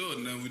said that's yours,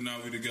 then we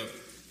together.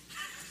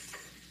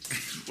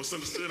 What's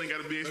understood ain't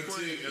gotta be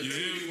explained.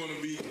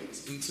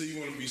 Until you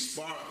wanna be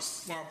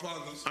smart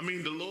partners. I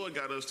mean, the Lord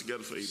got us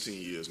together for 18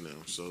 years now,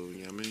 so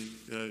you know what I mean?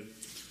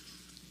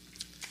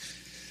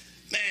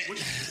 Man,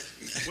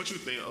 what you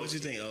think? What you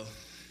think, I don't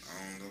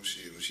know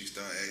shit. When she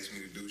start asking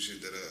me to do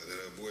shit that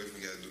her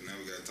boyfriend got to do, now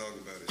we got to talk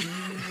about it.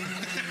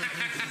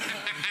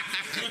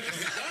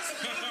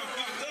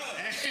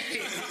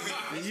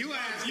 You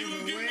asked You me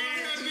give when. my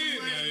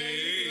idea.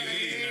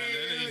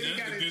 You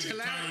gotta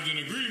chill out. Terms and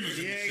agreements.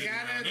 Yeah,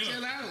 gotta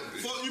chill out.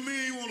 Fuck you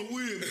mean you wanna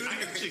win, bitch?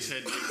 I got chicks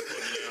had dates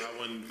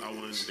before I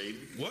wasn't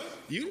dating. What?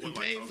 You done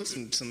paid for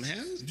some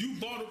hair? You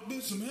bought a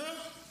bitch some hair?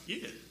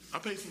 Yeah, I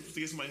paid to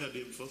get somebody hair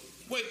did before.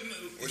 Wait,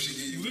 What she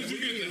give you? did you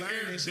get the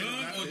hair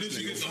done or did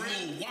you get the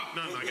whole wop?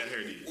 No, I got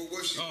hair did.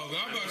 What she? Oh,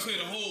 I'm about to say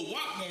the whole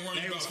wop gonna run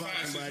you about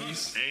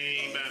 500-600.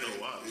 Ain't bad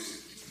no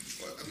wops.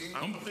 What?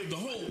 I mean, The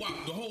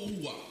whole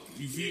wop.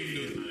 You feel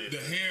me? The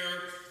hair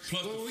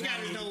plus Well, the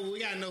frontal. we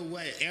gotta know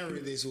what era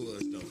this was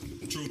though.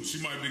 True,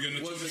 she might be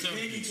getting the Was it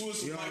Pinky 270s.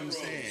 Twist You or know what I'm Micros?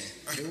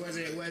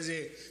 saying? Was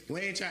it?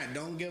 We ain't trying.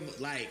 Don't give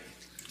like.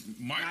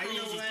 Micros you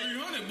know is what?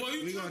 300, boy.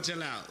 We gonna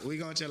chill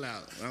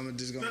out. I'm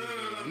just gonna.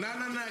 No,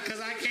 cause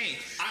I can't.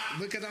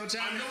 Because I'm I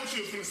trying. know what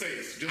you was gonna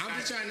say. I'm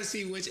just trying to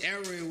see which era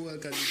it was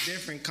because it's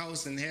different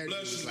costs and hairdos.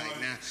 Bless you, Like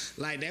man. now,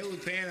 like they was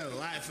paying a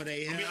lot for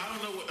their hair. I mean, I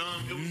don't know what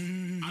it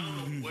was. I don't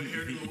know what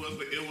hairdo it was,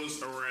 but it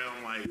was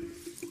around like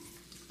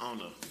I don't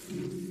know.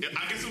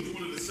 I guess it was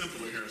one of the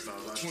simpler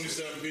hairstyles.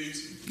 27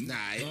 beats. Nah,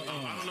 I don't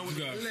know what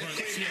You got Look, front,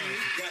 quick yeah.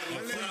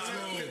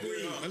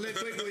 a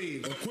little quick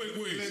weave. A quick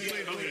wig.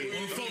 Okay.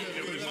 On the phone.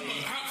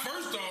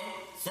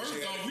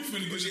 First off, we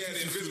finna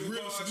get into some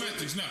real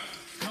semantics. Now,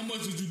 how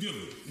much did you give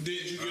her?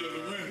 Did you get her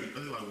the Remy? I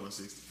think like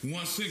 160.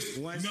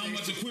 160. You know how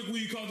much a quick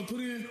weed cost to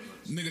put in?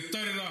 Nigga,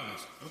 $30.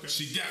 Okay.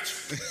 She got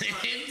you.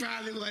 It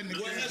probably wasn't.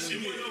 What has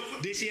she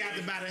did? Did she have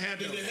to buy the hair?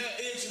 Did the hair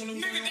itch when it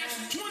was Nigga,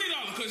 that's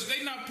 $20 because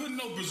they not putting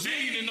no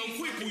Brazilian in no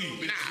quick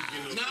weed.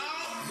 No.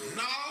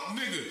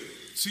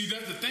 Nigga, see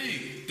that's the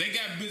thing. They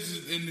got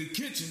bitches in the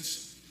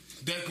kitchens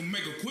that can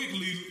make a quick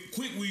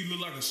weed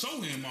look like a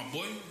sew-in, my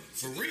boy.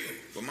 For real.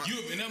 But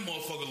You up in that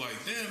motherfucker like,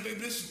 damn, baby,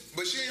 this.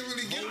 but she ain't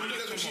really giving me.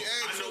 That's what she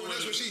asked for.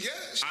 That's what she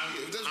got.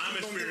 I'm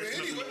experienced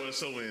looking at what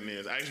sew in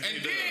is. Actually,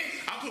 And then-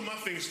 I put my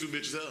fingers through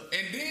bitches up.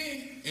 And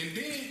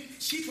then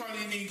she probably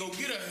didn't even go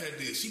get her hair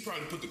did. She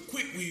probably put the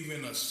quick weave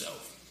in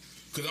herself.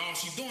 Cause all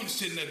she doing is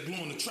sitting there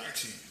blowing the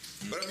tracks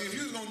in. But I mean, if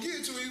you was gonna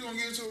get to it, you was gonna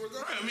get to it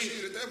regardless. Right, I mean,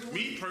 Shit, at that point.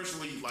 me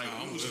personally, like,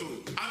 I'm it was good.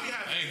 cool. I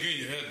ain't getting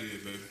your hair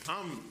did,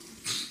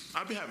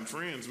 baby. be having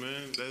friends,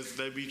 man.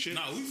 That be chill.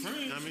 Nah, we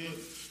friends. I mean,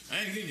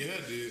 I ain't getting your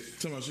hair did.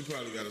 Tell me she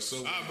probably got a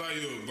soap. I'll buy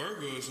you a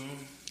burger or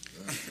something.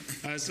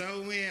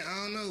 So when I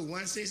don't know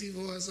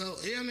 164. So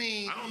I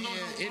mean, I don't know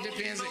yeah, how- it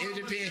depends. I don't know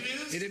how much it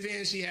is. It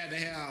depends. She had the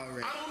hair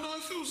already. I don't know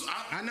if it was.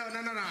 I know.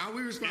 No.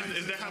 We respond.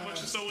 Is that how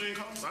much a sew in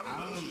costs?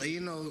 I don't know.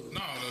 You know.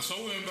 No, the sew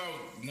in about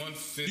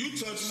 150. You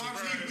touch my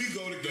feet, we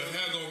go The together.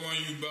 hair gonna run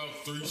you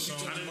about 3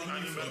 something,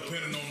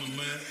 depending on the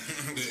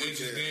length. The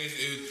inches dance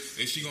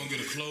is she gonna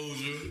get a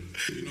closure?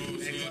 You know what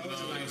I'm saying?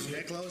 Closure, like,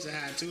 that closure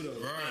high too though.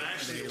 Right.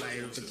 They,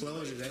 like with the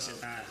closure, that shit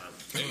high.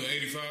 It was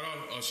 $85.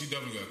 Oh, she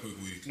definitely got quick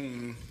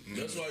weed.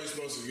 That's why you're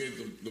supposed to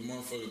get the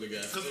motherfucker that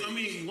got. Because, I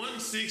mean,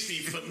 160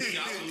 for me,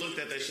 I would looked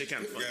at that shit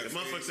kind of funny. The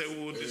motherfucker said,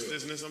 well, this,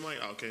 and this. I'm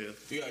like, okay.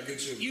 You gotta get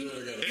your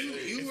girl got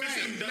You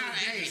right. Nah,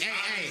 hey.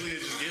 Obviously,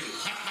 just get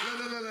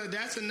it. Look,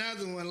 that's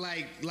another one.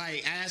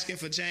 Like asking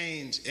for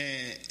change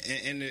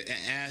and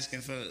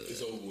asking for.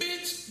 It's over with.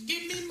 Bitch,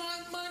 give me my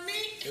money.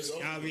 It's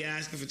over. Y'all be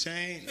asking for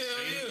change. Hell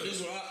yeah.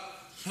 This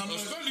what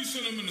Especially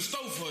send them in the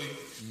store for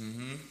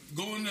you.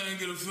 Go in there and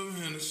get a few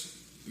Hennessy.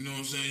 You know what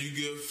I'm saying? You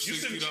give You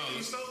send $60.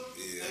 chicken stove?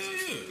 Yeah, Hell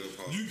that's a yeah. fucked up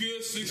part. You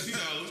get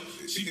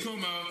 $60. She come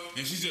out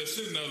and she's just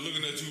sitting there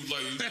looking at you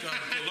like you trying to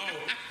pull off.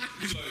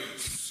 He's like,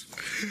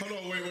 Hold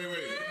on, wait.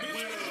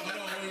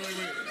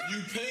 You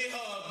pay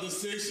her the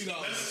 $60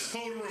 Let's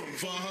hold the room.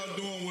 for her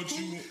doing what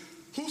you.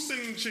 Who's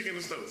sending the chicken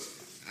and stove?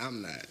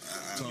 I'm not.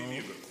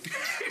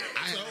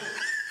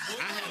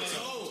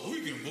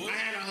 weekend, boy. I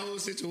had a whole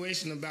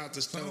situation about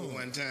the stove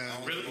one time.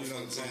 Really? You know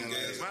what I'm saying?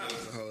 Gas. Like, it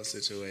was a whole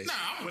situation. Nah,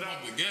 I'm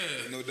pumping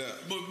gas. No doubt.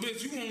 But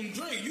bitch, you want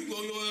to drink, you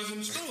go your ass in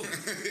the stove.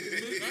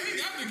 Bitch, I ain't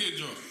got to get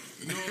drunk.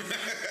 You know what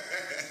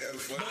I'm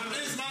saying? But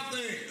this is my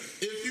thing.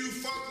 If you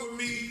fuck with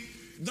me,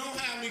 don't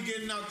have me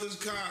getting out this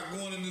car,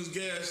 going in this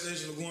gas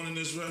station or going in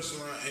this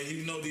restaurant, and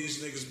you know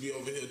these niggas be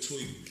over here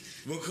tweaking.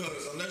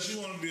 Because unless you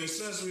want to be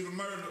accessory to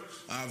murder,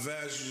 I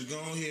advise you to go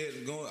ahead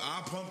and go.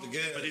 I'll pump the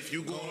gas. But if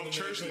you go on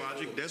church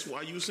logic, that's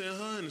why you send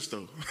her in the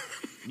stove.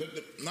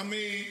 I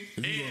mean,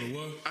 You going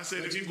what? I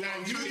said if you go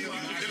on church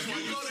logic, that's why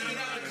you go to send get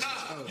her out in the the car.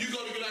 stove. You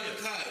go to get out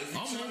the car. If you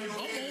I'm turn on your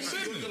head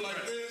business. looking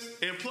like this,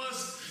 And plus,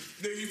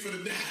 then you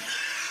finna die.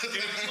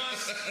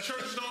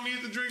 church don't need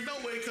to drink no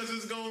way because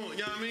it's going,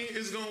 you know what I mean?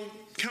 It's going to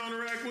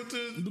counteract with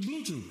the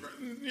Bluetooth.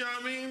 you know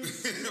what I mean?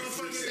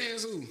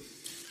 Says who?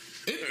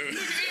 It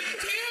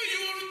tell you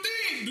on the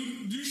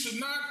thing. You should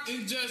not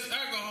ingest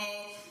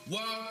alcohol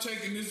while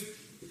taking this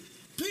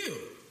pill.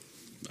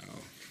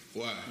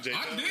 Why? I did it.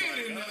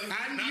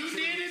 You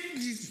did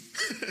it?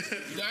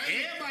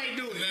 Everybody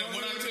do it.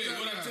 What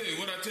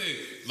I tell you.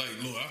 Like,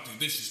 Lord, I think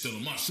this is still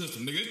in my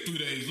system, nigga. It's 3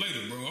 days later,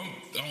 bro.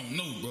 I don't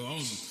know, bro.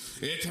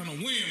 Every time the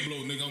wind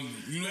blow, nigga,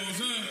 you know what I'm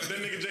saying? That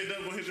nigga J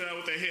Dub gonna hit you out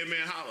with that headman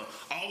holler.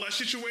 All that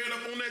shit you wearing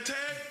up on that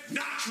tag,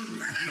 not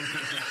true.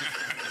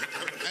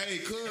 Hey,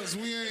 cuz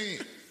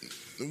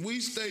we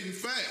stating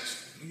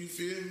facts. You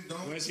feel me?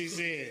 Don't What she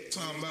said.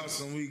 talking about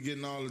some we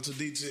getting all into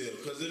detail.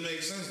 Cause it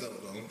makes sense though.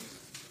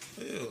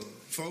 Yeah.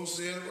 Folks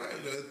said it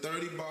right. The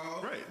 30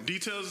 ball. Right.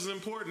 Details is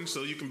important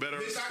so you can better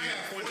Bitch, I understand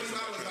got the point.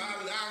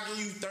 $40. I'll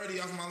give you 30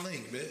 off my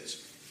link, bitch.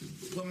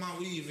 Put my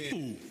weave in.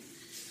 Ooh.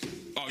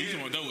 Oh, you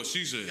talking about that what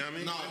she said? You know what I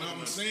mean? No,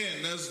 I'm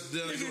saying that's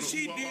Nigga,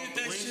 she walk did off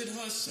the that link. shit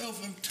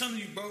herself. I'm telling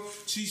you, bro.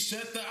 She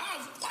set the.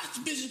 I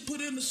watched bitches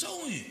put in the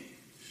sew in.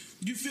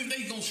 You feel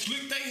they gonna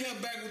slick their hair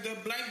back with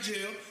that black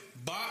gel,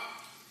 bop,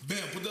 bam,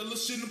 put that little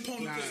shit in the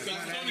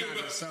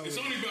ponytail. It's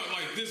only about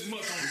like this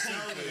much on the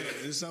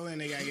ponytail. So then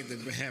they gotta get the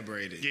hair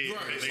braided. Yeah,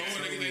 Right, so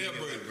when they get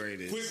their hair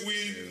braided. Quick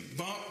weave,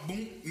 bump,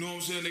 boom. You know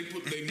what I'm saying?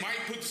 They might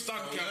put the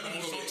stocking cap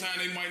on. Sometimes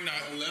they might not.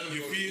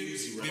 You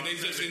feel? Then they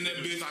just in that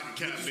bitch. Stocking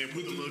cap, then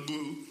put the little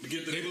glue.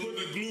 They put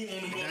the glue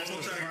on the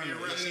motherfucker.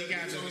 She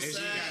got the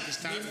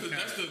stocking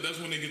cap. That's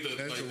when they get the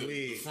That's like the the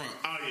wig. front.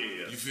 Oh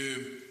yeah. You feel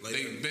me?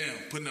 They bam,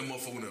 putting that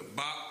motherfucker in the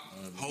bop,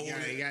 hold You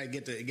it. gotta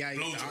get the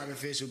blow dry.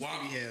 artificial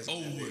Wop, baby hairs.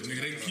 over it,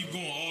 nigga. They keep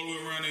going all the way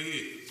around their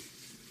head.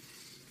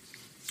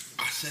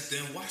 I sat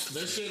there and watched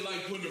that that shit. shit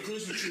like putting a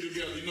Christmas tree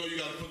together. You know you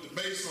gotta put the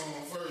base on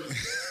first.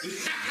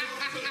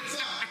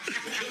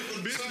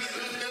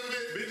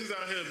 Bitches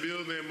out here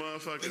building that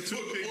motherfucking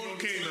toothpick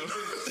volcano.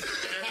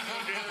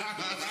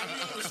 Have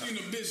you ever seen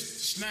a bitch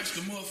snatch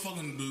the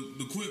motherfucking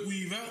the quick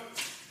weave out?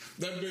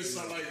 That bitch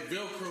sound like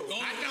Velcro.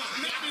 I don't.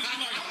 That bitch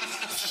like.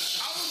 I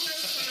was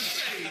just gonna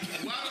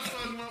say, why the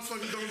fuck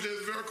motherfuckers don't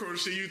just Velcro the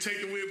shit? You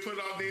take the wig, put it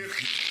out there.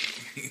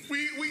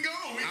 We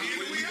gone. We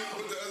in, we out.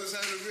 Put the other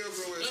side of the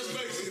Velcro at. Let's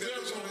make some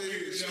Velcro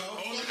wigs, y'all.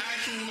 On the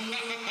actual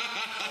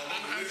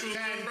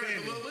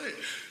brand, a little bit.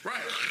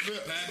 Right.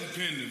 Patent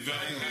pending,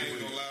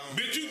 Velcro.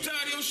 Bitch, you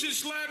tired of your shit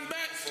sliding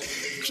back?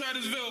 Try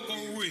this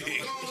Velcro wig.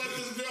 Don't let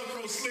this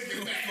Velcro slick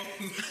it back.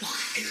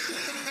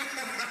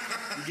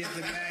 You get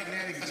the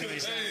magnetic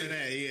joints after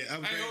that. Yeah,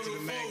 upgrade to the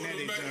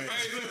magnetic joints.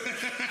 Hey, look,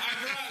 I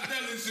tried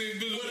telling shit,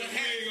 bitch, with a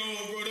wig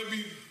on, bro. That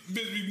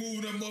bitch be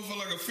moving that motherfucker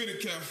like a fitted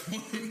cap.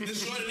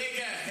 This shorty, they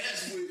got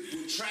hats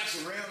with tracks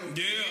around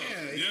them. Yeah.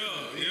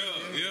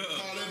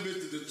 Call that bitch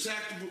the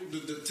detachable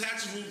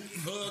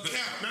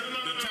cap. No.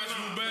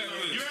 Detachable bag.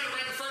 You had it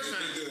right the first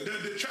time. The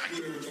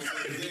detractable.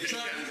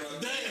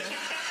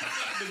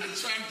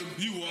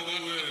 You walk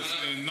over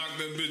there and knock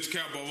that bitch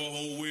cap off, her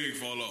whole wig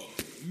fall off.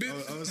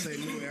 I would say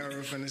New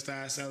Era finna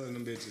start selling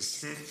them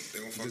bitches.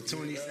 The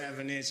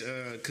 27-inch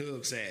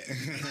Cub set.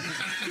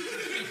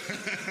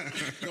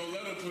 Don't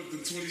let them put the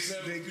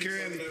 27. The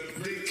curly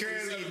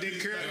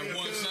That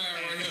one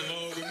side right here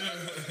long as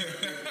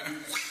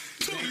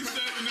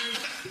 27 inch.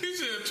 He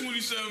said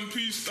 27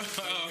 piece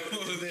style.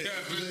 the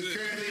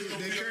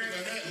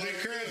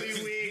curly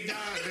wig dog.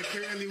 The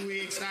curly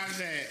wig socks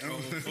hat.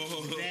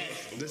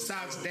 The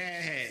socks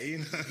dad hat. You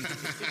know.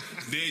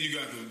 Then you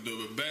got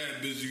the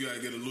bad bitch. You gotta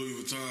get a Louis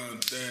Vuitton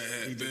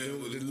dad hat.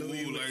 The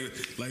Louis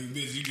like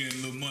bitch, you getting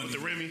a little money. The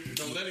Remy.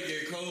 Don't let it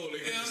get cold.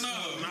 Hell no.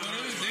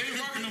 They ain't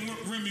rocking the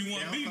Remy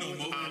 1B no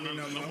more.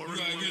 No more You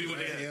gotta Remy get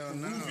 1B. Hell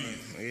no.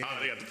 They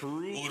got the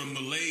Peru. or the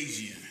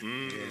Malaysian.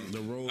 The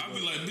roll. I be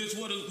like, bitch,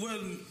 what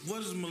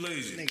is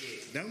Malaysian?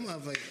 Nigga, that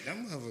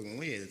motherfucking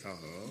wigs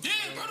cost. Yeah,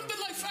 bro, it been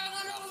like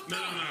 $500. No.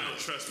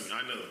 Trust me,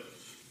 I know.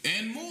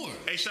 and more.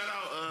 Hey, shout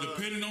out.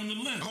 Depending on the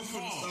length. I'm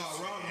finna start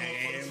robbing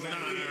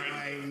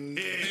motherfuckers.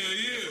 Hell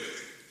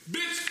yeah.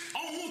 Bitch, I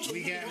don't want your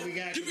We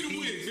got Give me the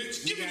wig, bitch.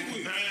 Give me the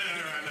wig. I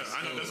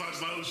know that's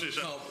my whole shit.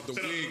 Shut up. The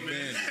wig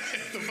man.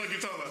 The fuck you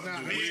talking about? Nah,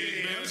 The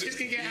wig, them shits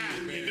can get hot.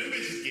 Them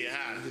bitches get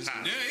hot.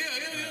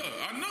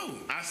 Yeah. I know.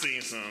 I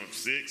seen some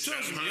 6.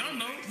 Trust me, I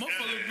know.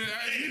 Motherfuckers been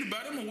asking me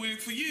about them a wig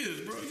for years,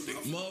 bro. You think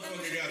I'm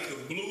Motherfucker got the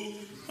blue.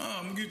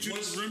 I'm gonna get you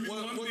What's, the Remy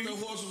what one. the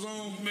horse was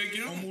on? Make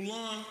it on up.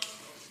 Mulan.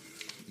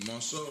 My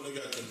soul, they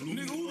got the blue.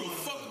 Nigga, who the Mulan.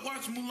 fuck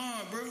watch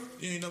Mulan, bro?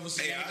 You ain't never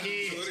seen They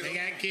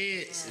got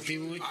kids.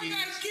 People with I kids.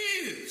 got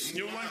kids. You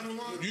don't like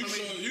Mulan?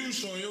 You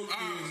showing your kids.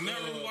 I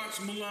never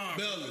watched Mulan.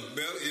 Belly.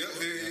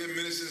 Yeah,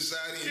 Minister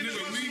Society.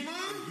 Nigga, me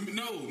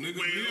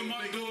and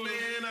my daughter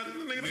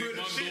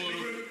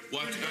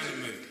watch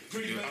anime.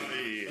 Pretty much. A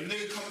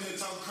nigga come here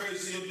talk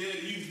crazy to your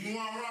dad. You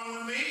want to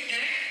run with me?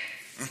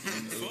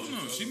 Fuck no,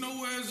 she know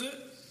where it's at.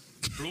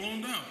 Blow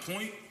him down,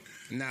 point,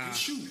 Nah.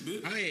 shoot,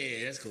 bitch. Oh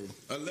yeah, that's cool.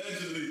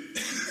 Allegedly.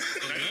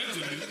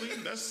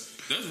 Allegedly, that's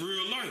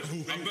real life.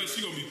 I bet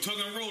she gonna be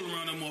tugging and rolling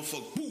around that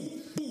motherfucker.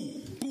 Boo,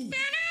 boo, boo.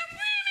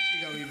 She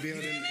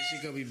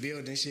gonna be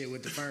building shit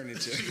with the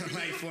furniture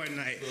like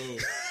Fortnite.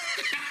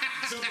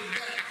 Jumping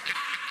back.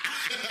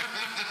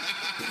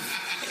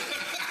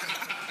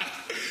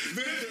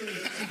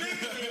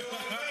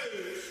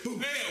 Hey,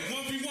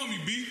 1v1 me,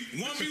 B.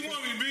 1v1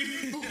 me, B.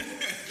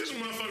 This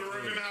motherfucker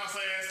running in the house,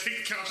 ass,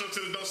 kick the couch up to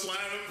the door, slide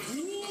up.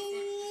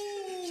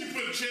 She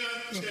put a chair.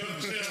 Then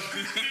she get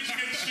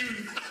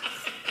shooting.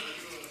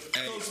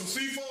 Throw some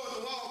C4 at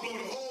the wall, blow the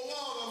whole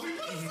wall off. Where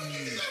the fuck you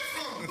get that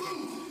from?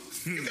 Boom.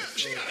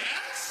 She got an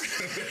axe.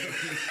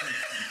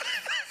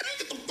 Get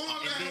the bomb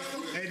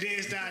out. And then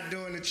start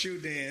doing the true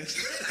dance.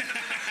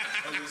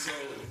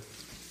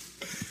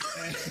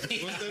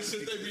 What's that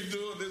shit they be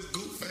doing? This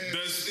goof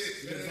ass shit.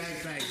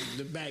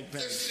 The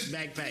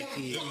backpack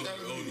kid. Oh no,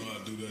 I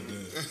do that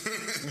dance.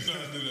 You know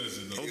I do that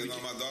shit though. You know,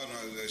 my daughter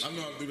knows that shit. I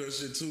know I do that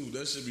shit too.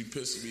 That shit be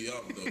pissing me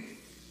off though.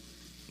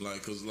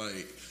 Like, cause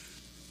like,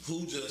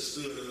 who just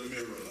stood in the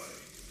mirror like,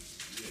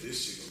 yeah, this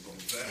shit gonna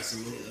go back. A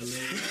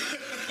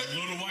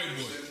little white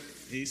boy.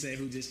 He said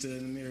who just stood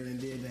in the mirror and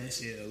did that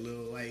shit. A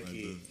little white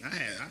kid. I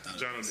thought.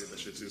 Jono did that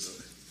shit too,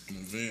 though.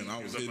 Man, I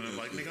He was was up hitting there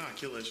that like, shit. nigga, I'll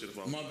kill that shit if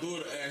I My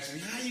daughter asked me,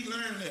 how you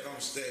learn that? I'm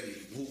steady.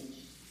 Whoop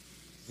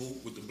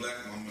with the black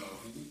in my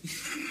mouth.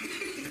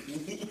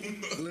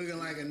 Looking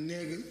like a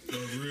nigga. A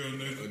real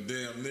nigga. A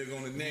damn nigga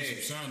on the Put neck.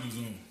 some sounders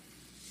on.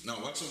 No,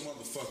 watch your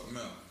motherfucking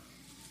mouth.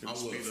 I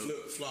wear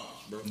flip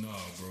flops, bro. Nah,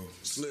 bro.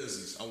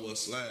 Slizzies. I wear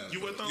slabs. You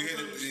bro. with them? You had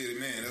it, yeah,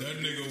 man. That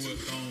nigga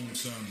with thong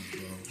sounders,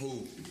 bro.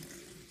 Who?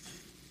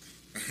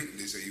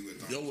 They say you with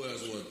them. Your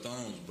ass wear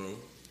thongs, bro.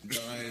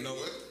 I ain't know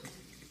What?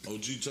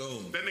 OG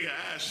told me. That nigga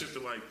ass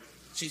shifted like,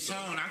 She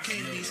told me I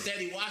can't be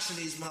steady washing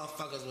these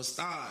motherfuckers with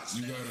stars.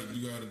 You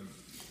gotta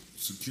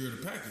secure the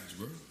package,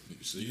 bro.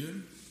 You see it?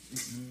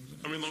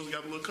 I mean, as long as you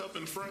got a little cup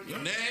in the front.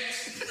 Yeah.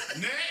 Next.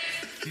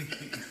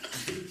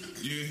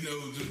 You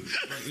know,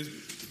 just like it's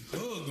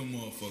hug them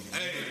motherfuckers.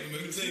 Hey,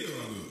 Make it tell you feel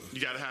something. good.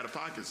 You gotta have the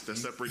pockets that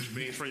separate your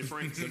beans from your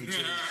frames.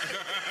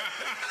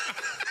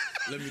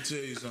 Let me tell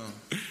you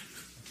something.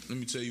 Let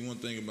me tell you one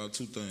thing about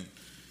two things.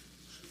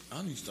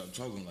 I need to stop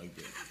talking like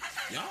that.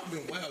 Y'all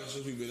been wild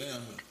since we been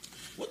down here.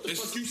 What the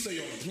fuck you say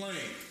on the plane?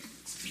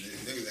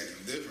 Niggas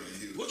acting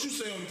different. What you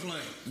say on the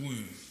plane?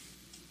 When?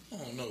 I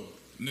don't know.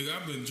 Nigga,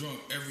 I've been drunk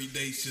every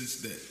day since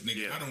that.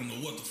 Nigga, Yeah. I don't know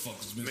what the fuck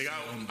has been Nigga,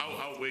 said on the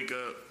I'll wake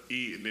up,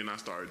 eat, and then I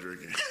started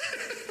drinking.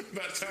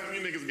 By the time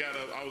you niggas got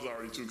up, I was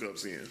already 2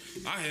 cups in.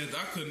 I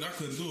couldn't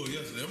do it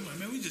yesterday. I'm like,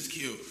 man, we just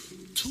killed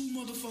 2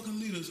 motherfucking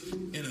liters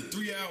in a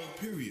 3-hour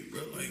period,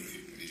 bro. Like,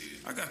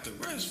 I got the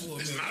rest for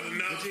it, man. Not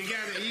enough. But you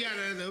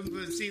gotta.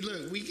 But see,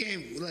 look, we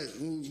can't. Look,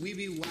 we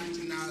be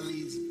watching all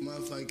these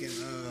motherfucking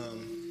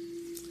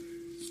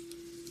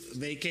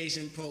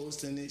vacation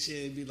posts and this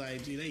shit. Be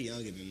like, gee, they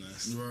younger than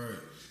us. Right.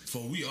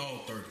 For we all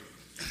 30.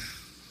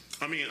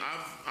 I mean, I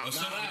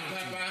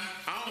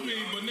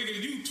mean, but nigga,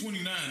 you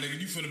 29, nigga.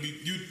 You finna be,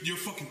 you're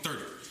fucking 30.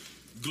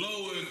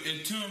 Glow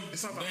and Tim,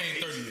 It's all they about ain't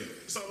pace. 30 yet.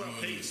 It's all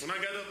about pace. When I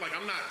got up, like,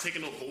 I'm not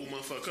taking no whole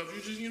motherfucker cup. You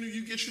just,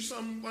 you get you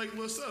something like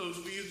little subs.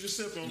 You just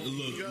sip on A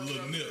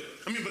little nip.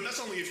 I mean, but that's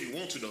only if you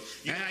want to, though.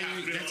 You don't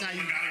have to, That's how oh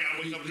my God, I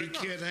gotta wake up and you drink. No.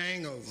 cure the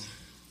hangover.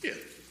 Yeah.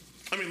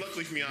 I mean,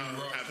 luckily for me, I don't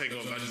have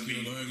hangovers. I just be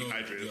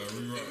hydrated.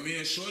 And me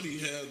and Shorty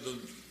had the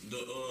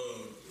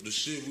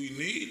shit we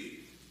needed.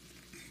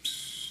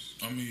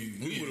 I mean,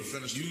 We would have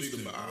finished the used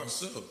league to, by bro.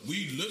 ourselves.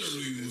 We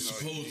literally was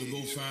supposed to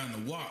go find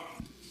the WAP.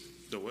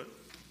 The what?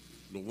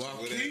 The wild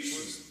What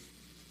keys.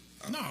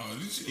 No,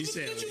 He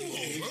said. what you want, bro?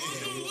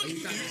 He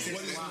thought he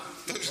said.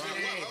 I'm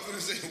gonna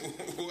say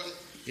what?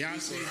 Y'all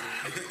see?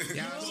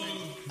 Y'all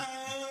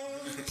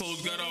see?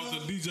 Post got off the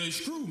DJ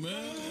Screw,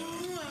 man.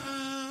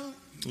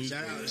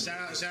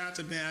 Shout out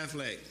to Ben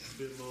Affleck.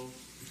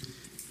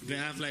 Ben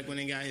Affleck when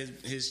he got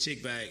his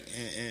chick back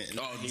and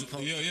Oh, he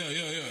posted. yeah.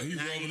 He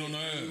Now rubbing on the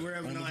ass. He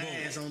rubbing on the on boat.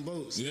 ass on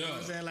boats. You know Yeah.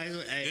 what I'm saying? Like,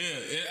 hey,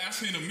 Yeah, I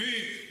seen a meme.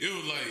 It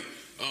was like,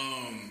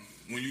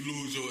 when you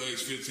lose your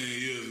ex 15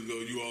 years ago,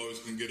 you always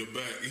can get her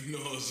back. You know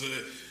what I'm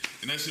saying?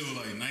 And that shit was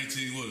like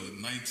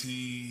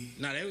 19.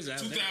 No, they was out.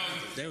 2000.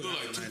 They was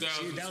like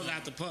 2000. That was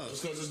out the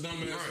Puff. Because it's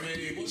dumbass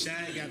made.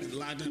 Shine got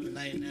locked up in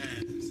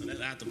 99, so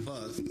that's out the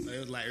Puff. So it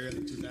was like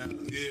early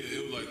 2000. Yeah,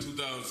 it was like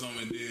 2000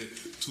 something, and then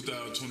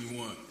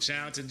 2021.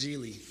 Shout out to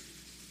Geely.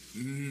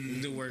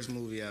 The worst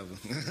movie ever.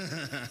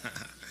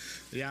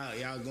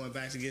 y'all going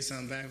back to get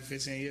something back from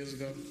 15 years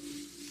ago?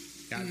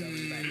 Y'all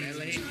going back that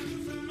late?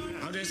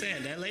 I'm just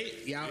saying, that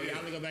late? Y'all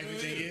go back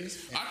 15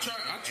 years? I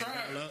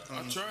tried,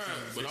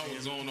 but I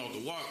was going off the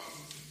walk,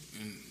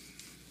 and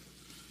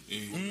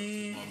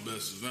my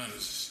best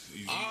advantage.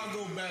 I'll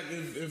go back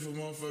if a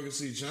motherfucker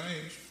see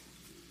change.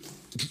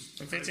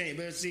 15,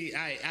 but see,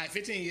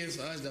 15 years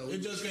for us though.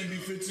 It just can't be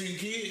 15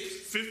 kids.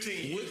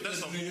 15 years,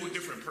 that's a whole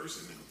different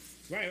person now.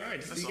 Right.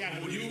 That's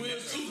You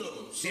is too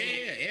though. So,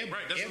 yeah.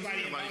 Right, that's what I'm Everybody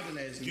saying. Like, involved in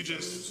that is you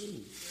just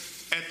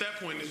at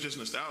that point it's just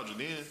nostalgia.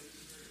 Then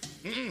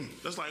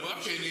that's like Well, I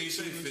can't even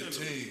say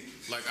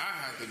 15. Like, I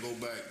have to go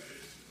back.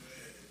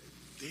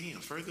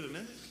 Damn, further than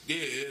that. Yeah,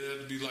 it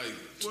had to be like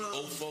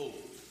 04.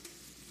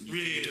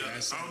 Yeah,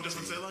 I don't just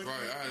say like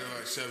Right, I had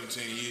like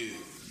 17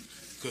 years.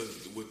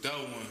 Because with that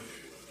one,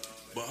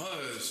 but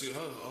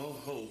her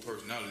whole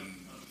personality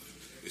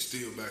is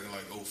still back in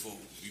like 04.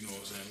 You know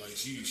what I'm saying? Like,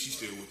 she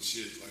still with the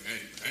shit. Like,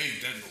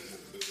 ain't that no more.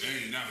 They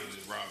ain't now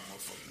just robbing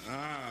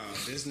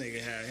motherfuckers. This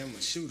nigga had him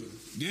a shooter.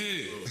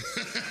 Yeah.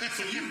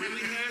 So you really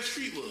had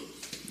street love.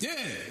 Yeah.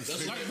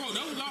 That's like, bro,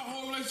 that was our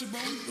whole relationship,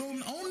 bro.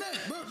 On that,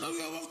 bro.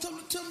 I was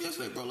telling me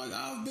yesterday, bro, like,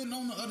 I've been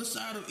on the other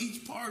side of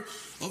each part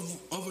of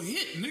a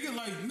hit. Nigga,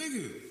 like,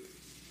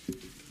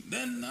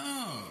 then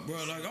nah, bro.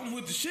 Like, I'm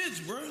with the shits,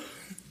 bro.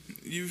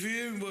 You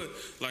feel me? But,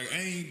 like,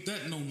 ain't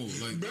that no more.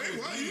 Like, babe,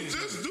 why you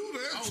just do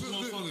that? I was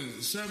motherfucking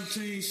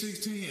 17,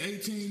 16,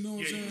 18, you know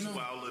what I'm saying? Yeah, you was a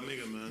wild little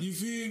nigga, man. You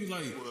feel me?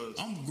 Like,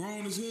 I'm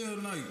grown as hell.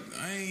 Like,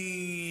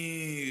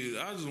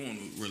 I just want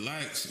to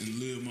relax and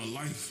live my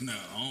life now.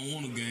 I don't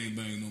want to gang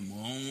bang no more.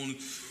 I don't want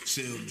to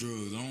sell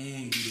drugs. I don't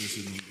want to do that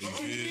shit no more.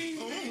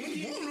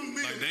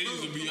 Like, they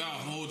used to be our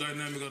whole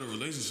dynamic of the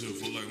relationship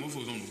for, like,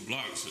 motherfuckers on the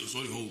block. So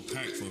they whole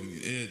pack for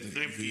me.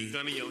 Everything. And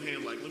gun in your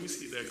hand, like, let me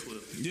see that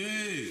clip.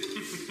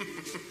 Yeah.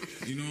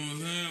 You know what I'm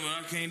saying? But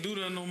I can't do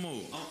that no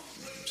more. Hell,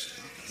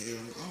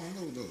 I don't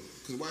know though.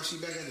 Cause why she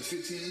back after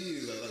 15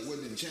 years? Like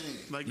what didn't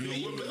change? Like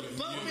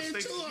Bump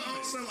into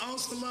her on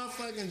some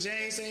motherfucking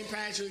James St.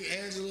 Patrick,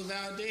 Angela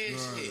Valdez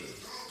shit.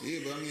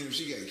 Yeah, but I mean, if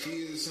she got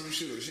kids or some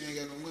shit, or she ain't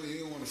got no money, you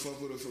don't want to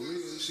fuck with her for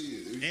real.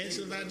 Shit.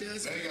 Angela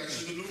Valdez. They got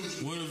shit to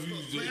lose. What if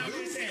you But I'm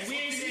just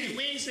saying,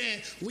 we ain't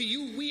saying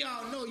we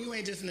all know you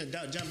ain't just finna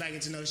jump back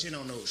into no shit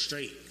on no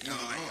straight. No,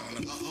 I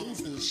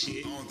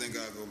shit. don't think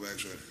I'll go back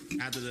straight.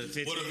 After the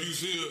 15. What if you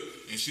see her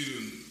and she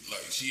didn't,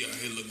 like, she out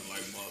here looking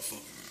like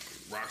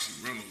motherfucking Roxy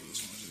Reynolds or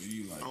something?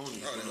 You like,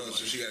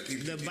 so she got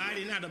people. The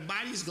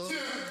body's glowing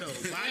up though.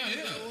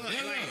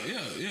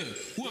 Yeah.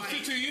 Well,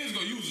 15 years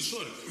ago, you was a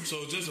shorty.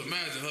 So just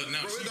imagine her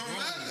now. Bro, it don't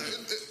matter.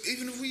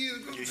 Even if we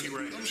years ago,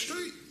 I'm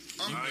straight.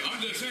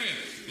 I'm just saying,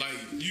 like,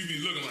 you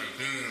be looking like,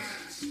 damn,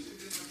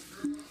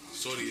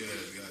 shorty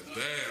ass got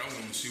bad. I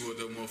want to see what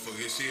that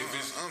motherfucker is. See if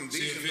it's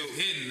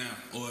hitting now,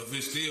 or if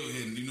it's still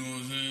hitting. You know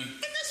what I'm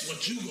saying? And that's what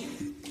you gonna.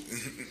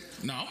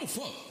 Nah, I'm a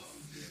fuck.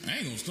 I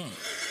ain't gonna stunt.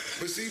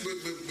 But see, but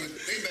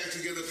they back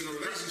together in a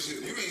relationship.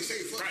 You ain't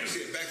say fuck. You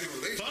said back in a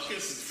relationship.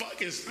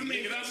 Fuck is. I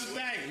mean,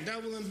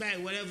 doubling back,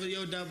 whatever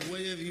you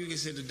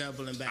consider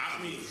doubling back.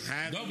 I mean,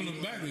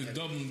 doubling back is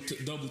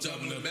double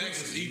tapping that back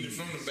pussy. is eating it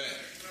from the back.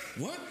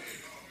 What?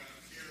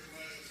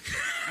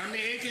 I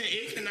mean,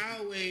 it can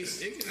always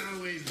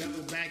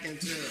double back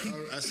into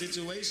a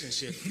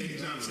situationship.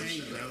 You know what I'm saying?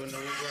 You never know.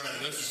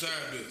 That's a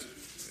side bitch.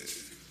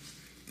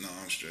 No,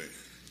 I'm straight.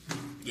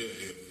 Yeah.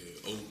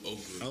 Oh,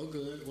 good.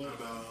 Good. What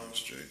about? I'm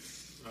straight.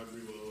 I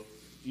agree with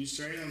You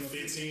straight on the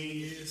 15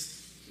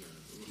 years?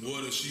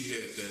 What if she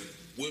had that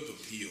whip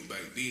appeal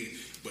back then,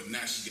 but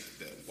now she got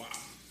that wow?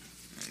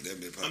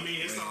 I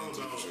mean, it's all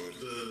about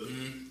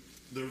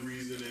the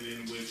reasoning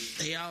in which.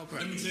 They all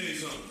probably. Let me tell you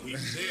something.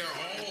 They are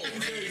all. Let me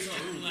tell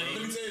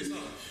you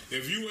something.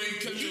 If you ain't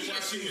catching why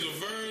she was a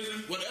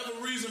virgin, whatever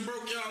reason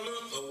broke y'all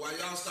up, or why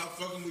y'all stopped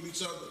fucking with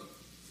each other,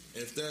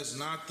 if that's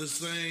not the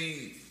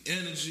same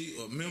energy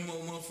or memo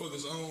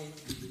motherfuckers on,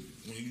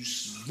 when you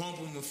bump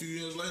them a few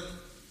years later,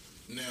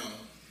 now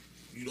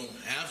you don't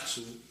have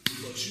to,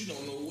 but you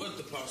don't know what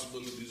the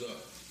possibilities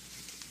are.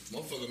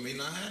 Motherfucker may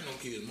not have no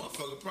kids.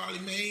 Motherfucker probably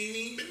may ain't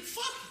even been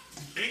fucking.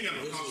 Ain't got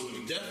no problem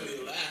with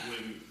definitely a lie.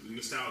 With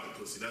nostalgia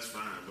pussy, that's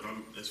fine. But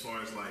I'm as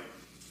far as like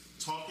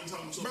talking to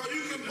bro,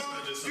 you can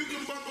bump a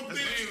bitch.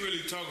 They ain't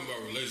really talking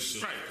about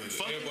relationships.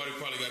 Right. Everybody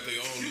probably got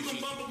their own. You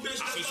can bump a bitch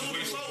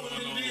situation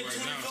going on right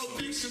now. 24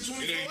 dicks in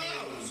 24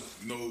 hours.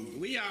 No.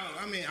 We all.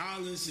 I mean,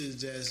 all this is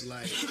just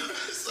like.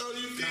 So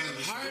you can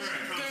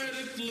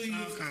hypothetically,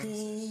 of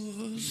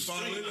course.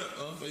 Follow it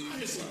up.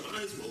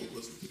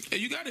 Hey,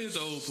 you gotta hit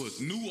the old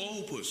pussy. New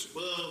old pussy.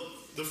 Well,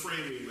 the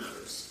framing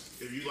matters.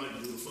 If you like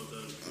to do the fuck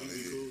up, we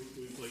be cool.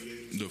 We play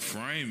games. The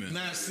framing.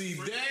 Now see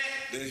that.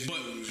 That's you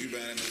buying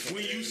the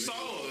When you saw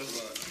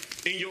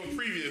her in your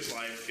previous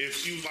life, if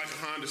she was like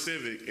a Honda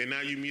Civic, and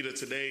now you meet her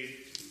today,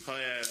 her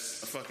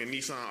ass a fucking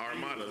Nissan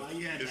Armada, Why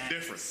you had it's that?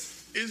 different.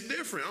 It's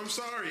different. I'm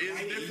sorry. It's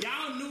different.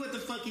 Y'all knew what the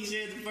fuck he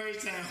said the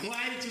first time.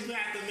 Why did you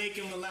have to make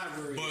him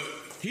elaborate? But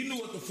He knew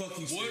what the fuck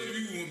he what said. if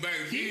you went back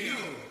he then?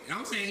 knew.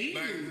 I'm saying he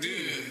Back knew.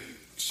 then,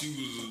 she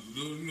was a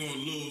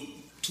little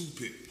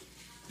toothpick.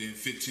 Then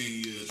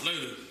 15 years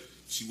later,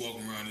 she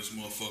walking around this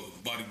motherfucker,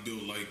 body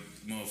built like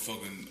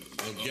motherfucking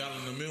A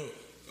gallon of milk.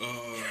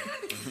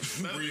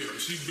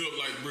 She built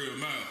like Bria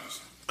Miles.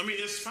 I mean,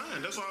 it's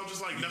fine. That's why I'm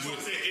just like. That's why I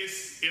said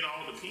it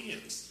all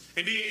depends.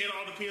 And then it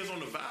all depends on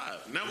the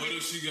vibe. Now What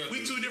if she got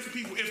we the- two different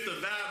people. If the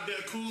vibe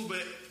they're cool,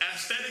 but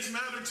aesthetics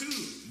matter too.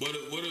 What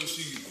if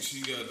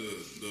she got the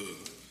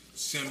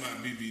semi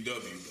BBW though?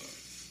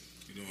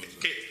 You know what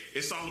I'm saying?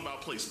 It's all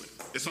about placement.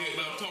 It's all Yeah,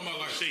 about I'm talking about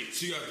like shape.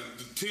 she got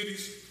the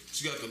titties.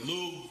 She got the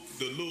little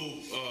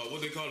what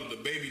they call it, the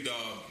baby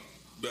doll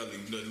belly,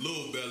 the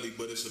little belly,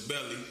 but it's a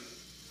belly,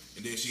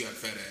 and then she got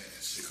fat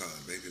ass. They call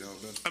it baby doll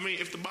belly. I mean,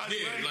 if the body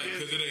Yeah, right, like then-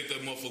 because it ain't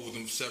that motherfucker with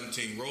them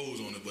 17 rows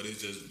on it, but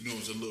it's just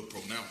it's a little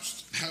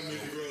pronounced. How many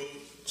rows?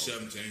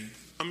 17.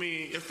 I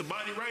mean, if the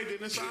body right, then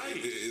it's alright.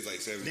 It's like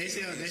 7. They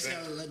sell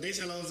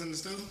those in the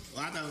store.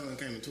 Well, I thought it only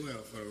came in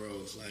 12 for the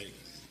rolls. Like,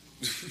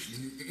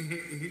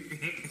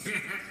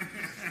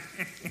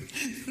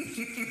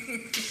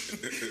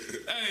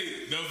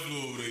 Hey, that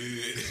flew over the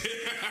head.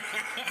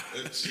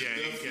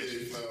 Yeah, ain't catch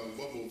it. Found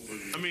bubble for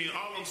you. I mean,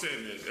 all I'm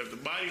saying is, if the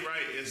body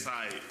right, it's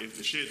alright. If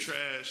the shit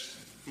trash,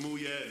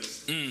 move your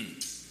ass. And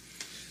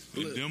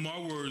them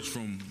are words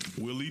from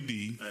Willie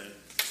D. Hey,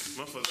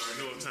 motherfuckers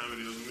already know what time it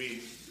is with me.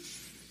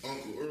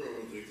 Uncle Earl,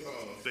 what they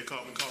call. They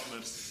call me cough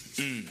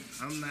medicine.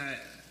 I'm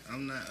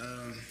not.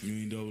 You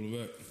ain't double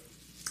back.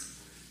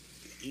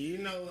 You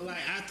know, like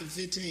after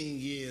 15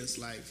 years,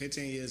 like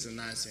 15 years of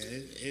not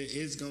saying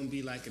it's gonna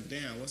be like a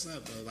damn. What's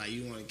up though? Like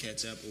you want to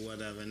catch up or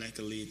whatever, and that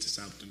could lead to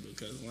something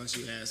because once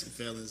you have some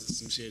feelings and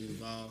some shit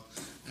involved,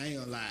 I ain't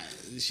gonna lie,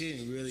 the shit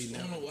ain't really I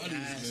don't know why these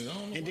nice. niggas- I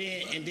don't know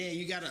And then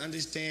you gotta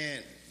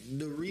understand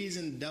the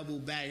reason double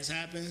backs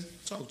happen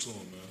Talk to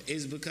him, man.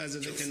 is because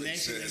of the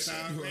connection that's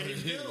already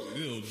built.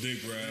 Little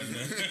dick ride,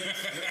 man.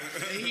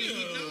 He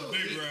knows.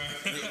 Dick ride.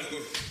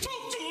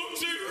 Talk to him,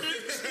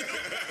 T-Rex.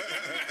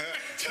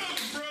 Tell him,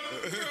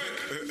 brother.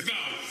 No,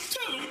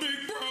 tell him, big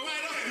bro.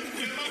 Right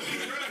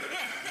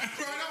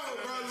on,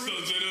 brother. So,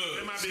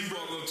 she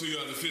walk up to you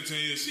after 15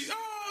 years. She,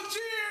 oh,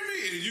 Jeremy.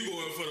 And you go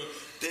in for the,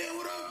 damn,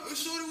 what up?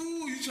 Shorty,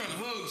 woo. You trying to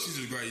hug. She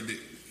just grab your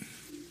dick.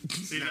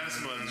 See, that's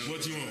much.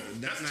 What you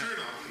want? That's turn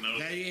off. No.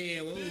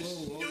 Yeah, whoa.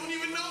 You don't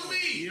even know me.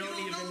 You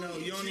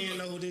don't even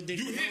know who this dick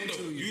You hit belong though.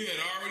 to. You had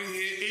already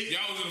hit.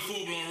 Y'all was in a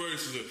full blown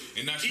relationship,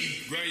 and now she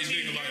grab your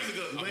dick and like.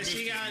 But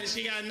she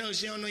gotta know.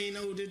 She don't even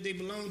know who this dick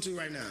belong to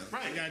right now.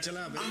 Right. You gotta tell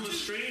her. I'm a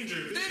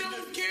stranger. They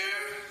don't care.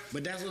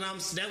 But that's what I'm.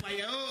 That's why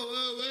you.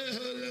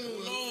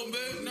 Hold on,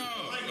 babe. No.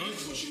 Like,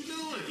 bitch, what you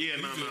doing? Yeah,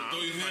 You no. just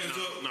throw your hands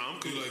up. No, I'm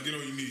cool. You like get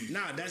on your knees.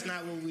 Nah, that's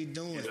not what we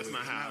doing. That's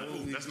not how.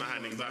 That's not how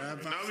niggas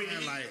operate. No, I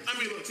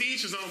mean, look, to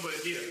each his own,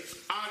 but yeah,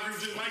 I agree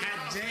with you. Like,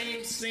 Had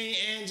James seen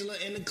Angela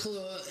in the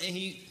club and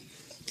he.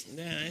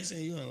 Damn, I ain't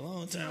seen you in a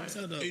long time. What's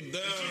up though? He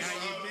does. How you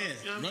been?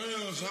 Man, how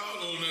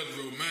on that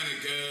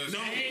romantic ass?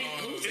 Hey,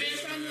 who said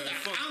something?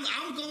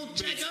 I'm gonna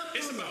check up.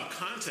 it's on her. about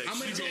context. I'm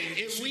gonna tell you,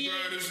 if we She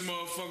grab this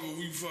motherfucker,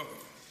 we fucking.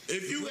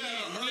 If you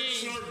had a we ain't-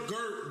 shirt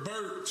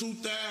Burt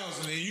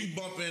 2000 and you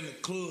bump in the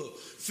club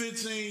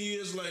 15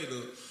 years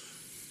later,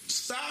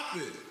 stop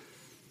it.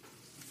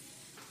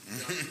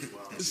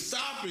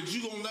 Stop it.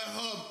 You gonna let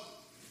her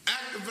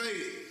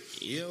activate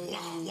Yo,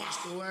 what's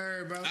the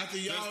word, bro? after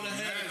y'all done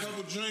had a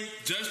couple drinks.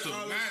 Just all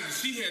that- imagine,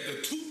 she had the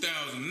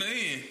 2000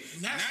 then.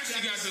 Now she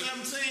got the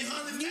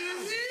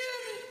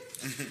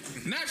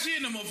 1700 Now she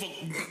in the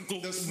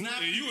motherfucker. The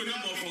snap- and you in that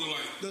motherfucker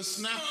like. The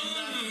snap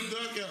and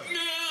duck out. No.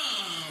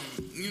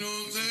 You know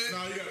what I'm saying? No,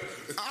 you got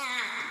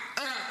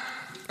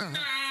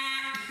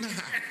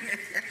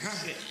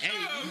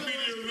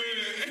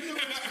Hey, you know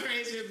what's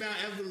crazy about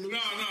evolution?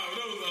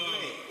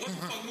 What the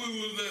fuck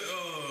movie was that?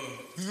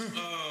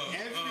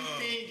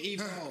 Everything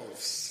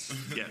evolves.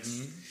 Yes.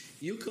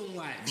 You can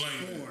watch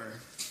Blame it. porn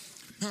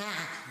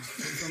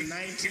from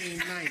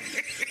 1990.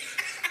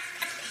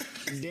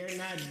 They're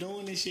not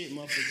doing the shit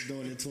motherfuckers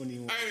doing in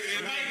 21. Hey,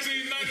 in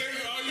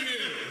 1990, all you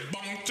hear,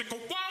 bong chicka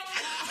wop.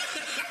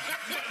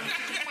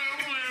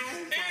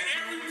 And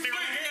every flick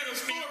had a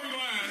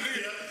storyline,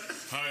 nigga.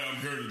 Hi, I'm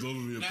Curtis. Over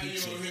here, now you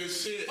pizza. don't hear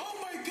shit. Oh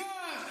my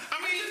God. I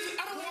mean,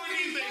 porn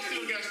these days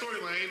still got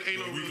storyline. Ain't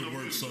no We real can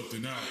work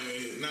something out.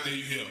 Nah. Then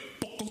you hear,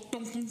 then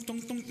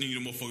you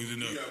the motherfuckers in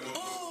there. But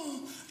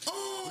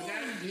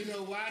that, you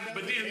know why? Though?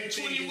 But then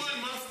Everything 21 is-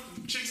 month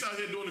chicks out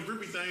here doing the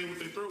groupie thing with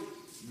their throat.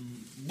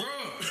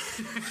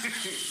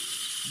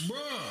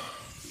 Bruh.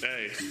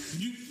 Hey,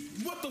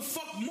 What the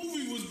fuck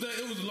movie was that?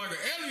 It was like an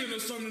alien or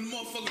something. The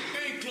motherfucker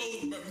thing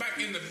closed back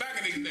in the back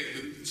of their neck.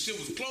 The shit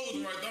was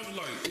closing right there. I was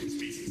like,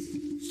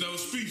 species. that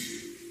was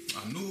Species.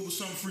 I knew it was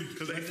something freaky.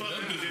 Because they fucked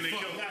him and then they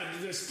killed him.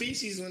 Nah, the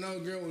species when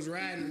old girl was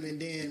riding him, and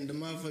then the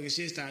motherfucking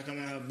shit started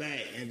coming out her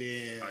back, and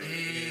then But then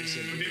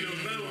there was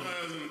another one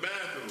I was in the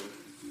bathroom.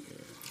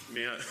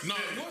 Yeah. No,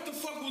 what the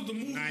fuck was the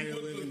movie? Night of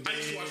the Living I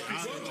used to Dead. watch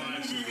What the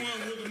movie one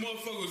with the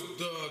motherfuckers?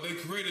 They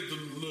created the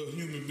little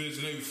human bitch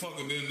and they were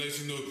fucking. Then next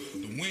thing you know,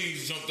 the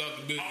wings jumped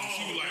out the bitch. And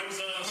she was like, that was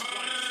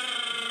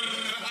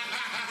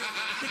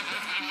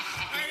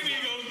I ain't even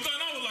gonna stunt.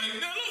 I was like,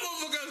 that little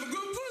motherfucker got some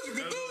good pussy,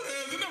 good good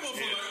ass. And that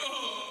motherfucker like,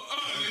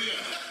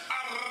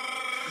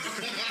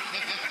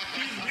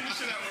 Beat the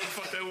shit out of what the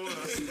fuck that was.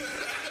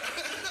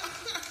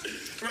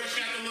 Right,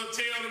 got the little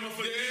tail, the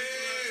motherfucker.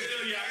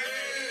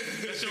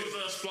 That shit was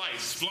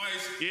Splice.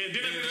 Yeah,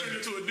 then it turned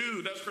into a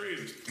dude. That's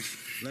crazy.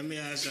 Let me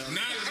ask y'all.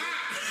 now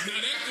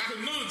that's the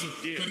conundrum.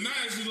 Yeah. Cause now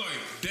it's just like,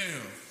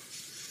 damn,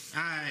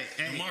 All right,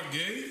 am hey, I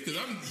gay? Cause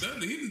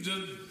he done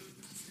just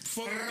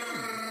fucking.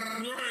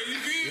 Right, you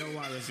get? yo,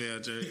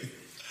 Waterfield, Jay.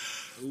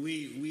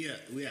 We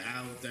are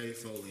hour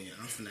 34 in.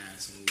 I'm finna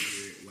ask some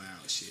weird,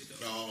 wild shit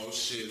though. Oh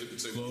shit! Let me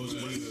take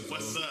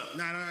What's up?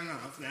 No.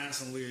 I'm finna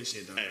ask some weird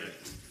shit though.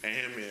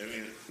 Hey,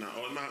 man. No,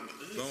 not.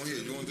 Go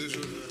ahead, doing this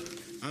real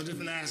I'm just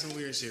finna ask some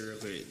weird shit real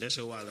quick. That's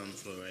your wallet on the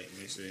floor, right?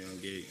 Make sure you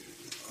don't get it.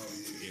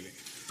 Get it.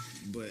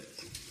 But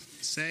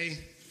say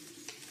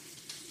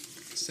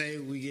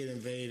we get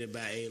invaded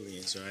by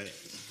aliens, right?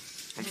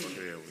 I'm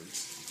fucking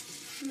aliens.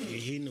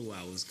 He knew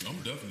I was. I'm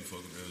definitely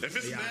fucking aliens. If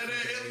it's a Yeah, bad I ass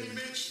fucking alien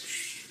bitch,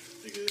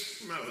 nigga,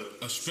 I'm out of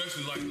it.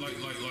 Especially like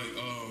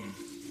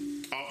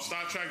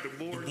Star Trek, the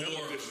board. The That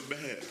board. bitch is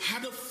bad. how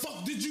the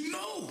fuck did you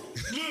know? Look.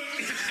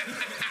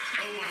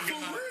 Oh my For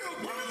god. real,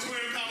 bro. One of the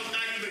twin powers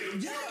activated.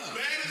 The board Yeah,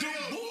 bad as the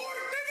hell.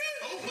 board, nigga.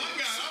 Oh my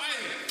god.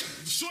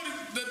 Shorty,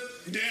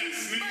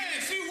 Yes, nigga. man,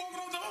 she walking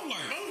on the I'm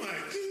like, Oh my.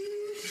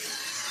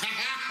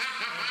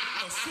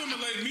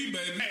 assimilate me,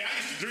 baby. Hey, I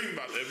used to dream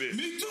about that bitch.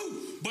 Me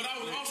too, but I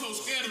was also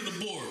scared of the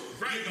board.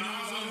 Right, You but know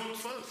I what I'm want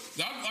to fuck.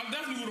 saying? I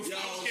definitely would have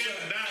I was fucked. scared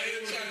to die.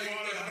 It was like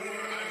water.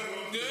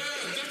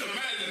 Yeah, just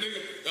imagine,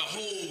 nigga, a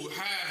whole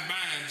hive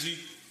mind, G.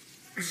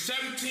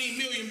 17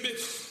 million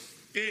bitches.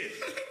 Yeah.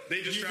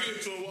 They just You trapped get-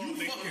 into a wall. You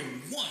They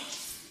fucking one.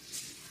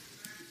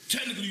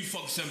 Technically, you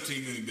fuck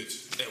 17 million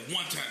bitches at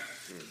one time.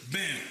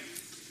 Bam.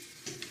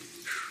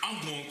 I'm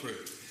going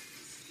crazy.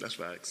 That's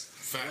facts.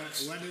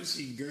 Facts. Why is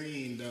she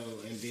green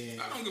though? And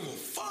then I don't give a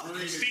fuck.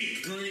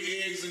 Mystique. green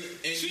eggs and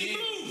She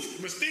blue.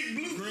 Mystique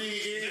blue. green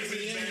eggs That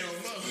bitch and bad yams.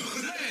 as fuck.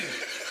 Man.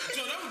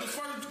 So that was the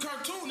first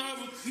cartoon I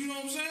was, you know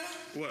what I'm saying?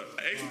 What?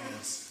 X-Men?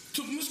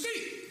 To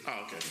Mystique.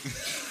 Oh, okay.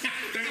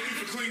 Thank you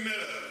for cleaning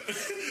that up. I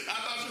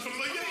thought you were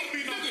like, yo, don't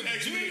be no Nigga,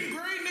 Jim X-Men.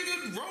 Gray, nigga,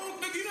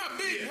 Rogue, nigga, you not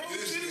big. Rogue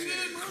This shit is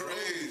nigga good, bro.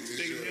 crazy.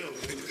 Take it hill.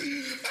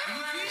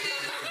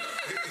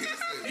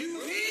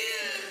 You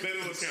here? That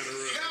was kind of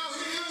real.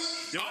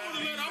 I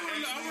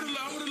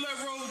would have let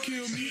Rogue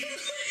kill me.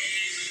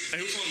 Hey,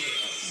 who's on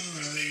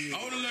that?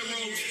 I would have let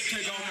Rogue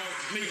take all my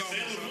nigga.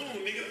 Sailor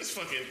Moon, nigga, that's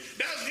fucking,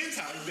 that was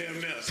hentai,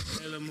 damn mess.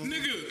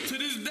 Nigga, to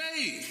this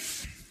day.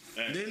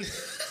 Then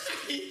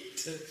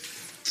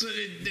to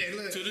this day,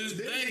 look. To this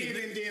day, nigga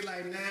done did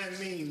like 9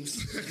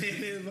 memes in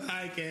his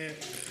podcast.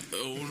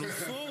 On the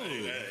phone.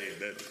 Hey,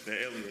 that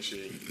alien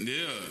shit.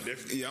 Yeah.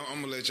 Yeah,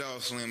 I'm gonna let y'all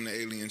slam the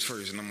aliens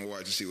first, and I'm gonna watch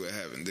and see what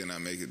happens. Then I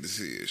make a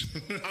decision.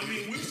 I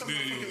mean, we was talking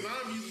about fucking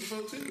zombies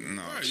before, too.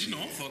 No, Right, shit. you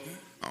know I'm fucking.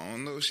 I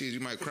don't know. Shit, you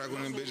might crack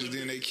on them bitches,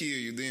 then they kill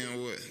you.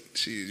 Then what?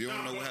 Shit, you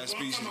don't know what how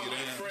species I'm get talking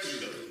about down. like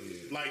Freddy,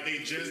 though. Like, they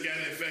just got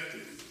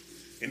infected.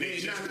 And they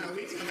Wait, just... no,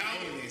 we talking about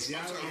aliens.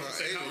 Y'all talking about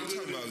Say, aliens. We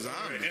talking about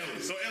zombies.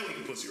 Alien. So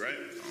alien pussy, right?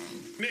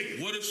 Nigga.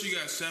 What if she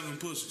got 7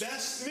 pussies?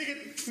 That's,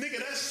 nigga,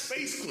 that's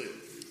space clip.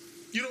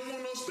 You don't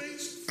want no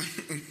space?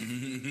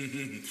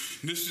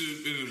 This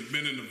has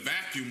been in the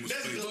vacuum of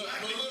That's space.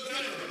 galactic.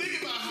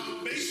 Think about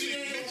how basic She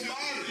ain't bitches gonna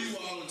bother is. you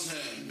all the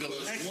time.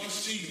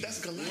 Galactic. That's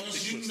galactic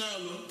Once you pussy.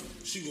 know her,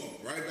 she going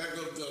right back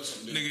up to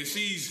something. Nigga,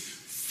 she's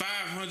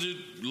 500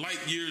 light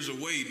years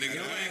away, nigga.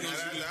 I ain't gonna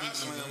see I this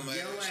slam bitch. man.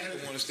 She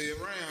don't want to stay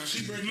around.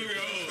 She Look at her.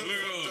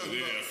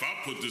 Yeah, if I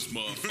put this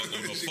motherfucker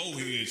on her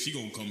forehead, she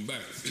gonna come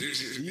back. You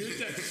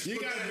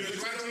gotta be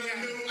right on that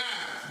middle eye.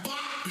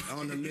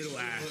 On the middle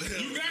eye.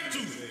 You got to.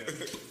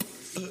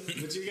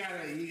 But you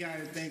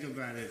gotta think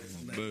about it.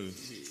 Like,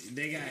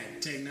 they got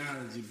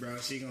technology, bro.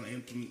 She gonna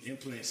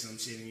implement some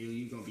shit in you.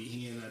 You gonna be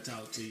hearing her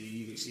talk to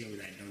you. She gonna be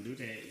like, "Don't do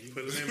that."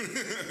 Put it in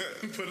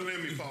me. Put it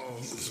in me, Paul.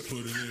 Just put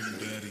it in,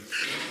 daddy.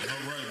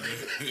 All right,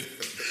 man.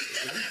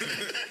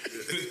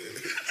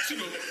 She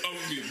gonna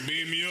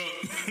beam me up.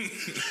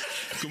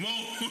 Come on.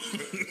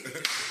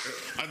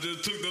 I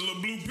just took the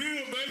little blue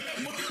pill, baby.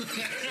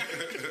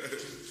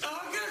 Oh,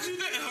 I got you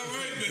there. All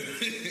right, man.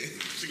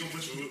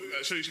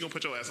 She gonna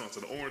put your ass onto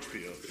the orange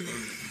pill.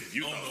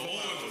 You On thought the 4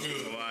 orange hours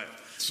was pill. a lot.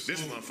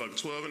 This motherfucker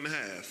 12 and a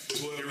half.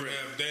 12 and a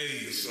half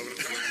days.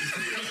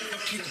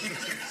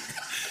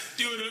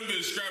 You would have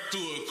been strapped to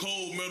a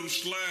cold metal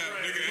slab,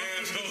 nigga,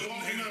 asshole.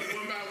 Walking up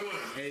one by one.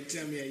 Hey,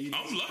 tell me, you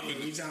I'm loving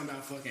it. You talking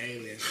about fucking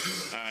aliens?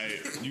 All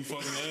right. You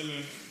fucking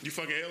alien. You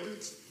fucking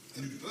aliens?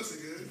 Pussy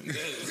good.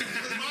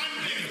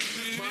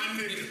 My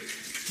nigga.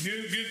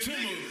 Get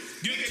Tim.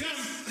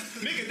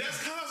 Nigga, that's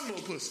Cosmo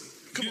pussy.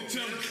 Come on,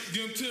 Give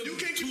him You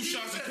can't two confuse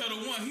shots that. of cut of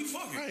one. He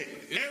fucking. Right.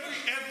 Every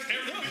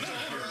bitch on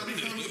earth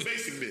becomes a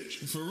basic bitch.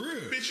 For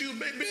real. Bitch, I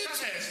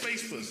had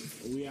space pussy.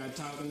 We are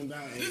talking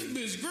about This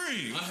bitch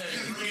green. I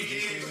had green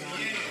eggs and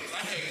yams. I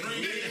had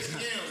green eggs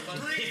and yams.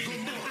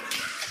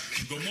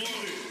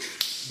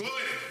 Gamora. Go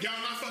ahead.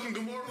 Y'all not fucking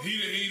Gamora?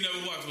 He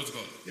never watched what's it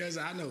called. Yes,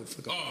 I know.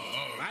 Fuck Oh.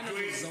 I know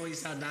who Zoe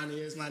Saldana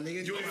is, my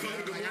nigga. You ain't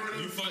fucking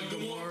Gamora? You fucking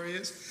Gamora?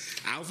 is.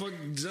 I'll fuck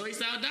Zoe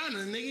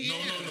Saldana, nigga. No.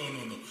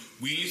 Yeah.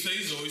 We ain't say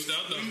Zoe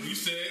Saldana. We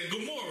said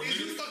Gamora, Is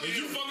you nigga. fucking Is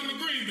you fucking the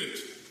green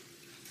bitch?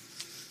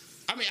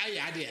 I mean,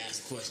 I did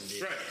ask a question,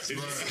 dude. Right. Slam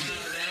it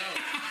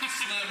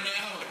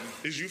out.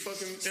 Is you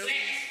fucking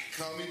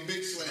Call me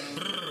Big Slam.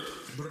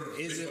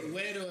 Is it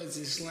wet or is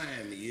it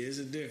slimy? Is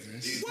a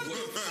difference. What the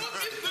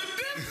fuck is the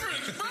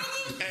difference,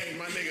 brother? Hey,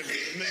 my nigga,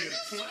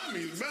 slimy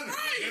is better.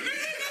 Right,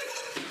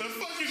 nigga. The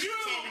fuck is you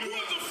talking Put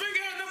about? the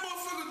finger out that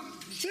motherfucker.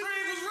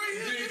 Brain was right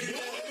here.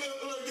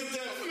 Look at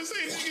that. I'm gonna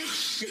say, nigga.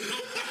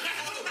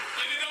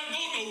 And it don't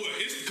go nowhere.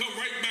 It's come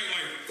right back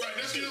like. Right,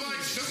 that's you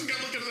like. That's gotta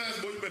look at his ass,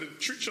 boy. You better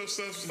treat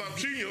yourself. Stop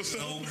treating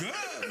yourself. Oh God.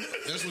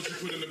 That's what you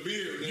put in the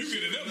beard. You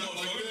get in that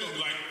motherfucker, it's gonna be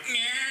like.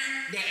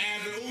 The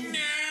Abbott ooze.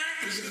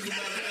 This is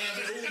about the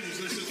Abbott ooze.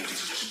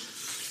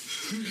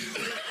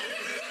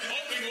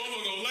 Only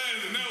one gonna last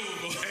in that one,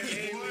 boy.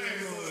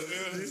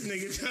 This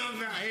nigga talking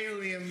about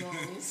alien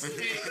moles.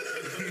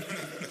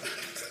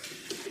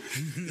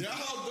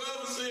 Y'all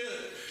brother said,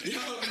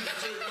 y'all need to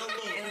drink no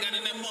more. Got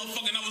in that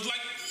motherfucker and I was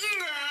like,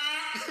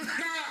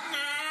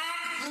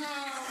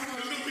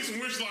 There's gonna be some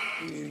wish like.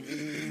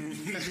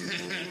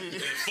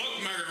 fuck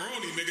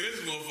macaroni, nigga. This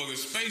motherfucker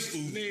space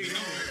ooh.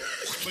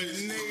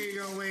 Nigga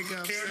gonna wake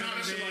up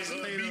Carolina 7 shit days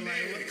like later like,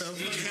 what the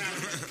fuck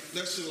happened?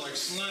 That shit like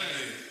slime.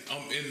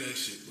 I'm in that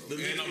shit, bro.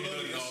 The And I'm Nickelodeon-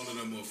 nutting all of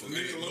that motherfucker.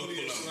 Ain't no Nickelodeon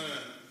pull out.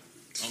 slime.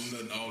 I'm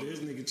nutting all of This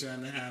it. nigga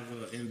trying to have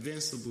an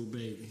invincible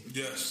baby.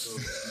 Yes.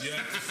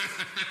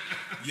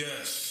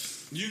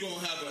 Yes. You gonna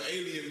have an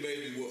alien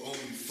baby with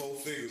only 4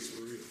 fingers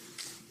for real.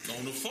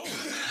 On the phone.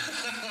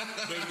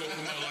 Baby gonna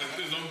come out like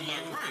this. I'm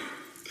like, right.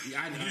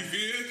 Yeah, I know. You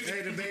feel?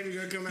 Hey, the baby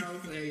gonna come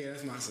out. Hey, yeah,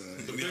 that's my son.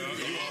 Yeah, they don't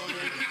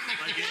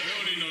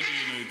need no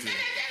DNA test.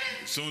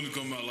 Soon to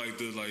come out like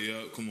this, like,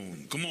 yeah, come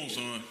on,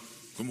 son.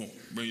 Come on,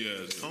 bring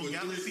your ass. On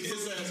Galaxy.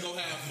 His ass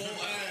gonna have 4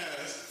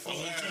 eyes. I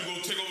want you to go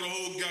take over the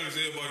whole galaxy.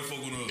 Everybody fuck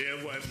on us. Yeah,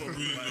 boy, fuck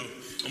Really, with though.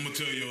 I'm gonna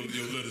tell you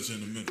your letters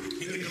in a minute.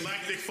 the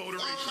Galactic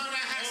Federation.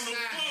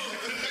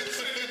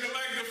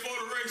 Galactic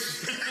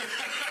Federation.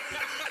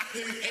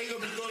 Ain't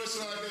gonna be throwing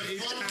shit like that.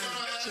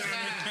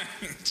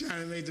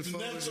 Trying to make the phone.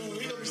 Neptune,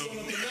 he gonna be throwing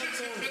up the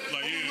Neptune.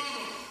 Like, yeah.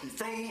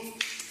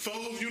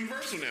 Foes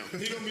Universal now.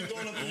 He gonna be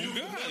throwing up the Oh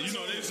God, you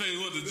know they say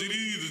what the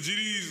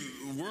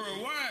GDs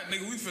worldwide,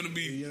 nigga. We finna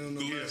be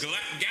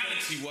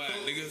galaxy wide,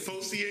 nigga.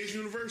 Foes CH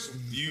Universal.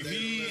 You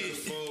hear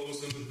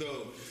foes in the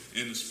dough.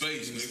 in the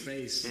space, nigga.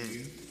 Face,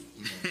 nigga.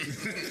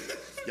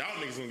 Y'all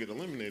niggas gonna get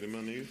eliminated, my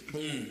nigga.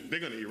 They're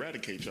gonna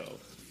eradicate y'all.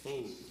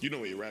 You know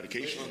what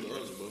eradication Under is.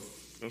 us, bro.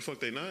 Oh, fuck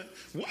they not?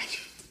 What?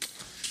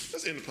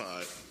 Let's end the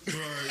pod.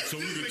 Right, so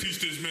we can teach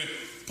this man.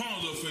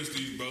 Palms up face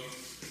to you, brother.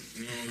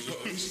 You know what I'm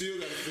saying? We still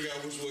gotta figure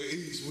out which way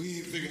east. We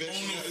ain't figured that On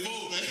shit the out.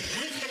 phone. We like to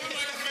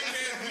make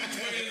that which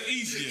way is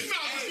east yet. No,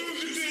 as soon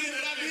as you did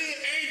what I did,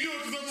 I ain't do it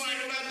because I'm like,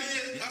 what I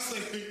did. I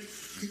said,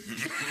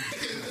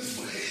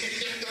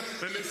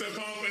 Then they said,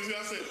 palm face.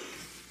 I said,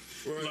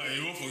 Like,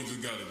 your motherfucker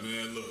just got it,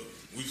 man. Look,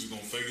 we just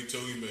gonna fake it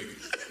till we make it.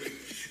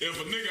 If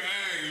a nigga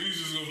asked, we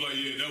just gonna be like,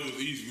 yeah, that was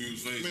east we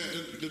was facing. man,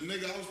 the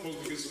nigga I was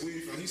supposed to get some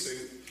weed from, he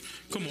said,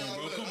 Come on,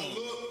 bro. Come on.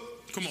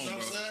 Come on, bro.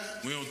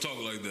 Southside? We don't talk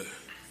like that.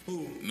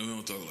 Who? No, we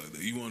don't talk like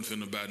that. You want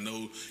finna buy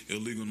no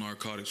illegal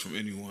narcotics from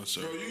anyone,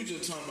 sir. Bro, you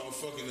just talking about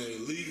fucking an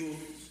illegal.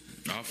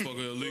 I fuck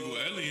an illegal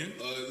alien.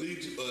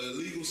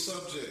 Illegal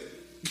subject.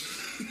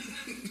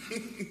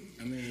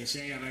 I mean, she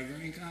ain't got that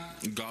green card.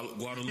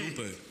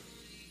 Guadalupe.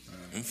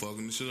 I'm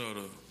fucking the shit out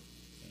of her.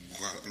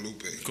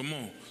 Guadalupe. Come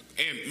on.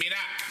 Hey,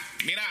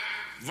 mira,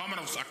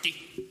 vámonos aquí.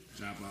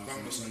 Drop off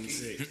on the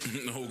 26.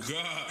 Oh,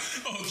 God.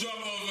 Oh, drop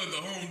off at the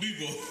Home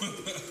Depot.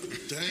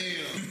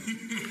 Damn.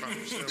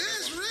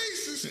 That's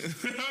racist.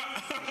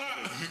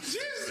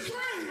 Jesus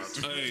Christ.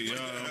 Hey,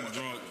 y'all, I'm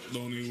drunk.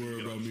 Don't even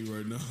worry about me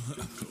right now.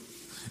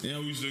 Yeah,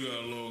 we still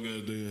got a long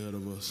ass day ahead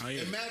of us.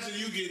 Imagine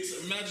you get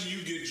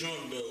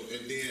drunk though,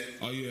 and then.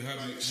 Oh yeah,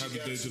 happy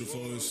day to the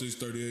phone.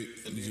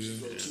 6:38.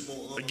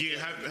 Yeah. again,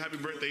 happy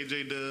birthday,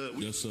 J Dub.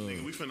 Yes, sir.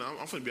 Nigga,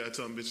 I'm finna be out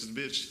telling bitches,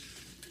 bitch,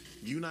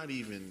 you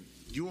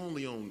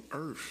only on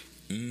Earth.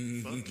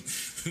 Fuck.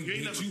 You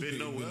ain't never been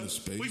nowhere.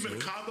 We've been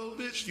to Cabo,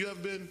 bitch. You ever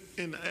been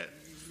in that?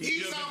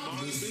 He's on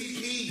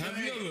PCP. Have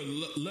you ever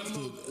left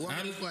the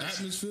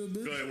atmosphere,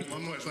 bitch? Go ahead,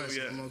 One more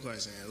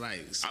question.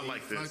 Like, so I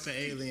like you this. fuck the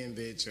alien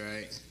bitch,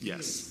 right?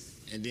 Yes.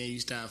 And then you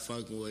start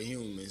fucking with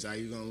humans. Are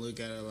you gonna look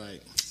at her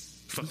like,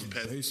 Fucking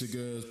peasant. Basic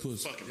ass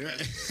pussy. Fucking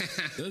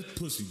peasant. That's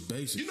pussy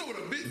basic. You know what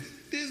a bitch?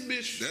 This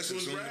bitch That's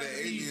was assuming that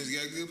riding me. aliens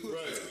got good pussy.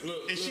 Right.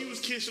 Look, And she was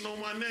kissing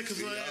on my neck because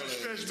See, I had y'all a are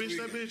stretch, bitch.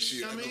 That tweaking. bitch.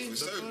 Shit, I I know mean, for the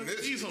certain fuck?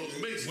 this These shit.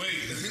 hoes basic.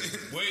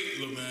 Wait,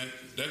 little man.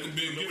 That could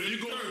be a gift in the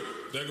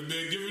curve. That could be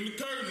a gift in the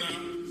curve now.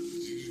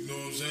 You know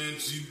what I'm saying?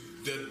 She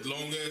that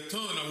long ass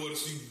tongue. Now what if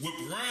she whip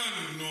around?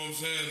 You know what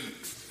I'm saying?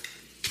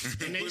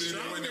 And they Put it in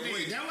stronger the than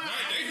way. that. Right,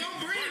 I was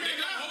gonna bring they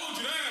that gonna up.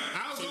 hold you down.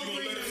 I was So you gonna gonna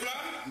bring let it that fly?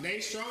 up. They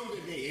stronger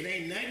than it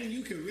ain't nothing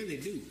you can really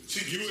do. She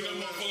you and that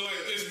motherfucker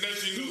like this, and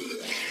next thing you know,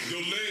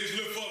 your legs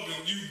lift up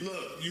and you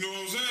look. You know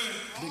what I'm saying?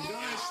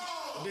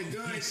 The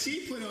gun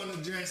she put on the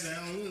dress, I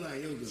don't look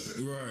like your gun.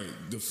 Right.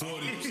 The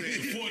 40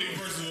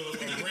 versus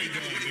a ray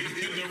gun.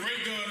 The ray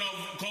gun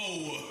of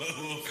Cold War.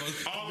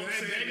 All I'm That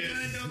saying gun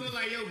is, don't look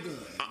like your gun.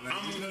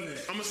 Like, you know that.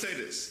 I'm gonna say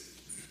this: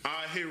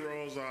 our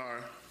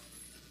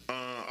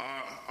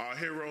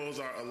heroes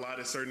are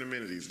allotted certain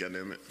amenities.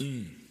 Goddamn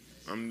it!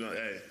 I'm not.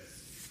 Hey,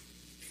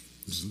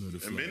 Just let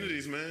it fly.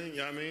 amenities, man. You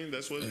know what I mean?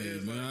 That's what it Hey,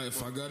 is. man,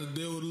 if I gotta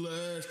deal with a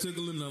little ass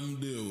tickling, I'm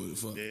gonna deal with it.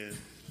 Fuck. Yeah.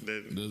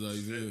 That, That's how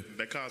you feel.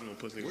 that Cosmo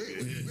pussy. Wait.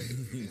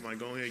 I'm like,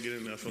 go ahead and get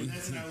in there, fuck.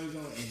 That's how we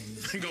gonna end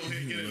this. Go ahead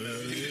and get in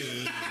there.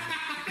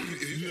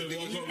 You just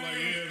woke up like,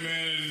 yeah,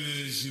 man,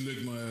 and she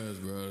licked my ass,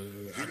 bro.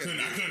 I couldn't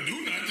do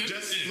nothing.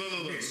 Just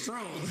look.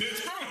 Strong. Bitch,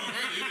 strong,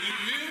 right? You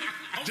feel?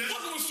 I'm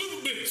fucking with super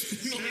bitch.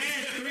 You know She what I'm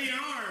had 3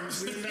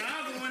 arms, and the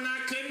other one I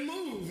couldn't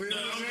move. You know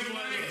what I'm saying?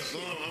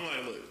 Like, I'm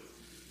like, look.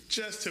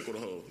 Just tickle the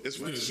hole. It's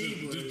fine.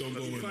 saying? Just don't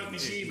go in there. fucking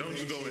she Don't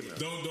just go in there.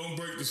 Don't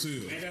break the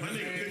seal. My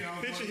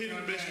nigga, picture hitting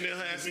the bitch in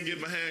her ass and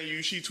get behind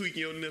you. She tweaking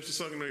your nips and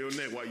sucking on your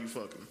neck while you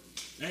fucking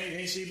her.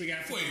 Hey, she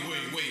got Wait.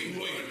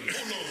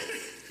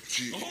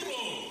 Hold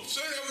on.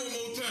 Say that one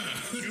more time.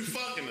 You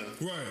fucking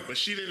her. Right. But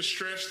she didn't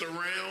stretch the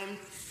round,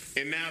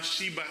 and now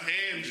she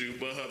behind you,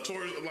 but her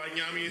torso, like, you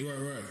know what I mean?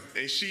 Right.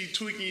 And she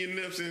tweaking your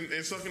nips and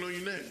sucking on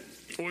your neck.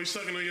 Or you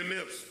sucking on your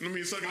nips. I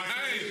mean, sucking on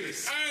your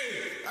nips.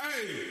 Hey,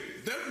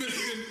 that bitch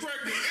getting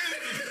pregnant.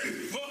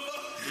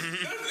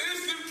 That's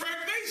instant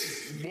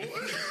pregnation.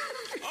 Boy.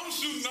 I'm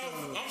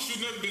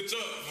shooting that bitch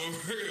up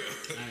for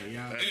real. Hey,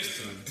 y'all.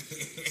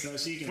 Instant. So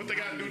she can. What they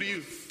gotta do to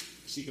you?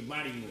 She can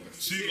body more.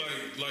 She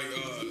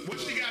What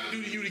she gotta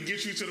do to you to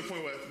get you to the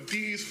point where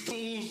these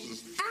fools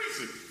is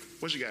thirsty?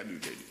 What she gotta do,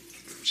 baby?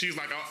 She's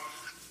like,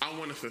 I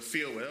want to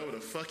fulfill whatever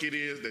the fuck it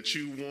is that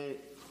you want.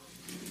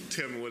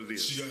 Tell me what it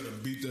is. She gotta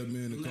beat that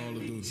man in Call of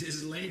Duty.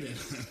 Just later.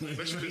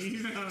 Let's just-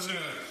 You know what I'm saying?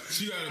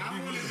 She gotta I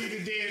want to beat be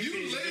him. the dead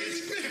bitch.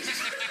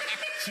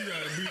 She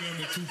gotta beat him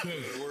in 2K.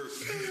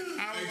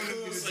 I want to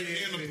be the say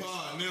dead in the bitch.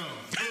 pod now.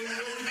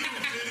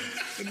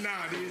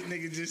 Nah, this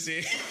nigga just said,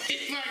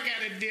 if I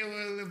gotta deal with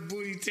a little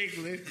booty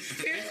tickling. It's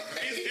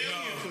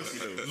alien pussy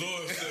though.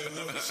 Lord said,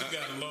 look, she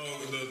got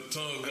the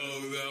tongue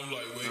long. I'm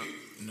like, wait,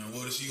 now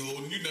what is she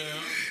holding you down?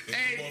 If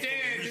Hey, the motherfucker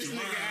damn, reach this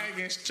nigga around,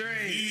 acting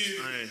strange.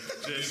 Hey,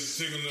 just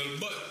tickling the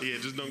butt. Yeah,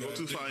 just don't go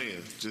too far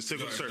in. Just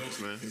tickle the surface,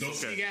 man. It's Don't-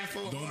 She okay. got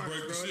 4 Don't arms,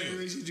 break the bro. seal. That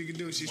really shit you can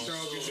do. She's strong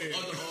as hell.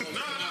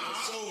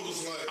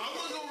 Shoulders like. I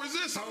wasn't gonna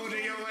resist.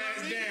 Holding your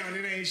ass down,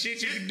 it ain't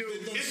shit you can do.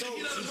 It's the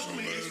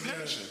moment. It's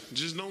passion.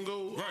 Just don't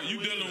go. Right,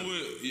 you dealing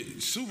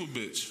with super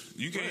bitch.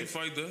 You can't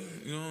fight that.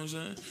 You know what I'm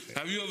saying?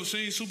 Have you ever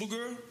seen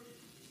Supergirl?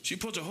 She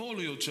puts a hole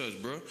in your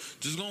chest, bro.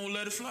 Just gonna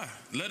let it fly.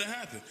 Let it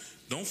happen.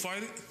 Don't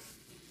fight it.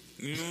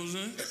 You know what I'm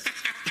saying?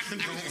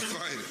 Don't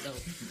fight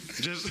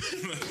it. Just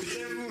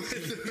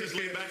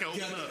lay back and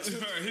open up.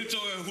 Right, hit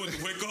your ass with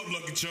the wake up,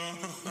 Lucky Charm.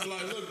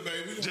 Like, look,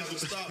 baby, we gonna have to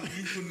stop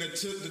you putting that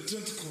the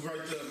tentacle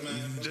right there,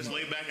 man. Just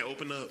lay back and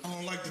open up. I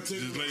don't like the Just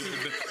tentacle.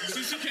 like,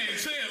 see, she can't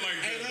say it like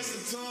that. Hey, that's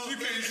a tongue. She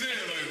can't say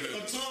it like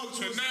that. A tongue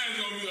So twist. now it's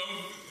gonna be,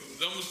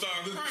 I'm gonna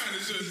start crying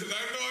and shit.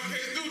 Like, no, I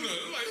can't do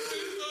nothing. Like,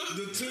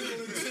 The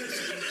tickle and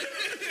tentacle.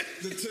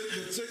 The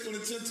tickle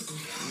and tentacle.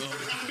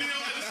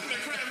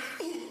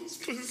 it's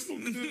good.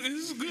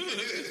 It's good,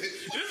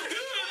 though.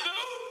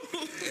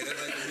 Yeah,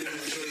 that's like the video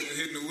show you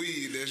hitting the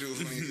weed. That shit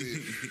was funny as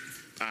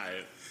hell.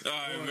 Alright. All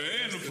right, man.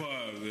 In the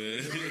pod,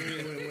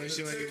 man. When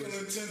she was- Tickle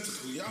and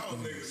tentacle. Y'all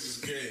niggas is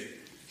gay.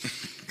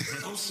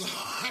 I'm sorry.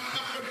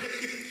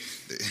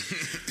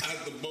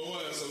 At the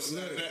boys, I'm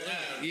saying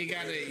that. You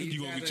gotta,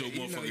 You gonna get your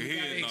motherfucking you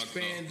head gotta knocked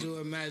expand off.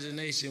 your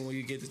imagination when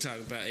you get to talk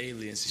about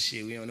aliens and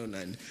shit. We don't know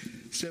nothing.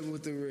 Sipping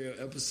with the real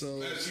episode.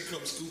 Man, she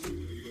come scooping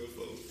with a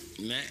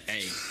UFO. Man,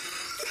 hey,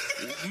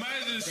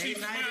 Imagine she They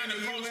not flying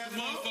in the across the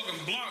UFO?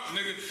 motherfucking block,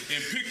 nigga,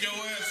 and pick your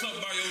ass up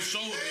by your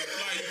shoulder and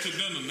fly you to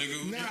dinner, nigga.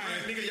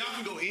 Nigga, y'all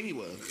can go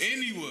anywhere.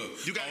 Anywhere.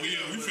 You got- oh, yeah,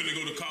 we finna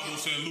go to Cabo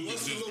San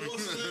Lucas.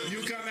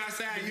 you come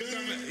outside. You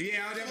come.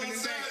 Yeah, I was definitely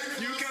say.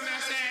 You come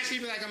outside. She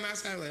be like, I'm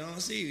outside. Like, I don't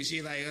see you.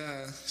 She like,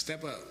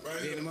 step up.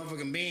 Right Then the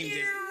motherfucking beam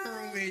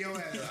just in your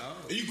ass. Oh.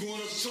 And you going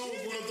up the show,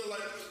 going up there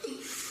like,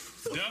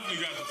 Definitely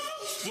got the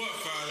foot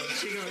fired.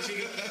 She go.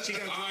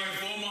 All right,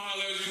 for all my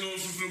hollers, you know,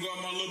 she's finna go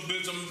out my little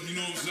bitch. You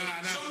know what I'm saying?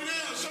 Nah. show me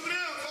down, show me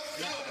down.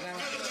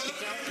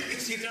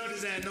 She know the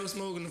was at no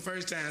smoking the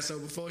first time, so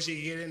before she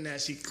could get in there,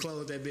 she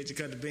closed that bitch and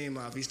cut the beam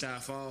off. He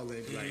started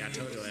falling. Like, I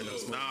told you, I no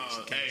smoking.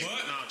 Nah, hey,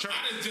 But nah,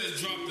 I done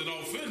just dropped it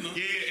off in her.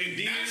 Yeah, and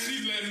then Now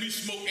she letting me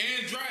smoke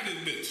and dry this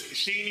bitch.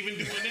 she ain't even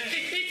doing that.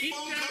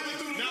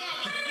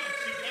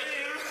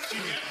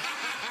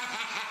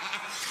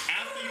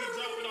 After you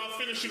drop it off,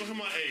 finish, she gonna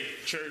come out, hey,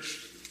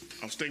 church,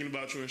 I was thinking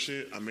about you and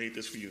shit. I made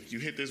this for you. You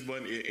hit this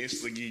button, it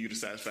instantly give you the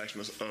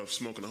satisfaction of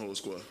smoking the whole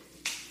square.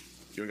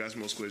 You ain't got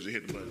smoke squares, you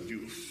hit the button.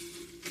 You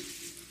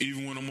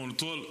Even when I'm on the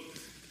toilet.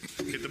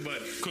 hit the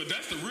button. Cause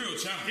that's the real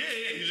challenge.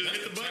 Yeah, you just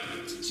hit the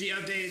button. She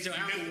updated your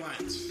Apple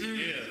Watch.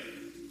 Yeah.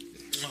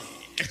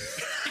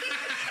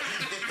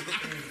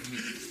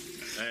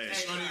 Hey,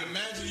 Sonny,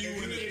 imagine you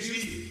in a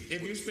Jeep.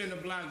 If you spin the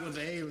block with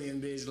the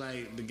alien bitch,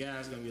 like, the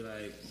guy's gonna be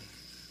like,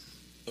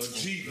 A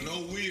Jeep,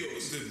 no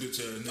wheels. This bitch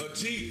ass A nigga.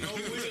 Jeep, no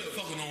wheels.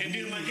 Fucking on and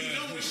then like you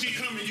know when she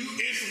coming, you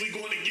instantly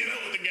going to get up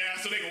with the guy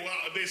so they can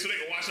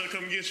watch her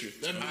come get you.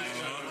 That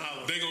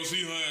bitch, They gonna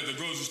see her at the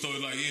grocery store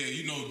like, yeah,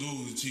 you know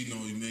dude cheating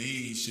on you, man.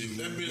 He ain't shit.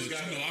 That bitch but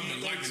got you know, I've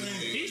been liking him.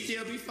 he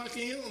still be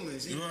fucking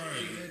humans. He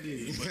Right. that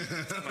dude. But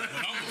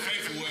I'm a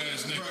faithful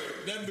ass nigga. right.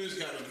 That bitch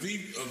got a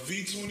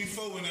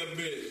V24 in that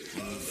bitch.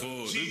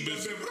 For Jeep,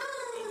 this that bitch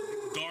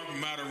bitch. dark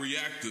matter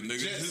reactor, nigga.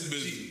 Jets This and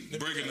bitch Jeep.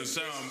 breaking the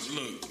sound.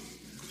 Look,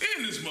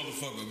 in this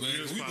motherfucker, man.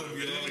 We gonna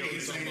be all He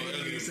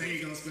say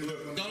he gonna spend up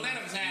on Don't let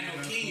them have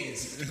no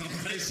kids.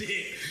 that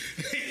shit.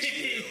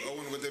 I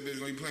wonder what that bitch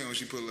gonna be playing when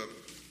she pull up.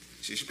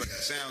 She put the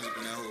sounds up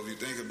in that hole. If you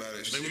think about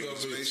it, she She go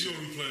gonna be spaceship.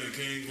 playing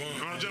King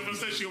Von. I'm just gonna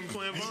say she gonna be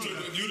playing Vaughn.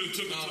 You done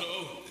took it to the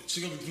O.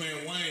 She gonna be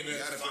playing Wayne. That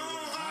Gotta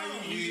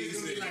be- You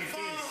just gonna be like this.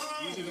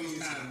 You just gonna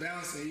start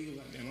bouncing. You gonna be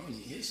like, damn, I don't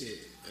need his shit.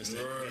 That's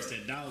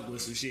that dog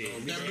whistle shit.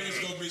 That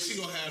bitch gonna be. She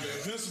gonna have the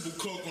invincible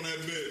coke on that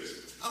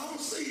bitch. I don't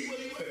see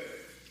where you at.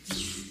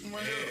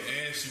 Right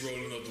here. And she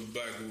rolling up the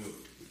backwood.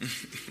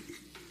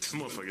 This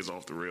motherfucker's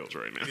off the rails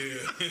right now.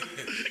 Yeah.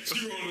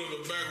 She rolling up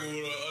the backwood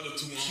with her other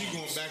two arms. She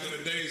going back in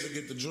the days to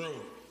get the dro.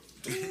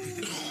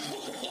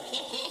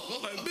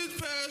 Like, bitch,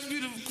 pass me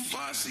the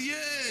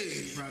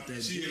Cavassier. Brought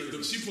that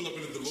She pull up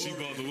in the DeLorean. She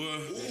bought the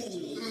what?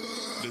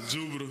 The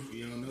Jupiter.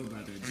 You don't know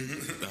about that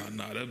Jupiter.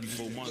 Nah, that'd be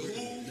 4 months.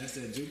 That's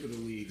that Jupiter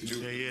weed.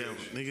 Yeah,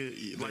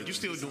 nigga. Like you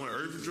still doing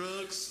herb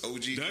drugs?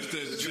 OG. That's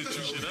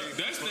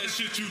that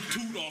shit you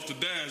toot off the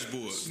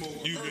dashboard.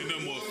 You in that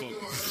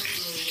motherfucker.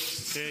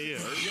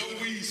 Yeah. Your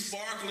weed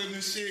sparkling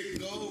and shit.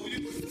 Go. What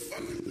the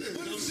fuck is this?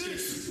 What is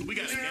this? We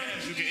got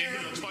gas. You can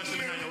inhale twice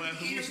and have your ass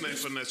hallucinate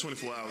for the next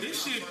 24 hours.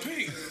 This shit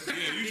pink.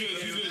 Yeah, you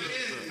just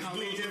I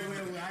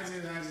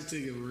just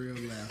took a real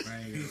laugh. I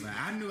ain't gonna lie. I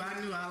knew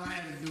all I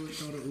had to do was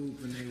throw the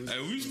oop and they was Hey,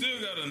 we still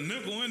got a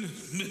nickel in it.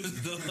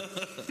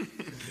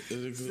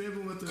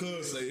 sipping with the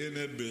Cuz say in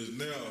that bitch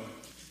now.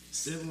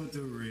 Sipping with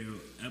the Real,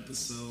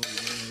 episode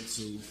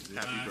 102.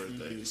 Happy Live from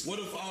birthday. Houston. What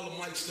if all the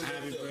mics still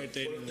Happy up there?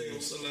 birthday What to if they me.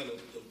 don't sell out up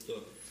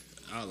there?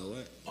 All of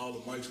what? All the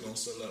mics gonna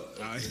sell out.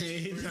 Oh,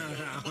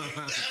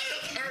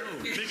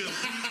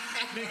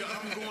 Nigga,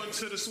 I'm going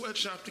to the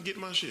sweatshop to get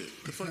my shit.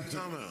 The fuck you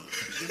talking about?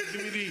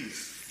 Give me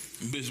these.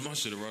 Bitch, my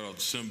shit right off the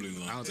assembly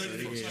line. I'll Take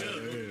this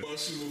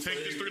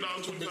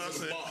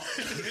 $3.25.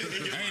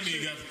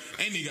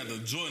 I ain't even got the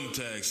Jordan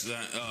tags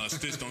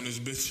stitched on this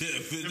bitch yet.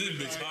 This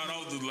bitch hot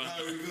off the line.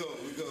 All right, we go.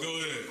 Go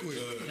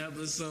ahead.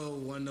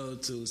 Episode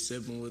 102,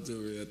 Sipping with the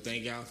Real.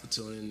 Thank y'all for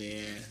tuning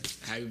in.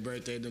 Happy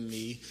birthday to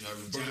me.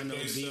 Happy John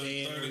birthday, will be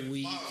there in 7:30. the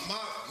week.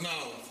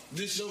 No,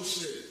 this your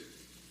shit.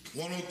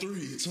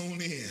 103,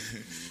 tune in.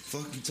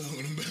 Fuck you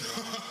talking about?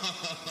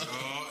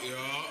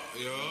 Yeah.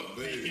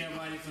 Thank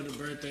everybody for the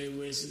birthday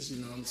wishes. You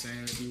know what I'm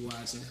saying? If you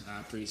watching, I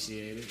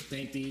appreciate it.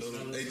 Thank these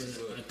fellas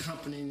for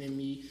accompanying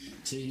me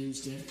to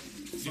Houston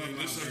for Yeah,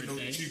 my this ain't no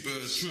birthday. cheap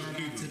ass trip Shout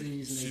out either. to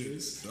these Shit,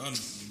 niggas. I done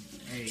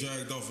Hey.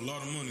 dragged off a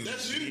lot of money.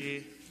 That's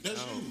you. That's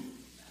you.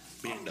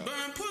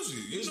 Buying pussy.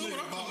 You know what I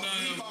come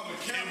down here.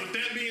 And with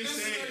that being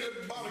said,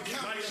 like,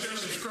 share,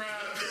 subscribe.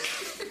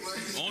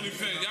 Only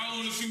fact, y'all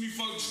only see me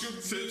fuck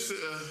script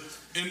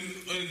in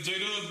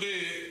J-Dub's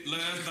bed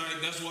last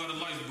night. That's why the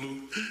lights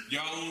blew.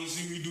 Y'all only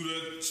see me do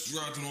that.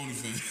 Subscribe to the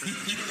OnlyFans.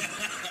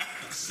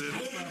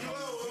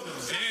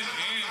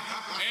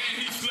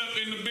 and he slept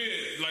in the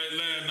bed like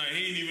last night. He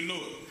didn't even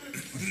know it.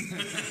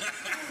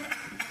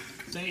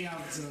 Thank y'all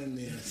for tuning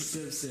in.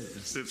 Sipping. Sip,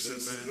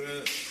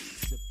 man.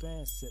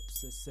 Sippin', sip,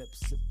 sip, sip,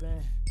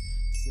 sippin'.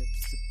 Sip,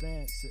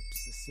 sippin', sip,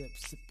 sip, sip,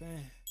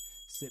 sippin'.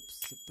 Sip,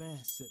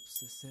 sippin', sip,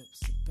 sip, sip,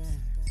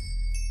 sippin'.